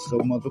 I'm just so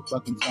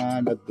motherfucking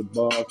tired of the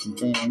bars and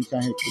things.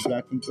 I hit the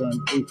black and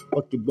country.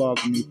 Fuck the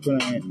bargaining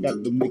plan.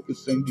 Got the niggas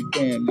sing the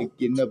damn. They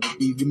can never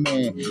be the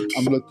man.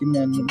 I'm looking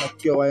at them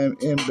like yo, I am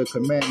the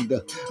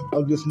commander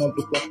of this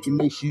motherfucking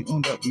nation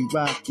on that we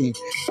rockin'.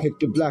 Hit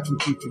the block and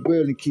keep it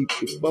real and keep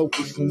it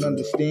focused and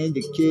understand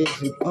your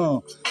kids and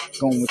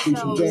going through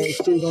some bad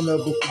shit. Don't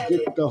ever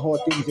forget the hard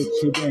things that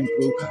you've been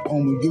through.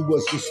 When you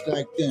was just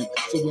like them.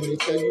 So when they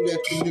tell you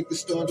that the niggas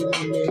started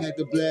and they had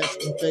to blast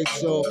them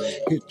face off,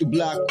 hit the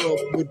block off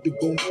with the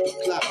boom, the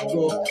clock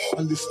off.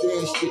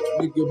 Understand shit,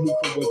 nigga, move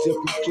from a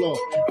different cloth.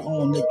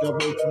 Nigga,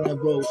 roll from that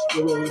rose,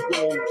 the rose.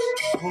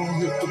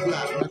 Hit the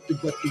block, nothing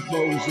but the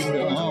rose in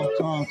the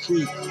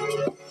concrete.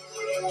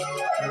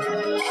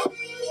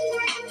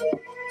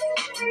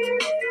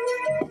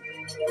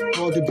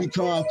 Hard to be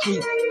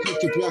concrete. Hit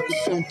the block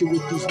and come through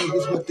with these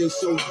niggas, but they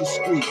so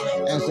discreet.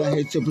 As I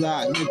hit the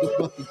block, nigga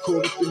fucking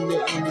caught up in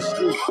there in the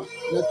street.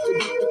 Nothing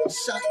but the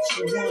Versace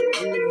one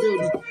in the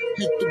building.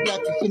 Hit the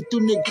block and come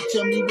through, nigga,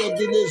 tell me what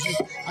it is.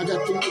 I got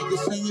the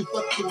niggas saying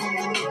fuck the one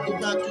that nigga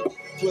rocket.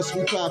 Plus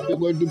we pop it,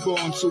 word the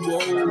born to a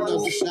whole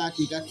nother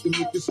socket. Got the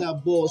niggas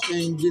out balls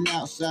hanging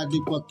outside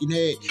their fucking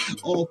head.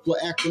 For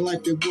acting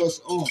like they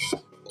was on.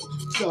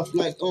 Tough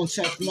like on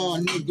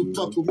Teflon, nigga,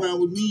 fuck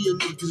around with me and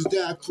niggas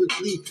die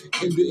quickly.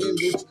 In the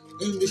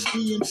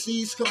industry,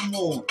 MCs, come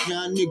on.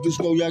 Y'all niggas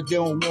know y'all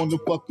don't wanna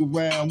fuck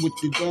around with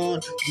the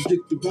gun. You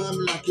get the rhyme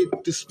and I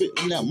get the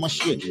spitting out my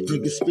shit.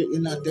 Nigga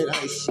spitting out that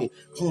ice shit.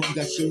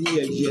 Got your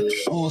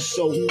yeah.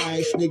 So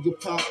nice, nigga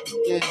pop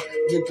yeah.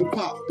 Nigga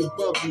pop the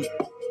bubbly.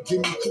 Give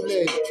me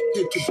Kool-Aid,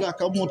 hit the block,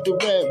 I want the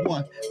red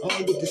one.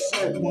 With the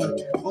sad one,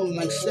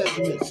 like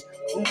segments.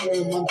 In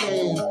my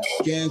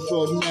game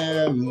for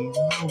now.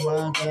 Oh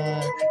my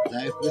God,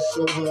 life is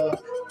so hard.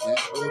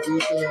 That's what we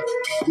thought.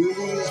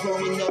 Really is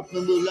growing up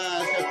and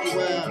realize after a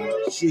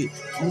while. Shit,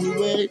 only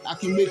way I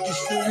can make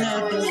this shit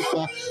happen if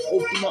I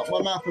open up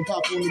my mouth and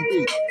pop on the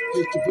beat.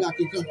 Hit the block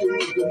and come through,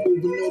 nigga,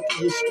 moving on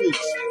through the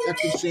streets. Got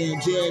them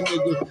saying, yeah,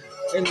 nigga.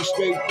 And the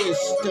straight this,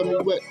 tell me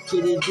what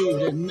could it be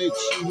that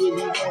makes you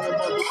really wanna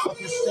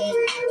motherfucking sing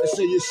and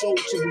say your soul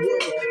to the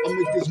world. I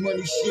make this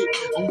money shit.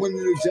 I'm winning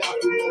the job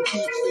with my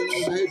peeps.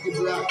 And I hit the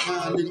block,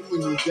 nigga,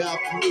 winning the job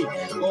for me.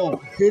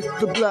 Hit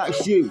the block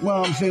shit,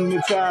 rhymes in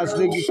the ties,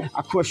 nigga.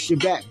 I crush your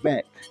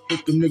backpack.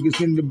 Hit them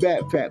niggas in the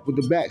backpack with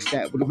the back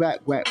stack, with the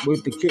back whack,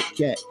 with the Kit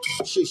Kat.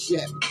 Shit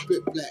shack,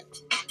 Bit Black.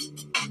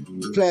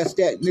 Class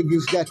that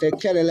niggas got that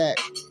Cadillac.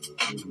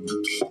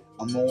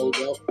 I'm all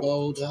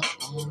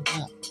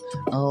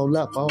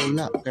up.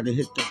 Gotta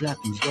hit the block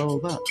and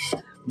drove up.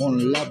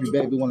 Wanna love you,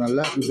 baby.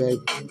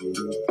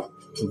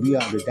 So we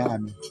are the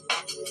diamond.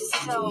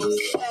 So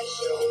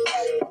special.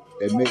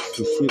 That makes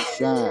the shit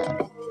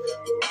shine.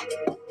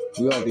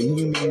 We are the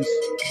humans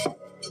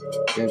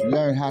that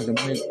learn how to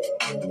make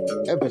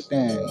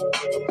everything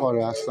a part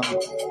of our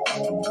song.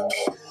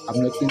 I'm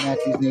looking at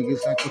these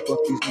niggas like fuck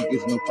these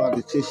niggas, no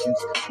politicians.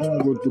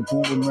 With the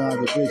boom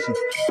around the vision.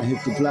 I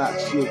hit the block,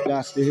 shit,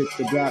 got to hit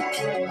the block.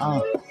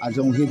 I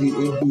don't hit it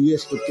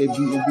envious, but they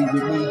be with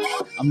me.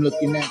 I'm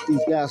looking at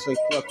these guys like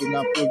fucking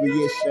I'm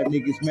furious. Y'all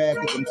niggas mad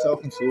cause I'm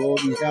talking to all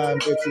these dying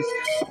bitches.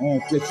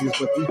 Bitches,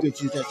 but these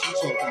bitches that you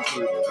talking to,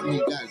 they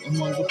ain't got a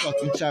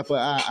motherfucking chopper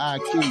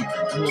IQ.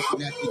 I'm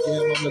looking at the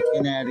game, I'm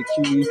looking at the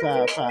cutie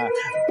pie.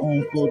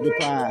 For the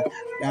pie.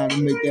 Gotta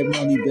make that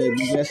money,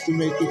 baby. Let's to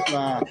make it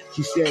fly.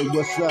 She said,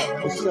 what's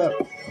up?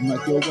 I'm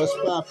like, yo, what's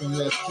poppin'?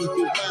 Let's keep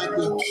it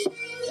rockin'.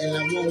 And I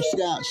won't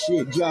stop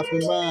shit,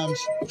 dropping rhymes.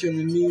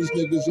 Killing these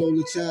niggas all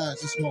the time.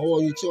 It's my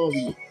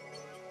auditorium.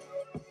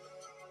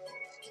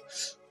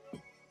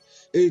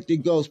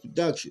 Anything Goes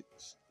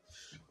Productions.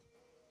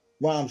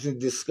 Rhymes and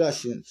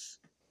discussions.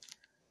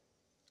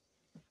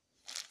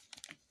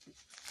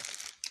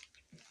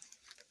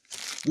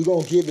 We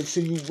gonna give it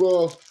to you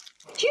raw.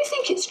 Do you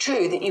think it's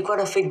true that you've got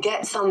to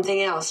forget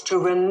something else to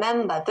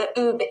remember that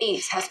Uber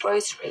Eats has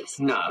groceries?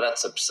 No,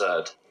 that's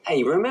absurd.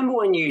 Hey, remember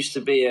when you used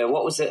to be a,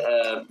 what was it,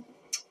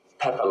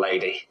 Pepper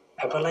Lady?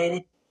 Pepper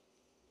Lady?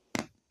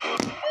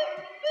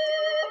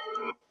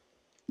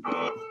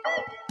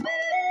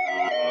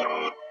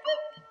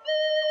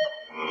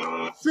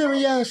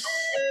 Furious.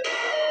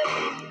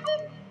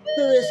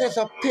 Furious as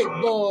a pit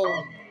bull.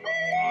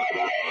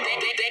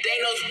 They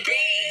knows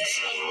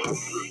bees.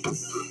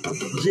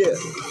 Yeah,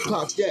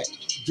 pop that,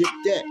 dip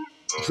that,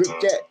 drip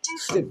that,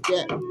 slip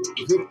that,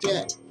 grip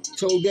that,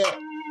 toe that,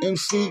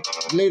 MC,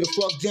 lay the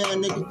fuck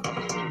down, nigga.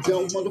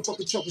 Don't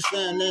motherfucking talk a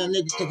sign now,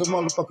 nigga, cause I'm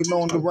motherfucking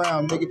on the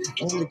ground, nigga.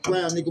 On the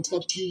ground, nigga,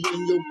 fuck you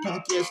and your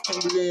punk ass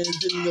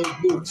Timberlands in your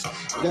boots.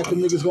 Got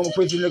them niggas going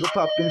crazy, nigga,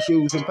 pop them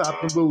shoes and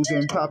pop them booze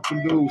and pop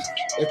them blues.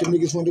 Got them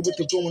niggas wonder what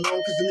they're going on,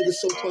 cause the niggas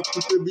so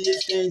fucking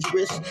furious,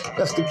 dangerous.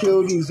 That's to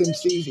kill these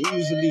MCs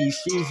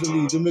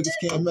easily. Them niggas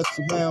can't mess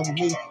around with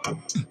me.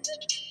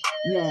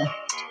 Nah,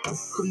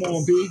 come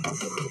on, B.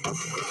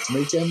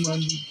 Make that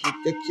money, get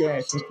that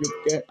cash, and flip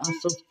that. I'm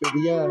so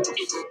furious.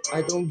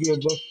 I don't give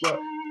a fuck,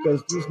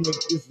 cause these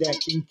niggas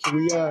acting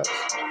curious.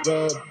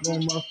 Rub on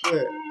my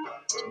fur,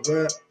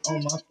 rub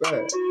on my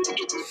fur.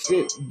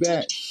 Sit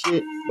back,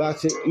 shit, about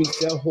to eat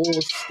that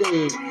whole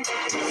steak.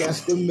 Got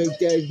to make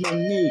that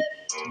money,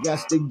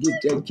 got to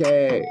get that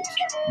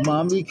cash.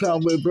 Mommy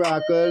come with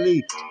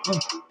broccoli.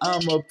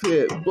 I'm a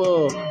pit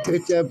bull.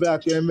 Hit that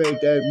block and make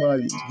that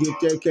money. Get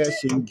that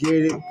cash and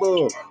get it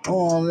full.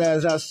 On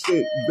as I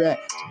sit back.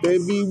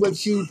 Baby,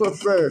 what you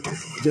prefer?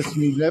 Just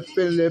me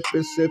lippin',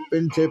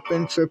 sippin',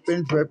 dippin',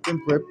 trippin',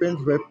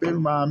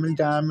 drippin'. Mom and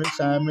Diamond,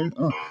 Simon.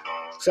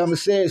 Simon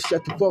says,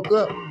 shut the fuck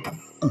up.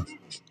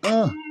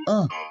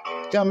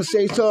 Simon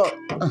says, talk.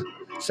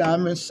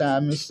 Simon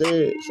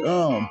says,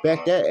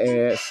 back that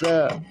ass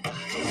up.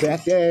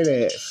 Back that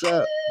ass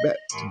up.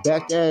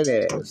 Back that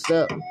ass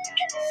up.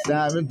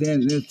 Simon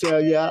didn't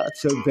tell y'all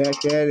to back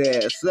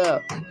that ass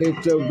up.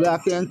 Hit the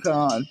block and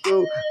come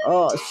through.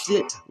 Oh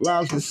shit,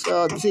 rhymes is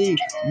salty.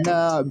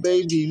 Nah,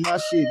 baby, my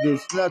shit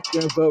is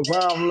nothing but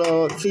rhyme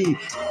loyalty.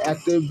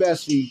 After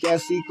Bessie,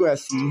 Gassy,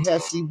 Grassy,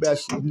 Hessy,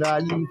 Bessie. Now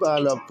you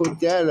gotta put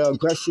that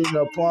aggression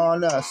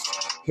upon us.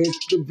 Hit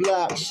the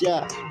block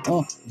shot.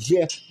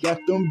 Yeah, got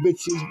them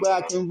bitches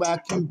rocking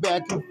back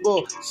and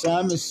forth.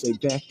 Simon say,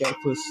 back that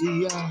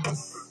pussy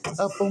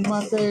up on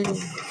my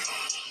face.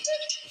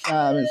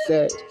 Simon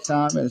say,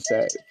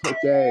 put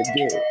that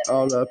dick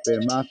all up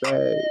in my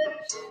face.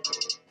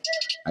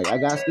 I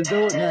got to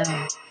do it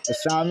now.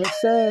 As Simon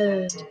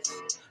says,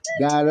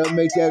 gotta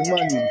make that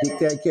money, get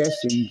that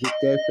cash and get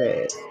that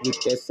fast. Get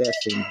that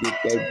sass and get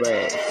that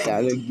brass.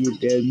 Gotta get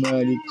that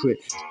money quick,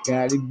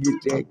 gotta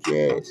get that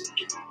cash.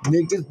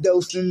 Niggas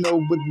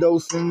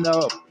overdosing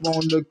up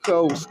on the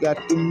coast. Got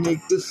them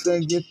niggas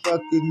singing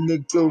fucking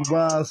nigga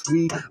rhymes,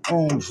 we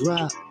on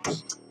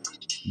drops.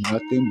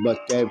 Nothing but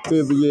that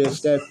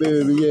furious,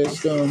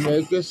 some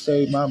niggas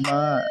say my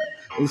mind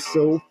is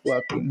so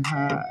fucking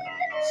high.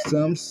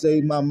 Some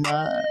say my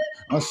mind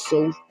are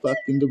so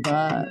fucking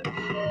divine.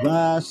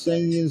 Rhyme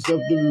sayings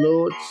of the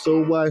Lord,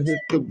 so I hit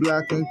the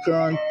block and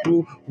come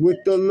through with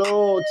the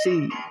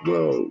loyalty.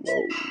 Whoa.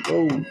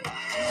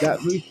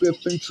 Got me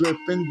flipping,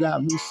 tripping,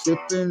 got me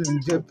sipping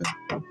and dipping,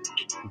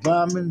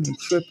 rhyming and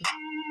tripping.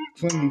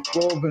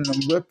 24 and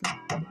I'm ripping.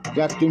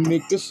 Got the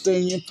niggas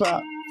saying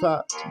pop,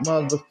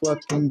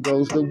 motherfucking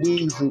goes the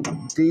weasel.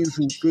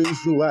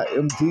 Diesel, I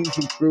am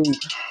diesel through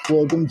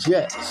for them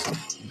jets.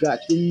 Got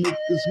the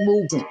niggas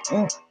moving,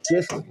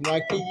 just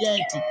like the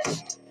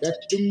Yankees. Got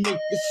the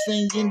niggas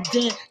saying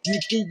that,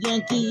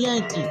 nigga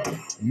Yankee.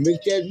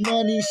 Make that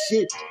money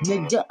shit,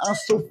 nigga, I'm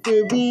so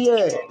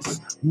furious.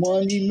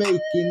 Money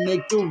making,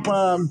 nigga,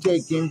 rhyme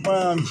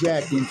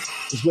jacking.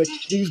 Is what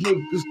these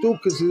niggas do,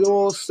 cause it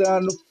all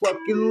sound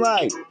fucking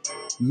right.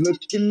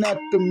 Looking at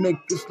them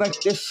niggas like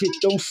that shit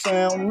don't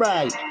sound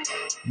right.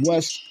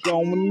 What's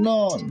going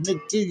on, nigga?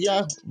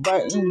 Y'all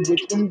riding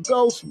with them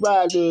ghost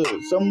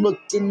riders. I'm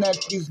looking at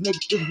these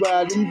niggas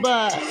riding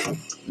by.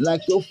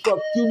 Like, yo, fuck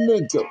you,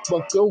 nigga.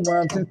 Fuck your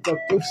rhymes and fuck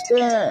your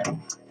style.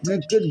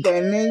 Nigga,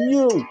 that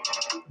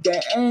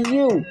ain't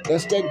you.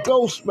 That's that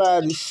ghost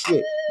rider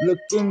shit.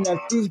 Looking at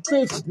these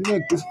bitch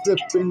niggas,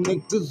 flipping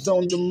niggas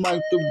on the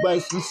mic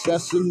device,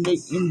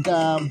 assassinating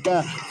down.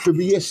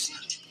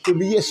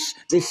 Furious,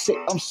 they say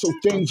I'm so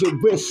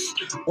dangerous.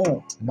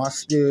 My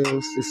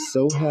skills is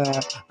so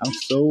high, I'm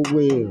so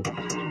real.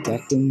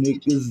 Got them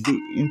niggas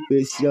eating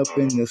fish up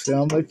in the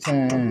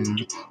summertime.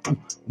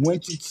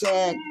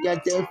 Wintertime,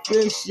 got that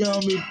fish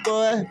on me,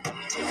 boy.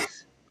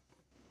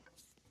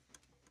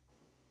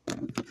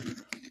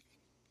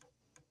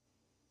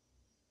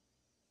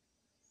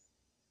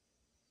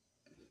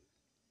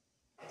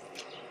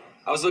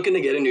 I was looking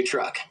to get a new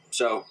truck,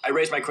 so I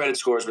raised my credit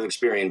scores with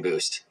Experian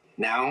Boost.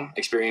 Now,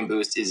 Experian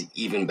Boost is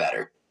even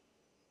better.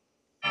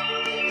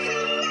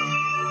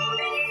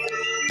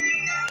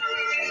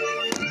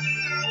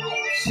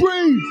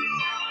 Free!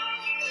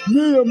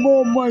 Me and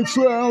all my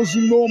trials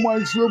and all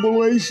my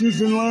tribulations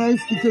in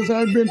life, because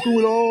I've been through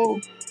it all.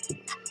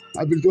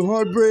 I've been through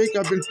heartbreak,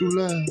 I've been through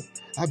love.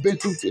 I've been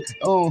through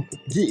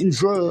getting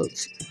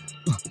drugs.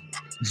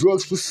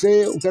 Drugs for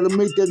sale, gotta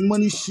make that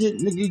money shit,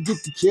 nigga,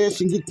 get the cash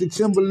and get the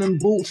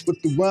Timberland boots,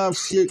 but the rhyme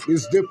shit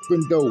is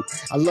different though.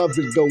 I love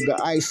it though, the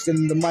ice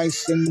and the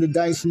mice and the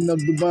dicing of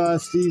the vine,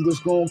 see what's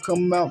gonna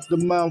come out the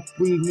mouth,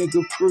 free,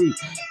 nigga, free.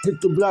 Hit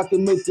the block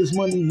and make this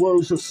money,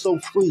 words are so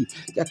free.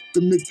 Got the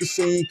nigga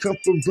saying, come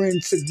for bring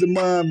to the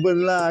mind, but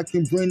I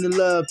can bring the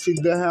love to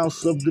the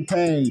house of the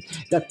pain.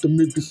 Got the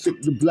nigga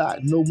sick the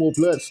block, no more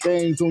blood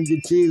stains on your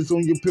tears,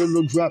 on your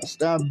pillow drop,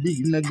 stop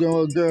beating that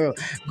girl,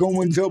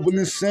 going double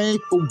insane.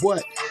 For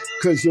what?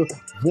 Cause you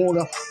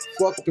wanna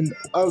fuck them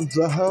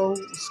other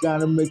hoes.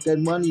 Gotta make that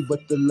money,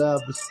 but the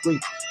love is free.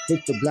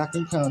 Hit the block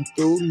and come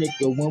through,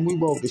 nigga, when we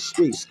roll the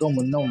streets.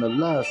 Going on the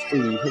love spree.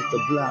 Hit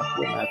the block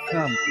when I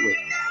come through.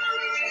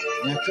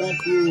 When I come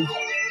through,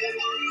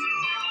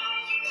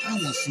 I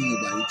don't wanna see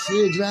nobody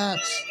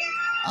teardrops.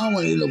 I don't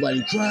wanna hear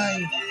nobody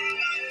crying.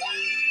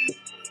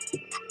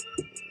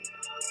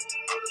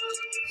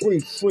 Free.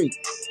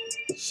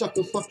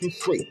 Sucker fucking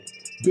free.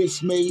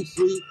 Bitch made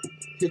free.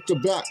 Hit the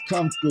block,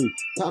 come through,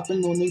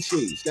 popping on the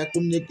trees. Got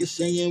them niggas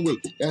saying,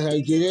 wait, that's how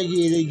you get it,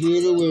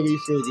 where we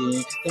fit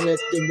in. Don't let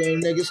them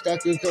niggas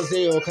stack it, cause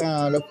they all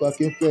kind of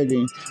fucking fit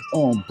in.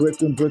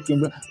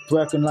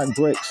 Bricking like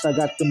bricks. I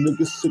got them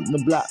niggas sitting the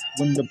block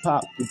when the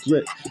pop the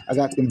drip. I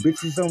got them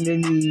bitches on their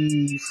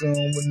knees,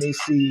 when they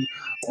see,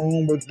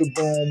 with the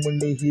bomb when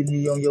they hear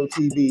me on your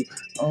TV.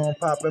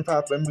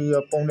 Popping me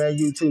up on that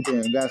YouTube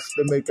and got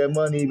to make that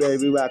money,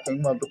 baby.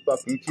 Rocking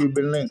motherfucking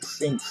Cuban links,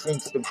 sinks,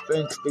 the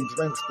drinks, the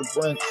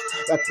brinks.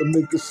 Got the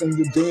niggas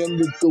singing, damn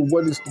nigga,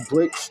 what is the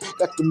breaks?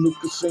 Got the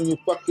niggas singing,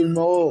 fucking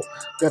all.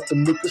 Got the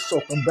niggas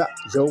talking about,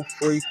 yo,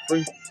 free.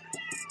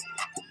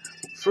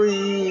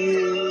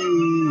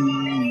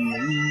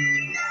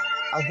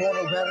 I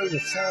wanna rattle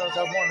your shells,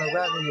 I wanna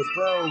rattle your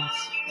bros.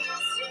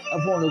 I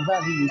wanna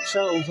rattle your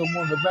chos, I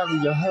wanna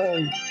rattle your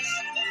hoes.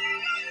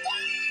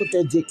 Put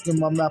that dick in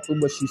my mouth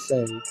and what she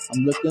say.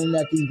 I'm looking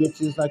at these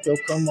bitches like, yo,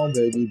 come on,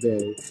 baby.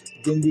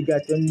 Then you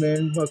got them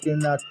men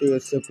fucking out there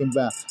sipping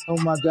about. Oh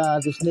my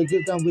God, this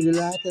nigga don't really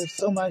like us.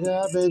 Oh my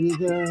God, baby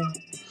girl.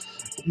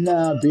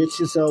 Nah,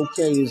 bitch, it's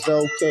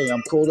okay.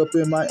 I'm caught up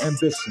in my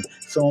ambition,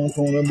 so I'm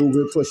gonna move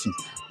it pushing.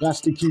 Got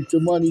to keep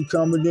the money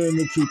coming in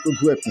and keep it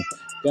gripping.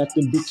 Got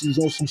them bitches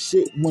on some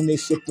shit when they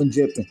sippin'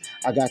 dipping.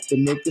 I got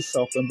them niggas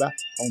talking about,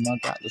 oh my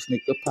God, this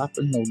nigga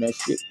poppin' on that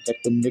shit.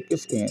 That them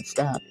niggas can't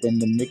stop,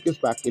 and them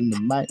niggas rockin' the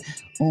mic.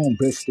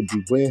 Best to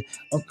beware.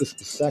 Uncle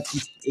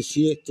Versace is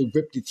here to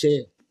rip the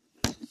chair.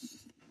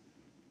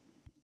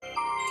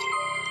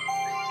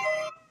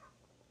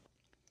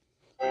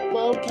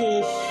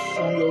 Focus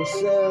on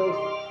yourself.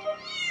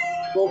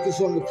 Focus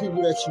on the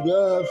people that you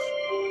love.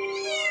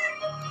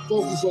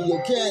 Focus on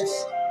your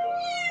cats.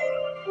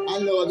 I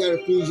know I gotta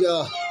feed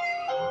y'all,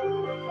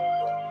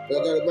 but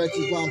I gotta write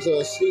these rhymes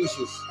are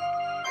species.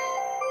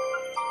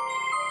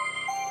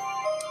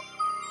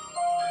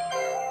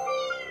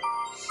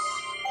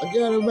 I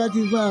gotta write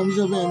these rhymes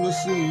up in the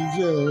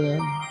seizure.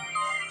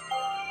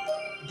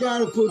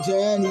 Gotta put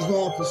down these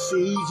rhyme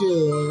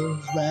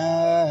procedures,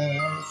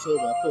 right? So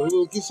I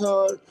focus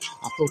hard.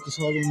 I focus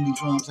hard on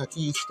these rhymes. I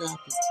can't stop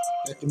it.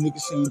 Got them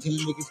niggas saying, 10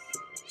 niggas.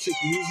 Take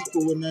it easy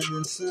for a night in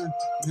the sun.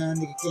 Nah,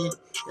 nigga can't.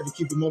 Gotta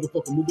keep it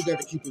motherfucking moving.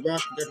 Gotta keep it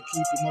rocking. Gotta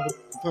keep it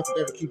motherfucking popping.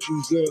 Gotta keep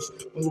these girls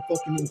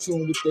motherfucking in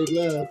tune with their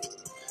love.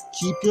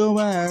 Keep your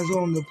eyes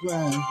on the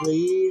prize,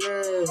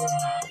 later.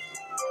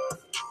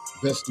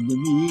 Best to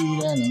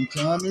believe that I'm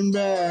coming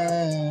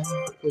back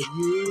for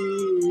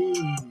you,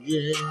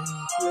 yeah.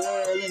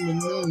 Girl in the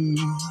noon.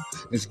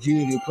 Let's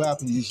get it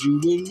poppin', just you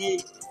and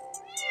me.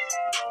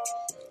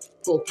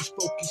 Focus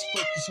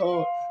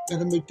hard.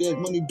 Gotta make that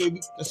money,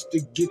 baby. Let's to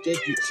get that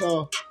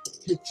guitar.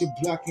 Hit your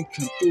block and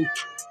come through.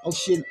 Oh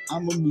shit,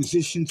 I'm a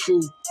musician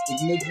too. But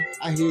nigga,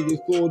 I hit it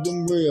for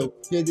them real.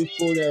 Hit it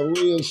for that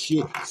real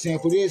shit.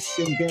 Sample this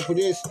and sample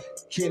this.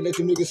 Can't let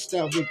the niggas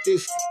stop with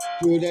this.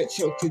 Feel that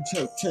choke,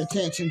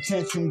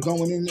 tantrum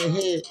going in their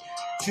head.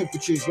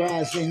 Temperatures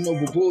rising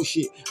over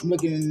bullshit. I'm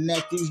looking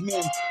at these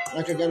men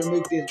like I gotta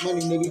make this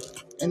money, nigga.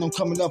 And I'm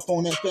coming up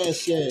on that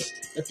fast ass.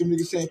 Like them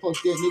niggas saying, fuck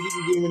that, nigga.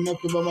 You giving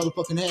enough of my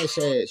motherfucking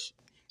hash.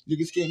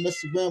 Niggas can't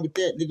mess around with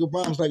that. Nigga,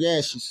 rhymes like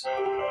ashes.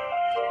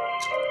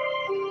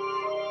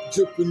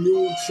 Dripping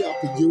you,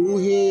 chopping your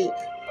head.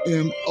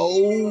 M.O.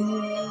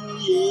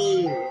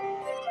 Yeah.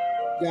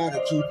 Gotta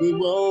keep it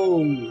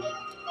roll.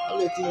 I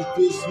let these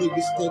bitch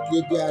niggas think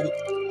they got it.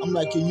 I'm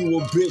like, you a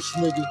bitch,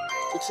 nigga.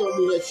 They told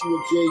me that you a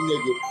gay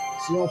nigga.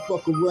 So don't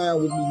fuck around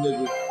with me,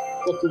 nigga.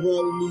 Fuck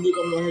around with me, nigga.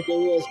 I'm gonna have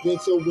their ass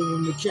bent over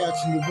on the couch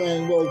in the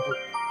Range Rover.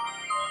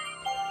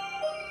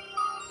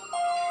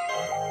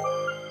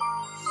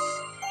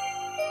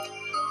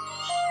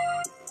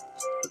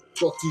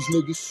 Fuck these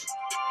niggas.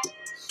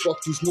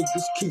 Fuck these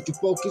niggas, keep the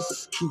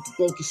focus, hit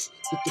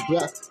the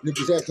block,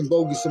 niggas acting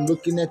bogus, I'm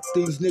looking at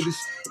these niggas,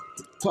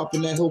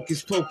 popping that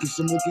hocus pocus,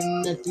 I'm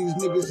looking at these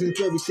niggas in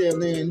fairy tale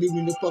land, leave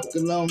me the fuck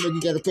alone,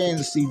 nigga got a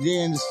fantasy,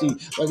 why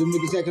the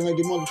niggas acting like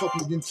they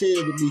motherfuckers didn't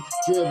tear with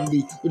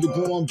me, with the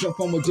bomb, jump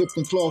on my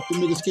different cloth, the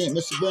niggas can't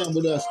mess around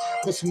with us,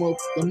 mess them up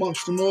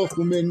amongst them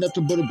awful men,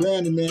 nothing but a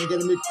branding man,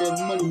 gotta make that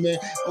money man,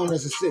 on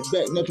as I sit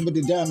back, nothing but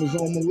the diamonds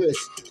on my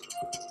wrist.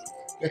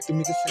 Got the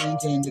niggas saying,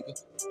 damn nigga,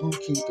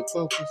 keep the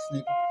focus,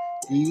 nigga.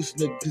 These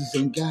niggas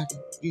ain't got it.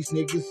 These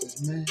niggas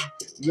is mad.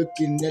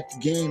 Looking at the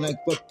game like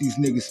fuck these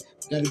niggas.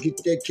 Gotta get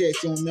that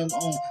cash on them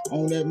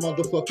on that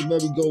motherfucking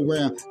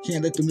merry-go-round.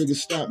 Can't let them niggas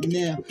stop me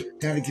now.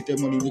 Gotta get that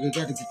money, nigga.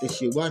 Gotta get that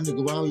shit. Why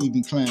nigga? Why you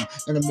even clown?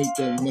 Gotta make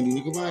that money,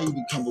 nigga. Why you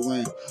even come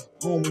around?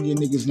 When your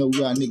niggas know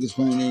y'all niggas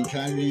ain't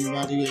kind. Ain't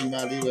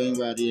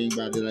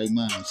body like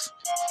mine.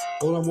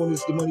 All I want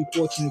is the money,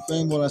 fortune, and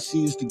fame. All I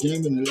see is the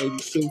game and the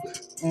ladies too.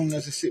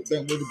 As I sit back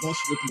with the bunch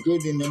looking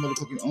good in that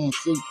motherfucking on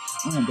suit.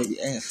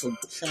 Baby ass so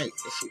tight,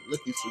 that shit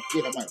looking so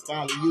good. I might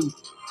follow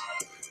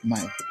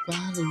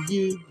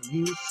you.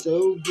 You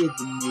so good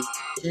to me.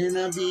 Can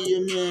I be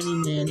your manny,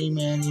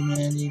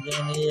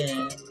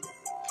 yeah.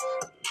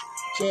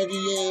 Candy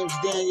yams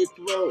down your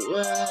throat,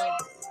 right?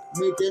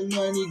 Make that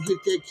money,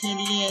 get that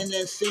candy and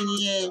that sandy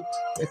yam.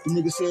 Like the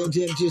nigga saying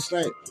just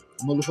like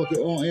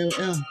motherfucking on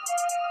LM.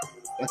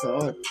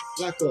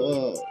 Like a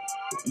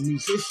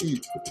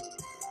musician.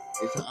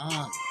 It's an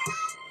artist.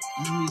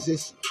 I'm a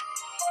musician.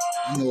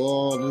 I know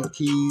all the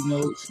key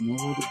notes and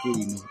all the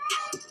booty notes.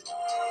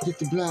 Hit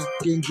the block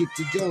and get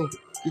the dough.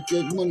 Get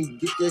that money,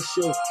 get that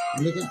show.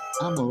 Nigga,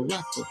 I'm a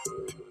rapper.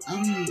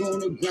 I'm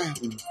gonna grab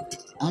them.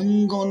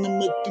 I'm gonna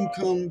make them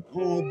come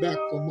on back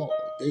for more.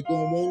 They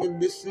gon' wanna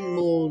listen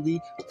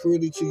morely,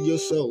 pretty to your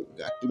soul.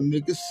 Got them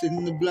niggas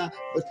in the block,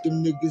 but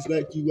them niggas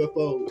like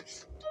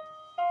UFOs.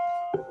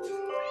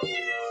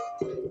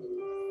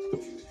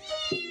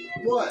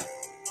 What?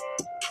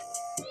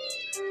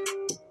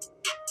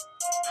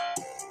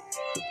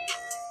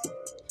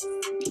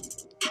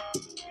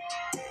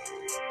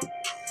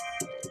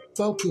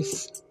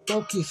 Focus,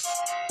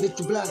 hit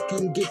the block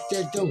and get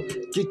that dough,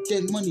 get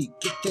that money,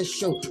 get that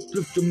show,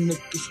 flip them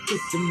niggas,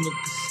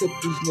 flip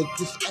these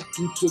niggas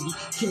acting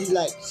kitty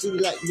like, city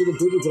like, with a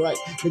beautiful light,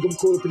 nigga I'm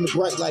caught up in the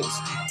bright lights,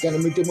 gotta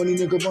make that money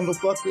nigga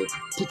motherfucker,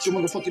 put your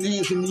motherfucking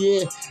hands in the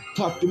air,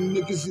 pop them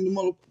niggas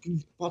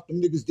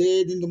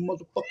dead in the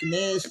motherfucking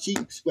ass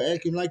cheeks for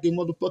acting like they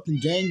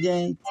motherfucking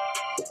gang.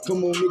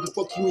 Come on, nigga,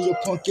 fuck you in your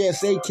punk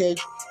ass AK.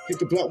 Hit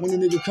the block when the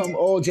nigga come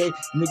all day.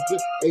 Nigga,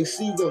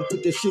 AC though,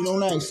 put that shit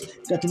on ice.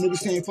 Got the niggas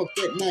saying fuck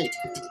that night.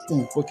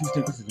 Fuck these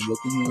niggas and I'm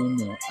looking in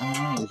their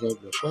eyes over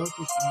the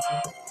focus,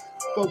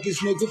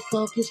 nigga.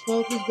 Focus,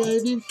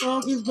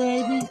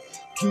 baby.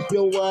 Keep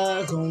your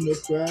eyes on the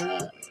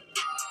prize.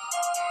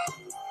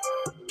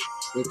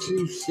 Your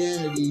true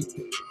sanity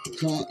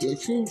comes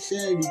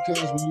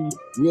when you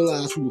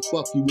realize who the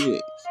fuck you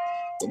is.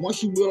 But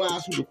once you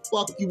realize who the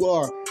fuck you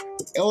are,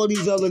 all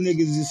these other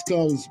niggas just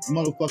comes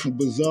motherfucking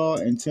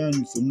bizarre and turn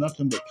into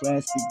nothing but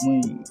plastic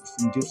wings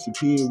and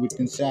disappear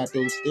within inside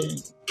those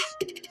things.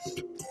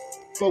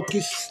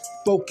 Focus.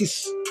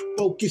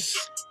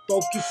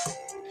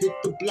 Hit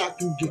the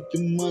block and get the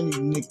money,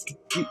 nigga.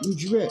 Getting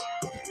drip.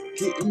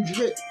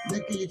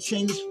 Nigga, your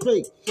chain is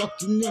fake.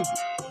 Fuck you, nigga.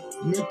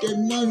 Make that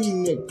money,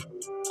 nigga.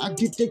 I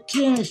get that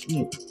cash,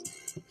 nigga.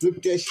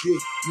 Flip that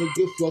shit,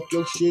 nigga, fuck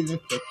your shit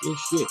and fuck your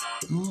shit.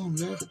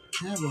 Let's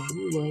have a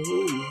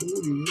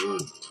hoo.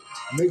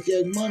 Make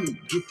that money,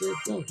 get that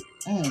dough.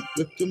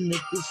 Flip them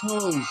niggas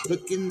hoes.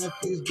 Looking at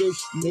these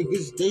bitch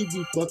niggas, they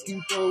be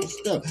fucking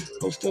post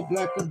up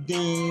like a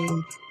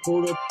dame,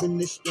 pulled up in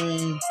the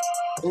stain.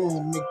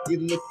 Nigga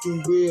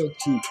looking real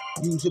cute.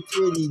 You's a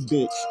pretty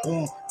bitch.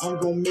 I'm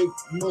gonna make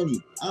money.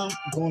 I'm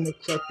gonna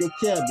crack your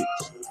cabbage.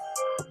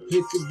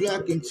 Hit the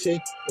block and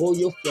take all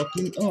your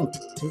fucking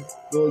take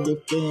all your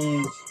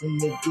fans. Them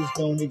niggas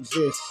don't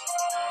exist.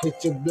 Hit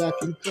the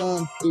block and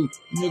come through.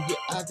 Nigga,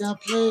 I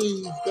got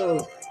plays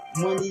though.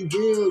 Money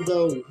real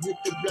though. Hit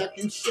the block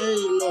and say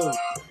low.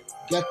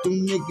 Got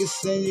them niggas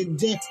saying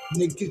damn.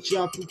 Nigga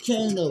drop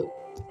volcano.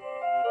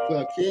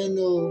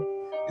 Volcano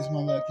is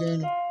my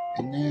volcano.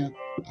 And now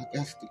I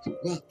got to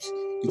corrupt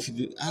into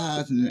the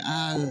eyes and the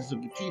eyes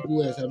of the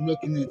people as I'm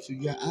looking into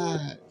your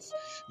eyes.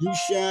 You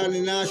shine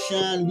and I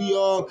shine. We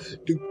are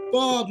the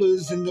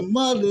fathers and the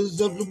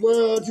mothers of the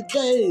world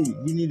today.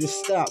 We need to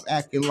stop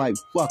acting like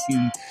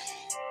fucking.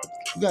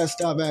 We gotta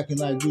stop acting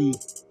like we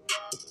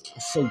are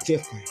so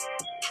different.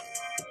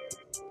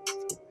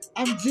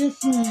 I'm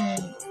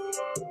different.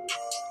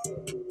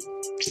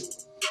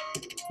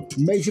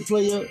 Major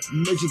player,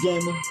 major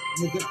gamer,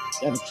 nigga,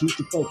 gotta keep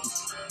the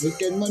focus. Make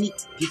that money,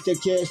 get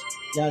that cash,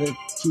 gotta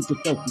keep the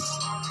focus.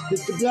 Hit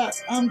the block,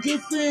 I'm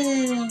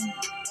different.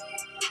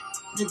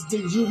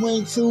 Nigga, you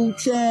ain't 2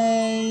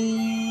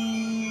 chains.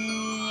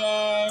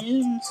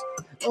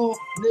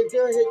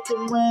 Nigga, hit the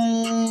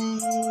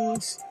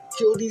rings.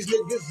 Kill these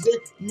niggas,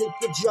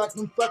 nigga drop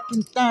them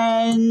fucking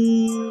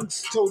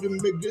things. Told them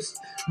niggas,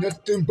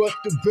 nothing but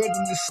the bread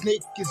and the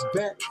snake is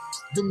back.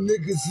 Them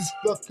niggas is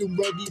fucking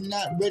ready,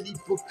 not ready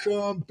for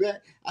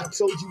combat. I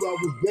told you I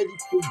was ready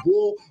for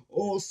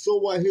war,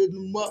 so I hit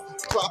them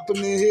up, popping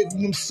and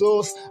hitting them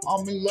sauce.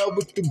 I'm in love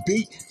with the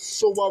beat,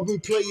 so I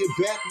replay it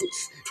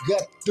backwards.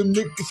 Got them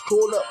niggas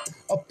caught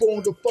up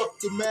on the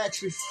fucking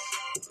mattress.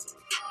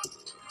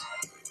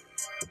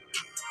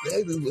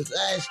 Baby was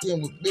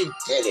asking with big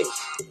titties.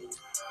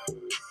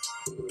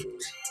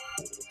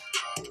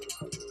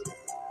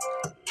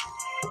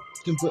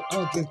 But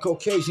Uncle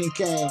Caucasian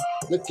came,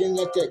 looking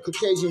at that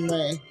Caucasian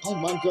man. Oh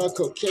my God,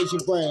 Caucasian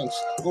brains.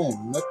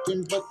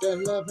 Nothing but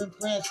that love and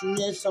prancing.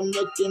 I'm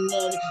looking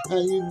at it. How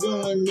you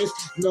doing this?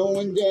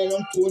 Knowing that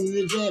I'm putting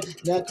it in.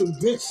 Not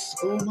convinced.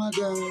 Oh my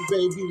God,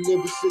 baby,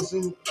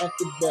 lyricism at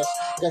the best.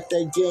 Got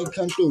that game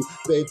come through,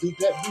 baby.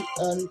 Let me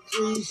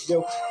unfreeze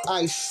your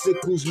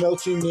icicles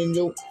melting in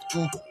your,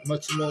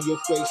 melting on your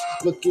face.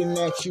 Looking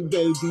at you,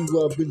 baby,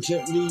 rubbing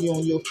gently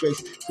on your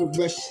face.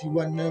 Caress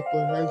you, I never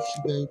hurt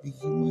you, baby.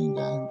 You ain't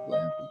gotta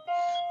worry.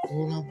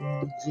 All I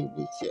wanna do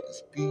is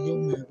just be your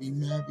Mary.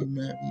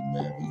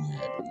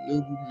 Had a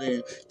little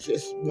lamb.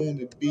 Just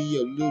wanna be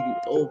a little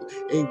over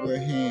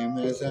Abraham.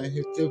 As I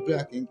hit the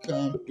block and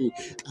come through,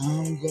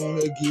 I'm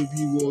gonna give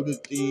you all the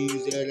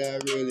things that I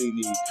really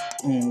need.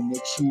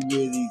 What you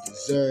really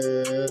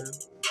deserve.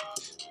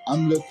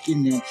 I'm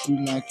looking at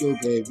you like your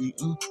baby.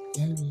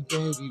 Baby.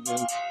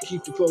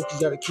 Keep the focus,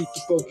 gotta keep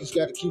the focus,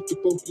 gotta keep the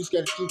focus,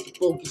 gotta keep the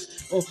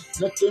focus.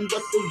 Nothing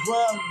but the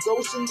ground,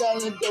 dosing down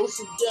the dose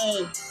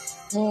again.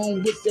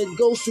 With that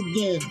ghost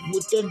again,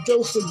 with that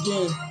dose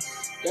again.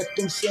 Got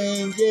them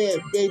saying, yeah,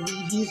 baby,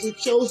 he's a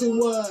chosen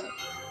one.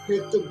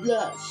 Hit the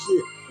block,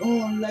 shit,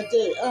 like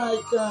that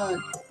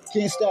icon.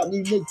 Can't stop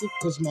me, nigga,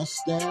 cause my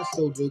style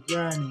so the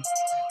grinding.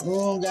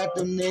 Got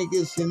them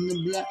niggas in the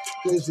block,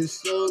 cause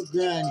it's so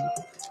grinding.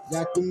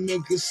 Got them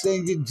niggas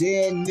saying,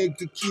 damn,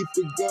 nigga, keep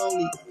it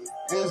going.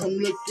 As I'm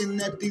looking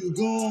at these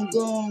goon,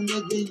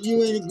 nigga,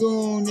 you ain't a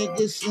goon,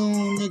 nigga,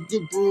 soon,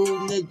 nigga,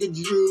 brew, nigga,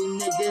 drew,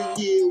 nigga,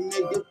 you,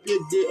 nigga,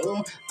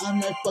 figure, I'm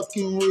that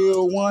fucking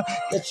real one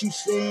that you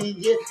saying,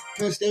 yeah,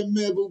 cause that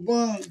never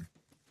won.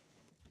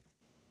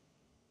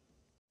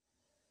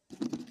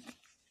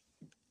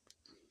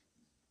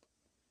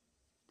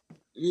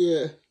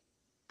 Yeah.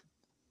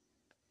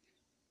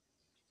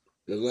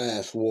 The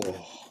last war.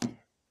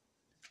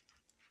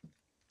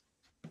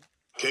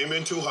 Came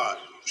in too hot.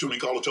 Should we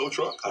call a tow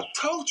truck? A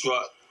tow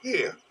truck?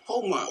 Yeah.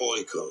 Hold my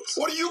oikos.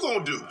 What are you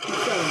gonna do?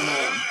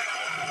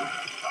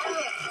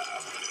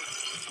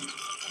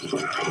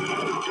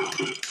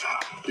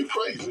 You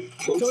crazy.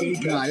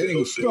 Nah, that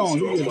ain't strong.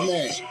 You just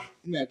mad.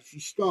 You mad because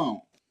she's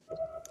strong.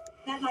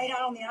 That night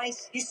out on the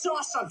ice, you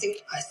saw something.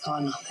 I saw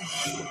nothing.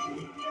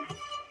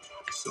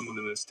 Someone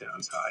in this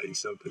town's hiding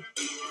something.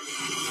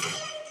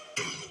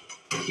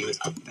 He was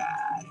a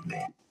bad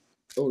man.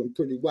 Oh, them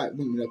pretty white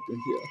women up in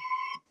here.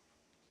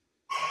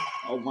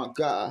 Oh my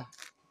God.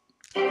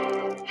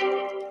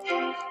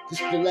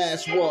 This is the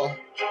last war.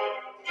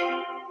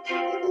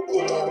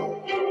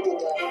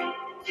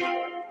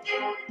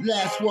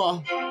 Last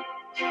war.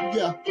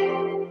 Yeah.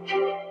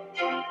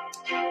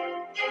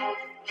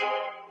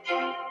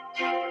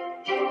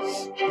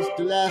 This is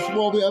the last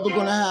war we ever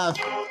gonna have.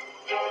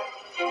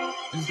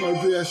 It's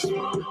gonna be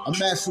a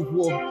massive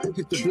war.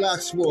 Hit the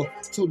blocks war.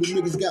 Told the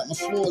niggas got my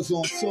swords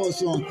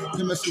on.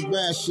 Them that's the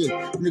grand shit.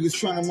 Niggas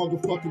trying to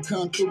motherfucking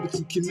come through, but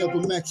you can never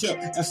match up.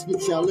 I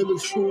spit y'all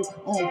lyrics cool,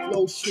 on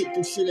flow shit.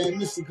 This shit ain't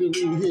mystically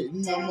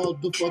hitting my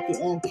motherfucking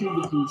on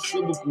cubicles,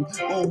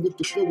 on with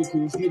the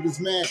physicals. Niggas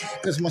mad,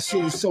 cause my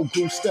shit is so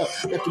goosed up.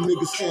 Got the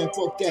niggas saying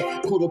fuck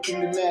that. Caught up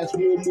in the last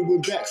war,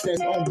 moving back,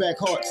 standing on back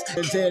hearts.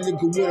 And damn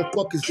nigga, where the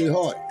fuck is their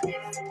heart?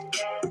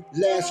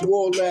 Last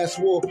war, with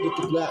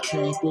the block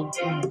came through,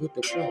 with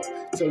the flow.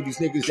 Told these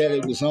niggas that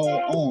it was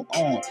on.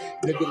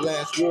 Nigga,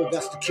 last war,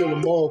 got to kill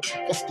them all,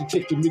 got to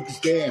take the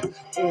niggas down.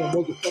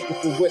 Motherfucker,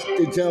 for what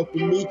they done for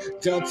me,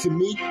 done to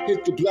me.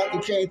 Hit the block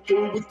and came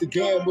through with the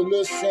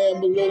gamblers,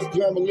 samblers,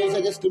 gramblers.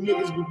 I guess the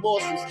niggas be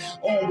bosses.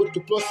 With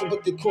the plus,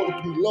 but they caught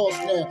up and lost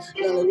now.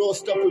 Now they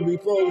lost up and we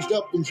froze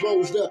up and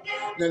froze up.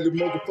 Now the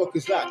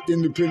motherfuckers locked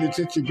in the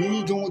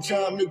penitentiary. Doing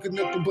time, nigga,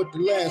 nothing but the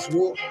last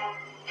war.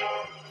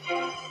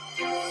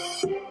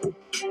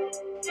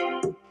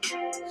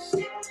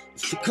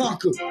 It's to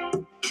conquer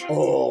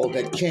all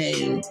that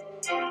came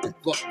and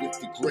fuck with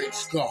the great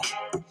scars.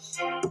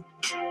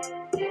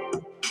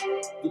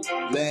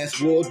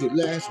 The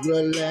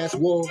last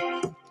war.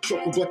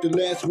 Talk about the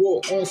last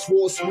war, on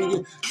sword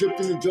swinging,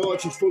 dipping the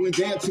dodge, he's falling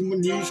down to my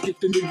knees, kick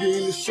the nigga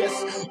in the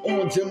chest.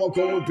 On them, I'm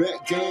going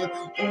back down.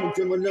 On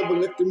them, I never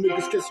let the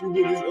niggas catch me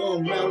with his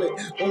mallet.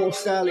 On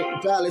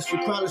silent, violence for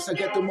violence. I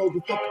got the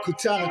motherfucking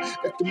katana.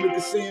 Got the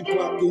niggas saying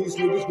pop these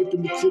niggas with the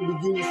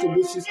materials, the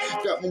wishes.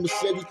 Got my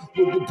machete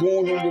with the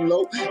born on the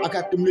low. I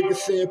got the niggas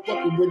saying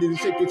fucking ready to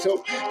take it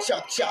out.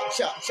 Chop, chop,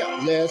 chop,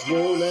 chop. Last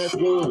war.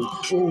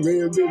 Oh,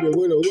 man, with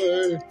a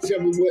word. Tell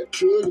me what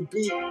could it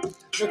be?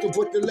 Nothing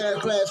but the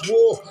last last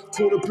war.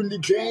 Caught up in the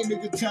game,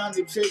 nigga, time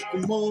to take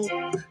them all.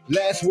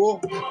 Last war,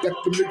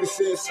 got the nigga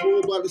said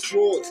swore by the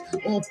swords.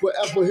 On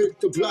forever, hit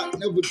the block,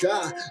 never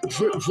die.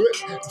 Drip, drip,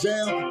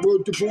 down,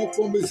 word the bone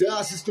from his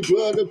eyes. It's the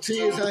blood of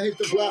tears, I hit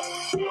the block.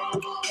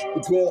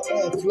 We're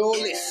going on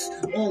flawless,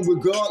 on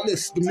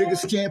regardless. The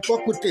niggas can't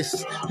fuck with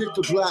this. Hit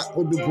the block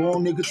with the ball,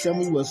 nigga, tell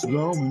me what's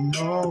going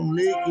on.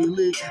 Licky,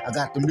 lick. I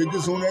got them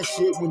niggas on that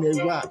shit when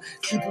they rock.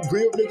 Keep it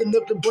real, nigga,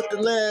 nothing but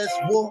the last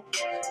war.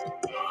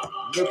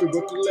 Nothing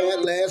but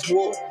the last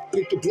war.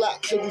 Hit the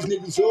block, kill these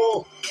niggas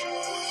all.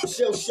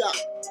 Shell shock.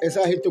 As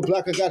I hit the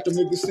block, I got them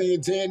niggas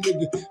saying, damn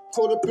nigga,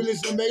 caught up in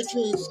this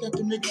matrix. Got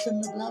them niggas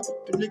in the block,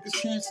 but the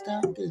niggas can't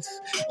stop this.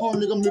 Oh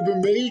nigga, I'm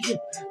living major.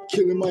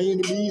 Killing my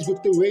enemies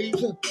with the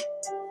razor.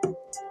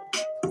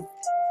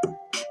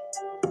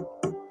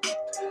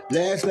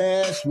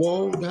 Last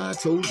war, I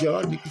told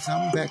y'all niggas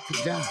I'm back to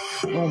die.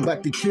 I'm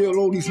about to kill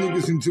all these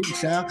niggas in due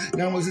time.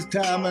 Now is this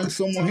time, and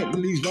someone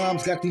hitting these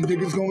rhymes. Got these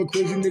niggas going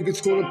crazy,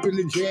 niggas caught up in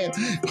the jam.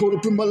 Caught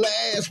up in my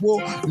last war.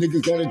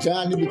 Niggas gotta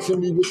die, nigga, tell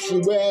me what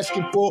you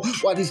asking for.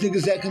 Why these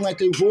niggas acting like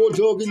they raw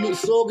dogging it,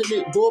 sogging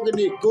it, gorging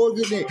it,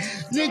 gorging it.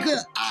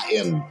 Nigga, I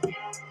am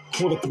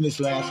caught up in this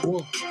last war.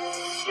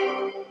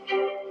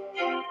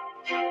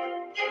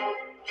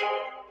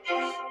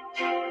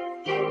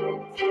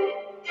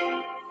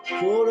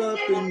 Caught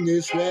up in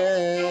this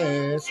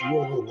last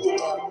war.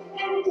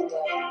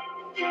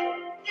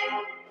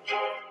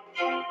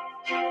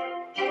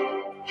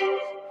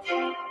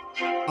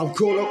 I'm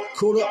caught up.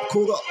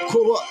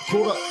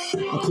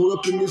 I'm caught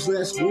up in this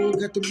last war.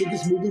 Got them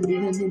niggas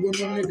moving, my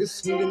niggas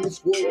swinging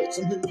this war. I'm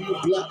hitting the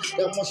block,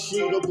 got my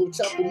shit up on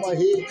top of my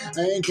head. I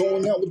ain't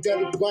going out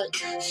without a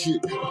fight.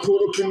 Shit, I'm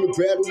caught up in the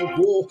battle of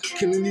war.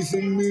 Killing these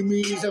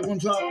enemies, everyone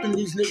dropping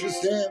these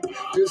niggas down.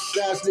 This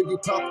size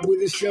nigga pop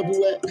with a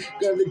shovel at.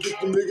 Gotta get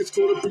them niggas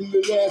caught up in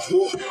the last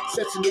war.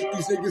 Assassinate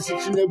these niggas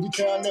each and every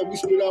time that we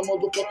spit our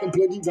motherfucking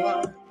bloody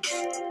rhyme.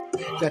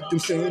 Got them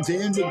saying,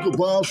 damn nigga,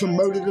 rhymes and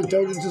murder, the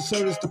dirty, the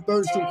service, the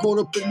first, I'm caught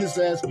up in this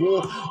ass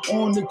war.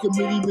 On the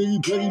committee, many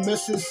bloody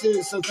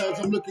messages. Sometimes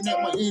I'm looking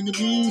at my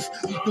enemies.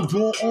 The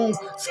born on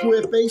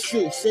square face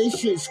shit, say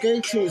shit,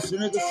 skate shit, so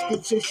nigga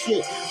spit your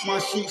shit. My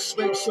shit,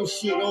 spake your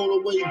shit all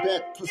the way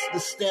back. Plus the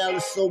style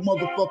is so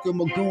motherfucking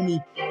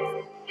Magoonie.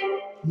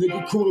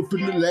 Nigga caught up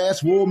in the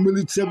last war,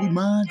 military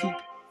minded.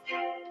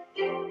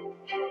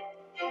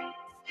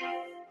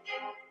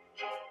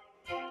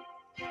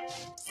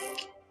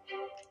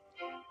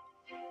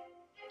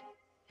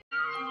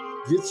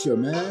 Get your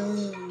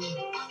man.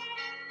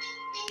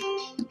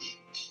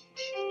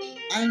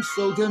 I'm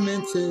so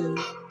demented.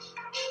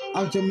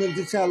 I'm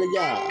demented,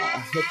 Talia.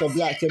 Hit the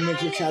black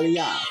demented,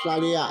 Talia.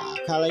 Flalia,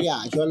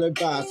 Kalia. Y'all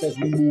advise as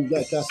we move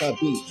like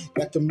Kasabi.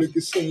 Got them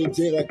niggas singing,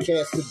 dead like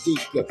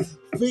Casadika.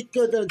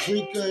 Freaker the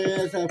drinker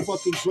as I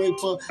fucking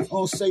draper.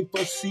 On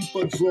safer,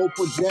 seeper,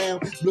 droper down.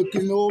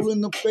 Looking all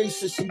in the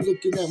face as she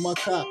looking at my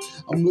cock.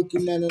 I'm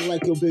looking at it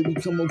like, yo, baby,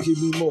 come on,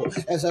 give me more.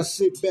 As I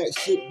sit back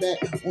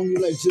on you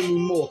like Jimmy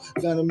Moore.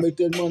 Gotta make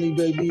that money,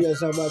 baby,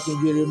 as I'm about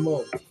to get it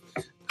more.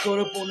 Caught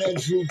up on that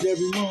Drew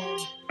Jerry Moore.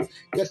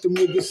 Got them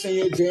niggas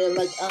saying damn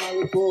like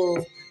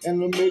Alabama. And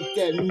to make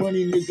that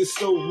money, nigga,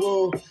 so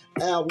raw.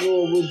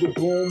 Outlaw with the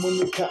boom and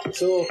the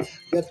cocktail.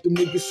 Got them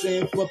niggas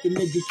saying fucking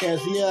nigga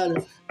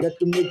Casiata. Got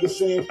them niggas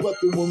saying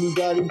fucking when we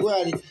body.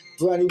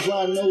 Body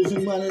nose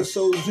and money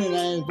souls in. I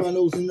ain't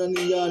nose and none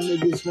of y'all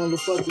niggas,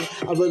 motherfucker.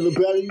 I'd rather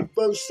battle you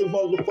first and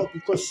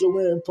motherfucking crush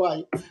your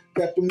empire.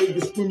 Got them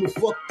niggas screaming,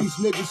 fuck these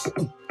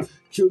niggas.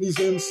 Kill these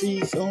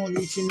MCs on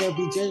each and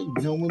every day.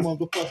 Knowing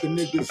motherfucking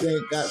niggas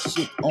ain't got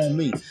shit on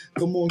me.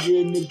 Come on,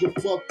 yeah, nigga,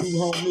 fuck you,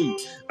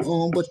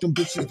 homie. But them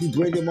bitches be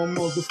breaking my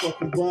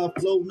motherfucking rhyme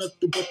flow.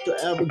 Nothing but the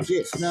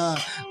arrogance, nah.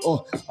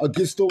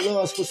 Against the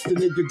laws, what's the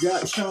nigga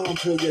got charm?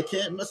 So you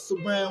can't mess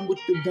around with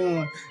the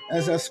gun.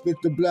 As I spit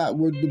the block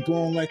with the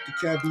bone like the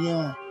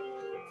caviar.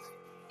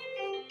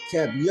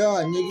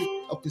 Caviar,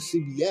 nigga, up in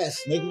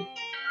CBS, nigga.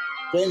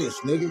 Venice,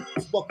 nigga.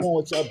 Fuck on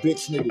with y'all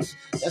bitch niggas.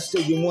 That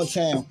stayed in one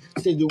town,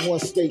 stayed in one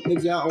state,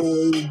 nigga. I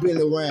always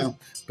been around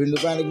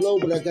the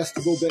globe, but I got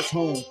to go back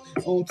home.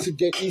 On to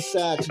the east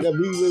side, to the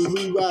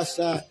re-ride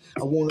side.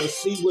 I wanna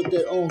see what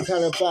that own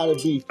kind of body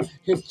be.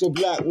 Hit the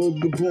block with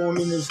the born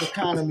in this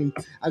economy.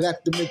 I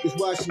got the niggas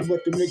watching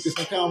what the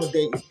niggas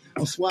accommodating.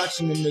 I'm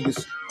swatching them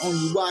niggas,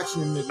 only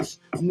watching them niggas.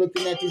 I'm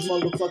looking at these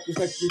motherfuckers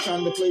like they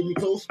trying to play me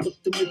close, but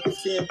the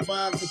niggas can't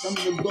find, cause I'm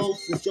the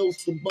ghost, the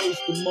Jost, the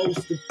boast, the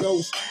most, the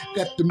ghost.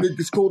 Got the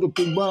niggas caught up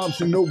in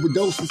rhymes and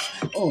overdoses.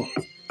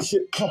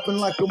 Shit pumping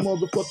like a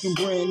motherfucking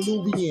brand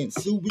Nubian,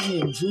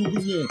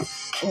 Jubian.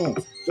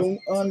 Don't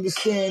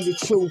understand the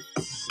truth.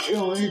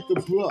 Hit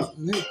the block,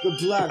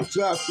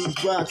 drop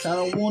these rocks. I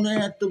don't wanna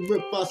have to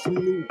rip out some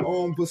new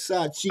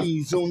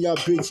Versace's on y'all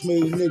bitch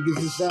made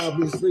niggas, it's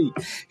obviously.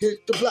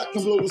 Hit the block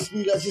and blow the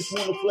speed, I just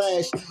wanna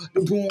flash.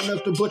 They're doing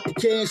nothing but the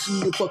cash in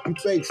the fucking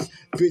face.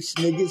 Bitch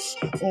niggas,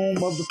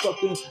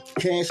 motherfucking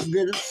cash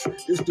getters.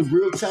 It's the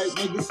real type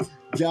niggas.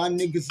 Y'all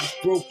niggas is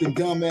broken,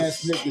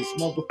 dumbass niggas.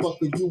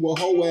 Motherfucker, you a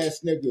hoe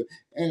ass nigga.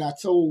 And I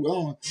told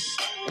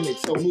And they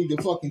told me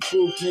the fucking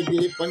truth,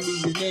 nigga. If I knew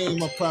your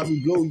name, I'd probably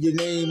blow your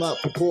name out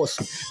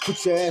proportion.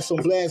 Put your ass on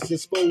blast,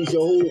 expose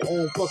your whole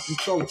own fucking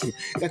culture.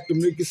 Got them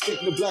niggas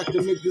sitting the block, the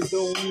niggas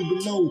don't even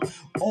know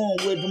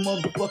where the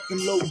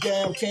motherfucking low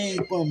down came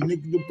from.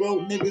 Nigga, the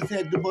broke niggas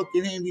had the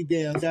fucking handy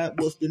down. That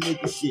was the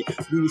nigga shit.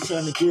 We was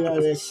trying to get out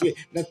of that shit.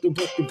 Nothing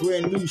but the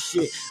brand new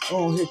shit.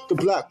 Hit the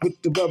block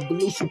with the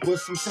revolution for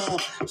some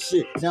time.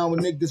 Shit, now when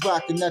niggas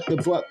rocking nothing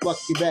but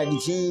fucking baggy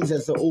jeans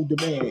as an older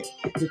man.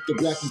 Hit the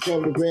block and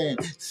tell the brand.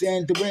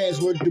 San Duran's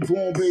where the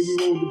born baby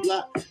roll the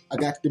block. I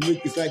got the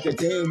niggas like a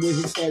damn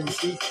with his head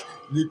sheet.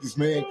 Niggas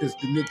mad cause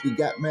the nigga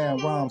got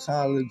mad rhymes,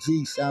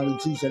 allergies. That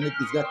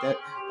niggas got that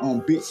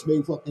bitch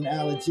made fucking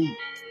allergy.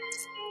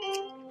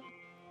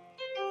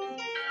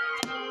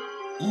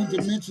 And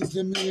dimensions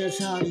in me is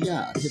how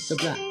y'all hit the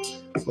block.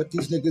 What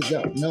these niggas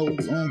up? No,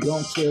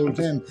 don't kill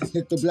them.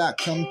 Hit the block,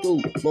 come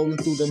through, rolling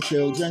through them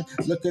children.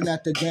 Looking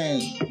at the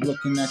game,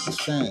 looking at the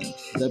stains.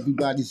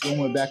 Everybody's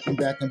going back and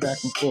back and back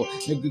and forth.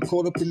 Nigga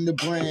caught up in the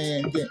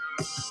brand. Yeah.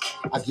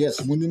 I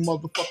guess when the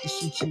motherfuckers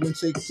shoot you and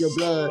take your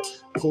blood,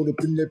 caught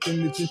up in the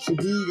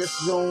penitentiary,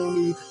 that's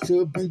only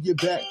to bring you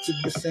back to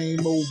the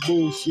same old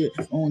bullshit.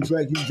 On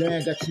drag you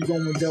down, got you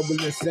going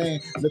double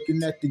insane.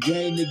 Looking at the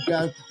game,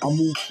 nigga, I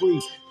move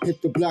free.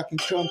 Hit the block and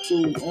come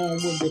through on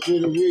with the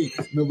glittery.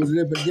 Remember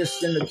living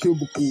this in the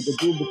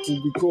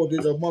cubicle,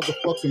 recorded a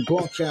motherfucking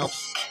bunk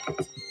house.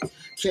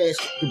 Cash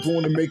the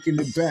born and making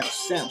it bounce,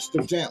 sounds the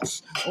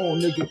bounce.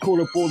 Nigga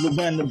caught up all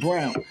around the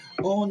brown.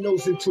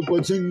 Nose into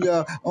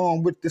Virginia,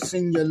 with the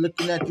senior.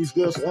 Looking at these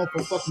girls from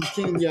fucking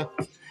Kenya.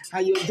 How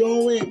you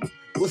doing?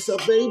 What's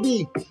up,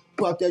 baby?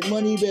 Pop that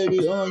money, baby.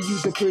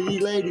 Use a pretty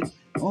lady.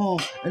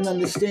 And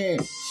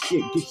understand,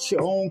 shit, get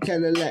your own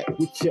Cadillac,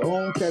 with your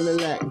own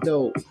Cadillac,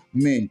 though.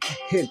 Men,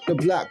 hit the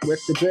block, wreck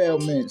the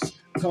bailments.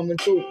 Coming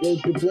through,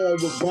 with the born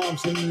with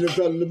bombs and the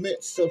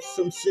developments of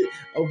some shit,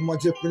 of my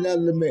different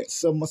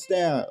elements, of my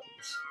styles.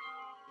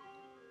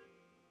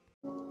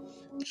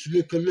 She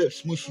lick her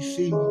lips when she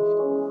see me.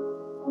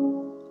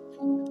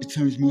 It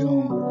turns me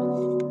on.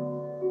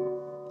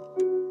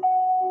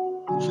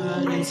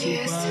 Trying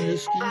to find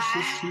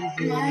excuses to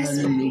go out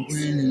in the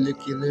wind and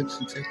lick your lips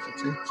and take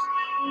your tips.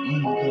 Oh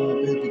my God,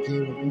 baby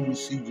girl, I wanna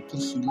see your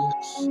pussy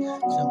lips. Tell me,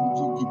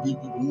 do you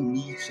really want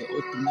me to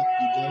open up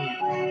your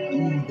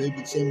door?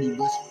 Baby, tell me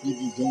what's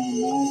really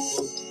going on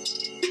for.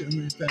 Tell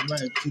me if I'm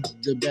right to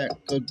the back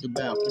of the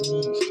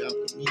balcony. Stop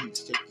me,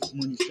 take this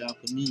money, stop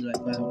me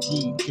like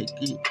Valky. Kick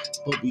it,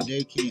 but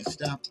they can't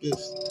stop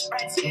this.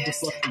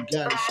 Motherfucker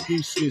got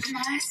excuses.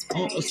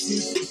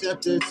 Excuses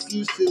after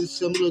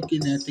excuses. I'm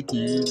looking at the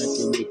game like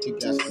the wicked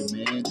got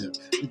commander.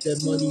 With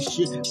that money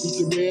shit, we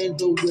can man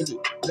go with it.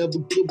 Never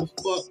give a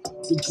fuck.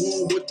 They're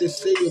doing what they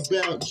say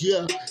about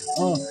ya.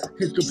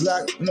 Hit the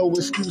block, no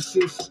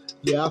excuses.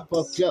 Yeah, I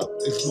fucked up.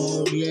 It's my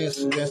only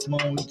answer. That's my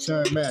only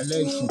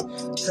termination.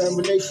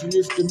 Termination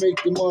is to make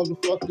the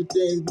motherfucking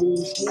thing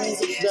move smooth as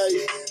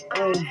dice.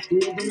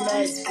 Through the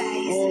night.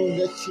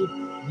 That you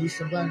need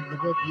somebody to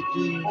rub your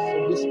ears.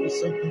 So whisper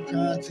something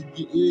kind to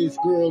your ears,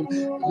 girl.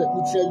 Let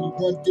me tell you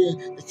one thing,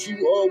 that you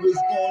always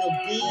gonna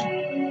be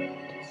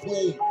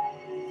queen.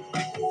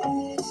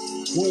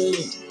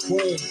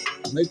 Queen.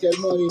 Make that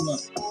money, man.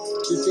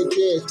 Get that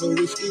cash,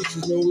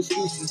 no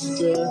excuses,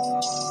 girl.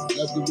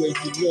 Love the way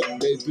you look,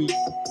 baby.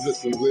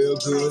 Looking real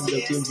good,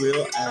 looking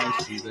real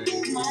icy, baby.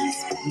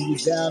 You a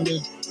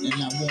diamond, and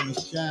I wanna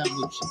shine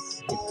with you.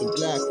 Hit the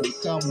block and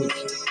come with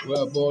you.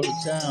 Rub all the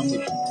time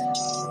with you.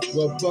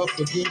 Rub up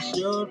against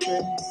your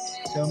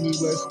face. Tell me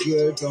what's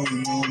good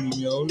going on in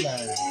your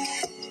life.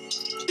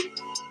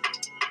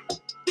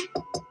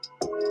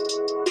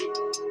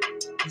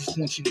 Just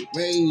want you to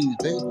raise,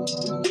 baby.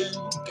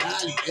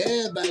 Got it.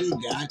 Everybody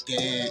got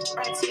that.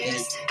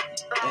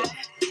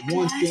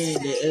 One thing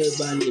that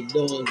everybody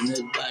adores and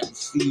everybody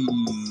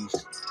sees.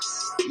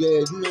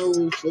 Yeah,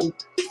 so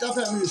stop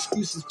having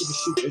excuses for the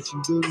shit that you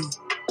do.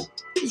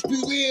 Just be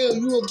real.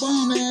 You a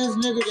bum ass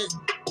nigga that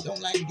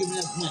don't like giving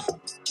up money.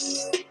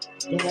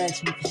 Don't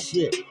ask me for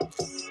shit.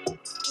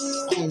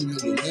 I don't know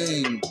your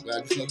name, but I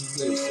just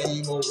know you wear the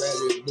same old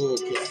ragged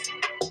bullcat.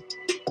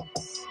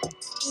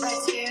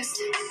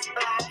 Reduced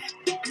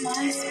by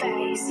my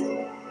space.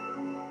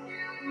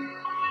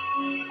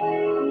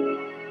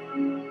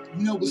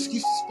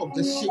 Excuses for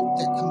the shit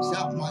that comes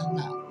out my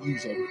mouth.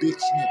 You's a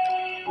bitch,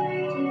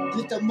 nigga.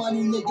 Get the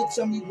money, nigga.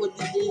 Tell me what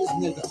it is,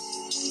 nigga.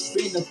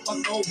 Bring the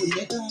fuck over,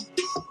 nigga.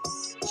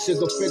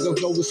 Sugar figure,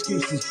 no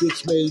excuses,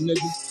 bitch made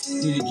nigga.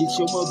 Need to get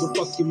your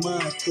motherfucking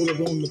mind full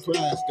of on the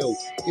prize, though.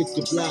 Hit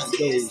the block,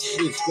 though.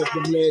 Shit, spread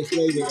them legs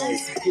later, though.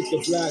 Hit the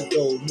block,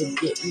 though.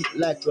 Nigga, eat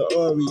like a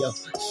Oreo.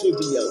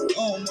 Cereal.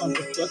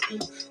 Motherfucker.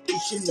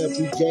 Each and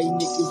every day,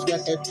 niggas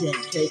got that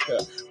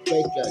pancaker.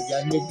 Faker.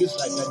 Y'all niggas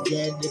like a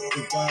damn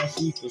nigga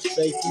Versace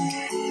forsaken.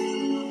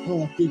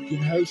 I'm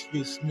thinking hurts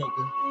this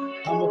nigga.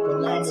 I'm a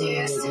phenomenal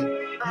nigga.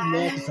 You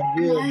mad cause I'm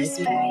real, nigga.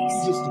 You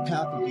just a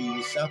copper bee,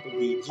 a shopper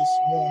bee. Just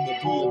want to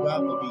be a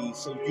robber bee,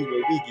 so you a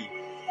wiggy.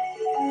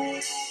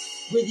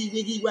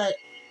 Wiggy, right?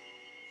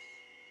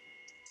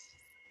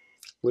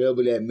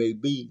 Whatever that may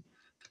be.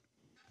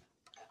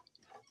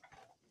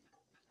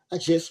 I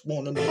just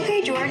want to.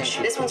 Okay, George,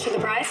 this one's for the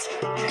prize.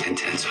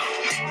 Intenso.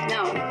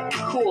 No,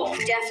 cool.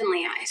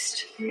 Definitely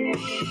iced.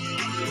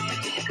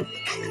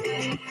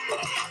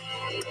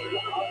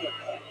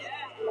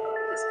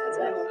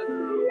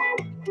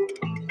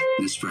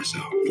 Nespresso.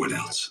 What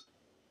else?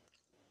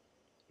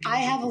 I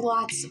have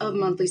lots of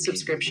monthly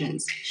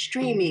subscriptions,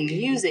 streaming,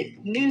 music,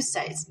 news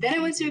sites. Then I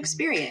went to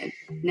Experian.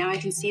 Now I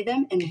can see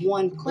them in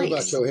one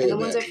place. And the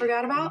ones I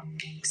forgot about,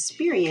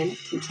 Experian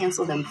can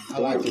cancel them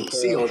for me.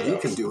 See all you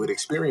can do at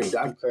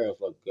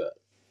Experian.com.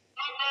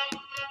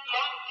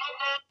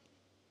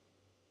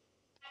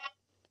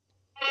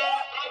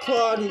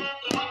 Party,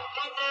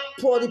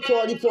 party,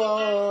 party,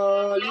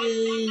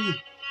 party.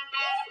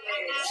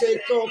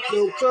 Take off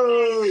your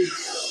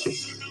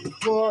clothes.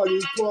 Party,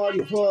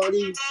 party,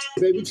 party.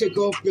 Baby, take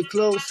off your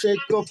clothes, take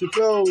off your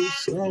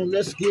clothes.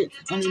 Let's get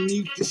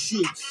underneath the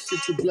sheets. Sit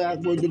the black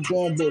with the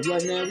bomb, but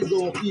right now we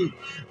gonna eat.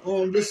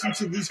 Listen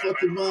to these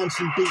fucking rhymes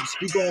and beats.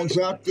 We gonna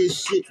drop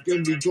this shit,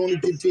 then we gonna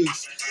get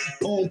beats.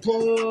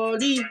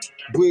 Party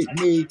with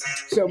me.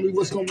 Tell me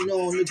what's going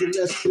on, nigga.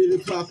 Let's get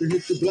it poppin'.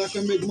 Hit the block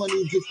and make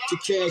money, get the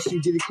cash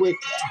and get it quick.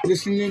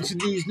 Listening to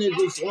these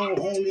niggas on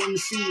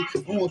MC,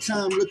 on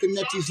time, looking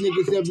at these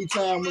niggas every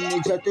time when they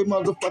drop their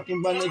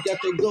motherfucking run, they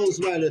got their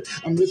Ghost Rider.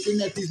 I'm looking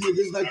at these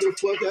niggas like the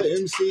fuck out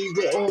MCs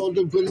with all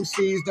the good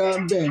MCs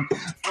done been.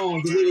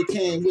 The way they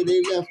came, where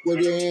they left,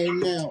 where they ain't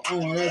now.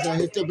 As I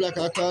hit the block,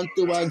 I come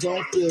through, I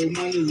don't feel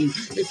money.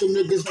 Hit them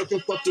niggas like the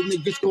fucking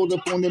niggas called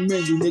up on the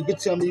menu. Nigga,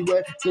 tell me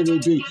what could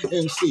it be?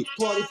 MC.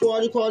 Party,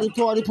 party, party,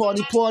 party,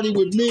 party, party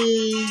with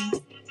me.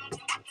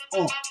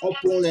 Up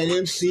on that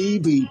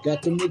MCB.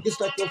 Got them niggas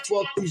like a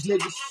fuck these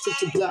niggas. Sit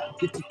the block,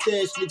 get the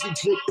cash, nigga,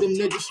 drip them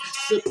niggas.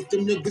 Sip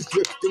them niggas,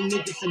 drip them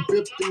niggas, and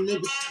grip them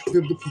niggas.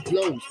 Biblical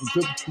flows,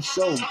 biblical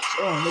souls.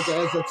 Nigga,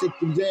 as I take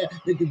them down,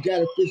 nigga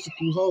got a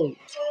physical hold.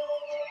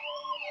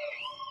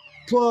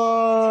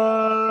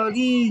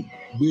 Party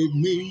with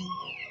me.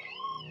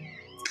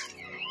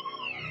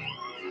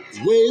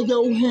 Wave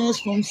your hands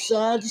from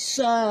side to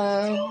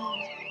side.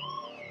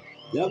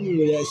 Y'all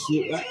remember that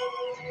shit, right?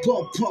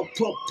 Pump, pump,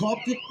 pump, pump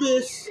your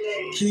fist.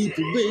 Keep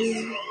it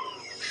real.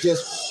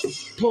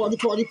 Just party,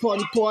 party,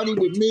 party, party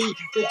with me.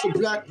 If the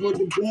black with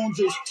the born,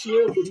 just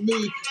chill with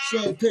me.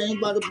 Champagne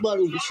by the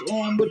bottle, it's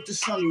on with the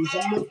sunroof.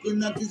 I'm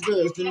looking at these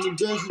girls, and the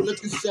girls are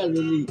looking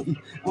celery.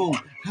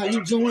 How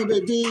you doing,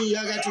 baby?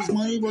 I got this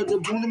money with the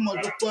born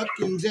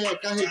motherfucking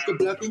jack. I hit the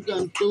block and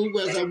come through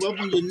as I rub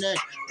on your neck.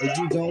 If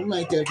you don't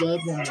like that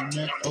rub on your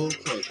neck,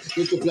 okay.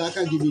 Hit the block,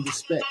 I give you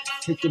respect.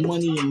 Hit the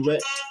money and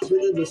wreck.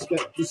 With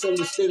respect, just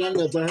understand I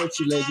never hurt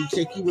you, lady.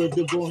 Take you with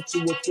the born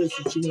to a place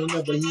that you ain't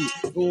never hear.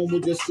 Going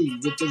with the C,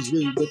 with the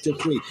Z, with the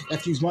free.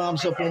 Got these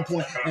rhymes up on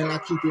point, and I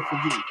keep it for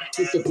you.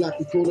 Hit the block,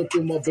 you caught up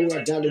in my boy,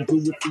 I gotta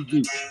do it for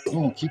you.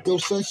 Keep your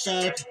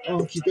sunshine,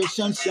 keep your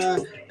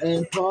sunshine,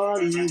 and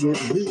party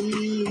with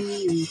me.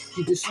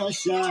 Keep the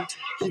sunshine,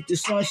 and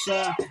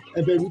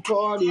baby,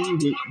 party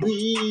with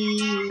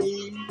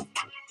me.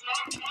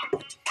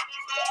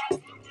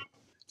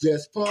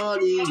 Just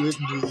party with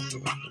me.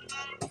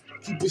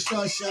 Keep the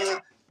sunshine,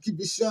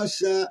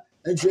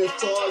 and just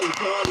party,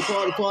 party,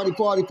 party, party,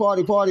 party,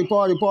 party, party,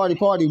 party, party,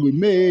 party with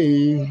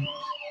me.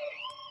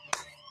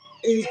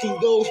 Anything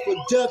Goes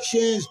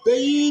Productions,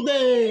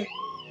 baby.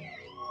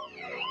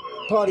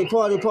 Party,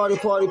 party, party,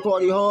 party,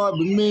 party hard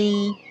with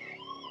me.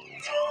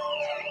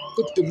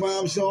 Put the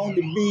rhymes on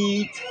the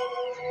beat,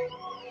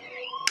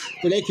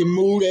 so they can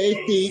move their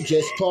feet.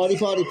 Just party,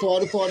 party,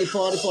 party, party,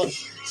 party, party.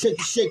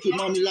 Shake it,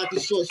 mommy, like a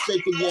short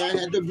shaker. Yeah, I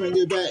had to bring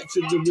it back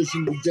to the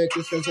original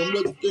decade. As I'm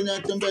looking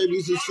at them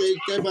babies and shake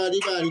that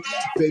body.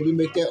 Baby,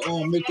 make that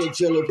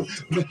jello.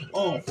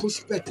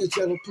 Push back that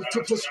jello,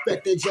 push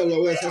back that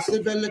jello. As I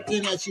sit back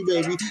looking at you,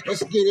 baby,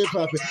 let's get it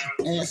poppin'.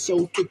 And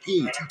so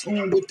thicky,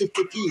 with the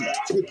thicky.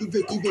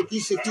 Vicky,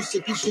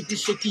 shaky.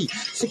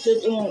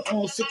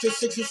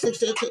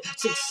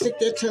 Sick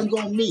that tongue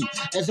on me.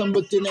 As I'm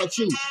looking at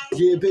you,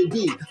 yeah,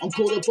 baby, I'm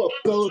caught up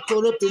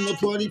in the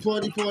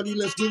party.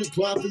 Let's get it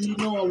poppin'. You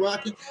know I'm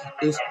rocking.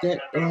 It's that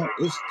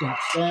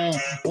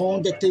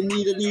sound that they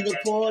need a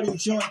party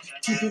joint.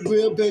 Keep it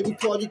real, baby,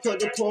 party, cut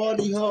the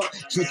party hard.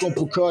 Drink on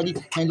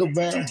Bacardi, hang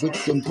around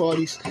with them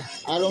parties.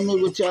 I don't know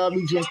what y'all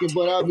be drinking,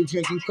 but I'll be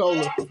drinking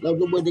cola. Love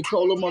the way the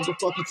cola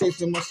motherfucking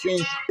tastes in my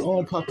skin.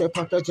 Pop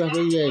that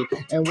jagger, yeah.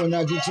 And when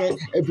I do drink,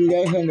 it be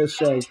that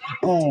Hennessy.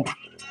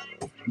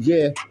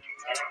 Yeah.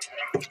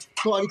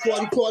 Party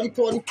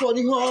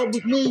hard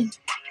with me.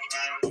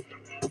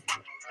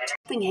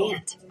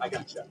 Aunt. I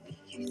gotcha.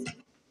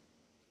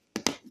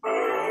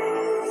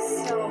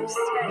 So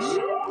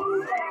special.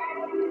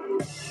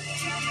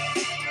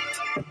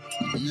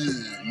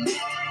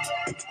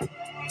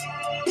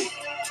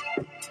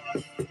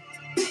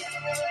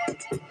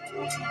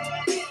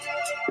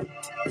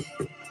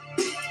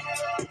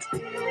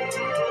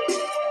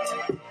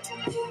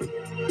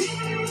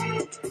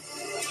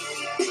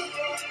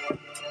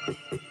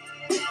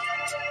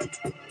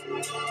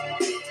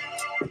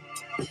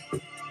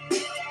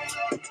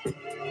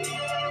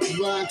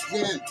 Rock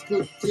that,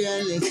 put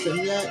that in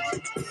select.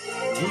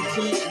 We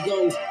can't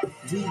go,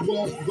 we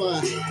won't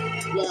buy.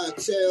 Fly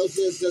tails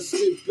as I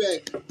sit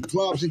back,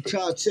 bombs and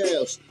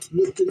cartels.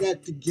 Looking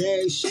at the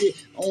gang shit,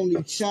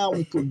 only time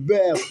we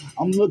prevail.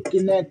 I'm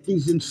looking at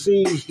these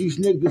MCs, these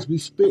niggas be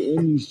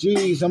spitting these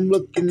G's. I'm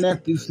looking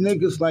at these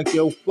niggas like,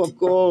 yo,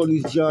 fuck all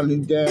these Johnny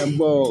damn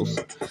balls.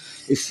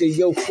 They say,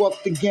 yo,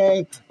 fuck the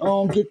game, I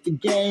don't get the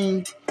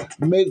game.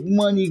 Make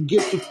money,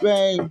 get the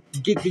fame,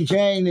 get the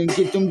Jane and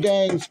get them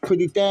dames,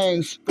 pretty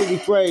things, pretty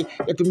free.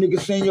 Let them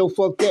niggas saying, yo,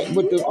 fuck that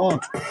with the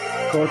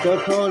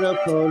Coca-Cola.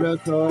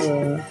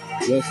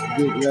 Let's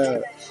get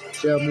love.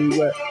 Tell me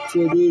what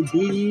could it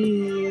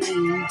be?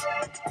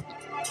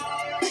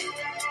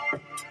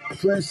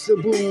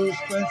 Principles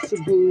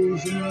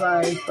in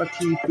life. I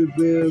keep it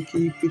real,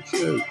 keep it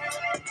true.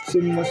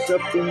 To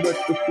myself and what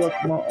the fuck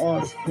my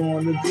aunt's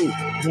gonna do.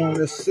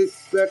 Wanna sit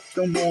back,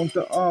 don't want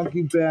to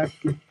argue back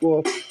and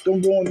forth.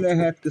 Don't wanna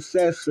have to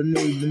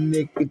assassinate the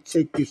nigga,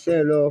 take his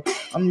head off.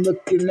 I'm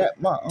looking at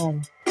my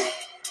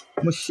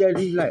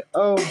machete like,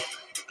 oh,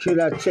 could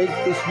I take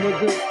this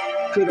nigga?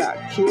 Could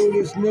I kill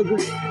this nigga?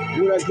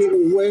 Would I get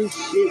away?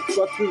 Shit,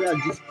 fuck it, I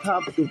just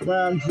popped the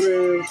round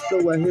drill.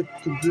 So I hit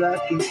the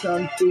block and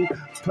come through.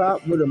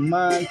 Pop with a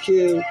mind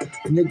kill.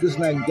 Niggas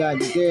like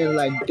goddamn,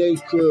 like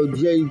Dayquil,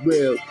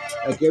 J-Rail.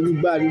 Like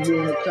everybody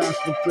wanna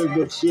concentrate,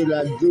 what should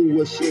I do?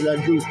 What should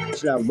I do?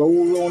 Should I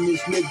roll on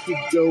this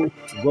nigga? Go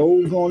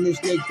roll on this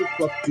nigga?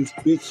 Fuck this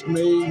bitch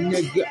made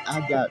nigga.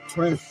 I got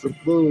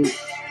principles.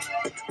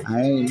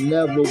 I ain't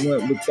never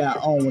went without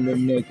owning a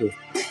nigga.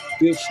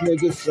 Bitch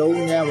nigga, so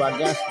now I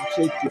got to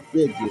take your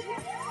figure.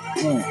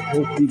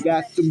 Hope you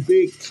got some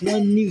big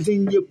 20s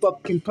in your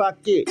fucking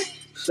pocket.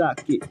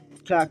 Sock it,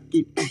 cock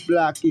it,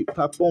 block it,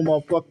 pop on my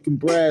fucking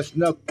brass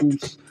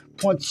knuckles.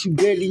 Punch you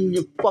dead in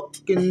your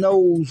fucking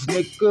nose,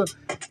 nigga.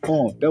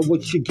 That's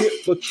what you get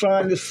for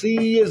trying to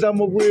see is I'm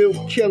a real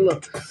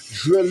killer.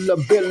 Driller,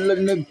 biller,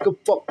 nigga,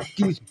 fuck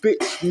these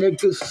bitch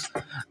niggas.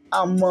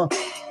 I'm a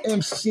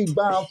MC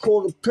by a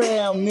quarter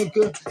pound,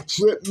 nigga.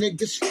 Drip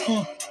niggas,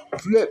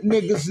 flip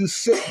niggas and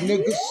sick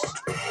niggas.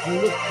 I'm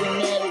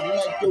looking at it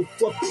like your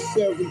fucking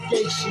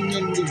segregation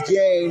in the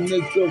game,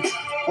 nigga.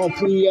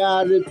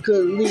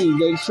 Periodically,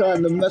 they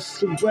trying to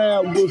mess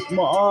around with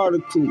my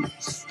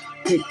articles.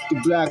 Hit the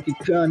block and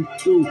come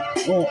through.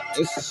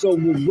 It's so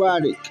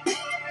erotic.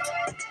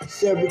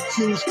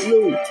 Syracuse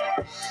flu.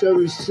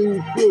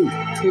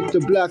 Hit the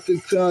block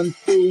and come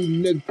through.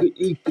 Nigga,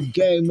 eat the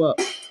game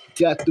up.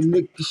 Got the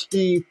niggas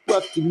steam,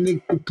 fucking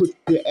nigga, put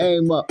the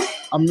aim up.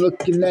 I'm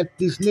looking at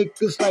these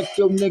niggas like,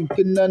 yo,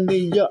 nigga, none of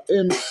your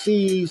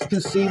MCs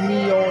can see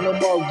me on a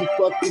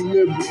motherfucking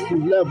lyrical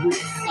level.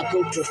 I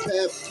go for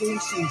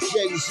Papoose and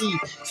Jay-Z,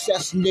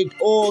 assassinate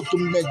all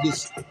them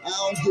niggas. I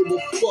don't give a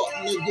fuck,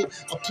 nigga.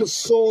 I put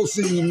souls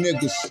in you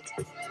niggas.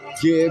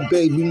 Yeah,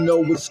 baby,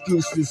 no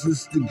excuses.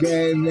 It's the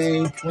game, they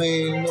ain't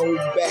playing no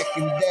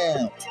backing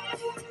down.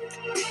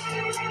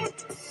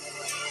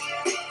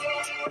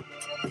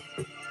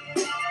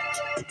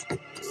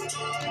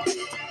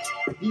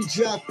 You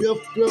drop your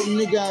flow,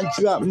 nigga, I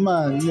drop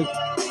mine, nigga.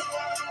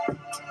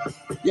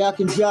 Y'all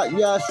can drop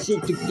y'all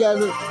shit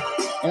together,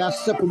 and I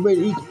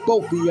separate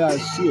both of y'all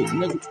shit,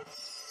 nigga.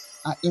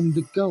 I am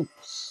the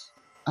ghost.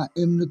 I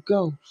am the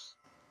ghost.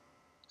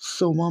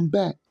 So I'm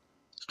back,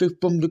 straight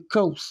from the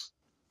coast.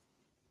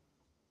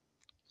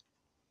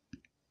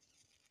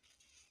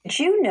 Did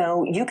you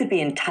know you could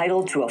be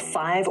entitled to a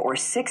 5- or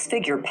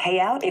 6-figure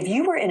payout if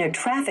you were in a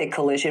traffic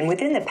collision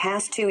within the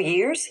past 2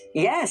 years?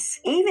 Yes,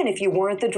 even if you weren't the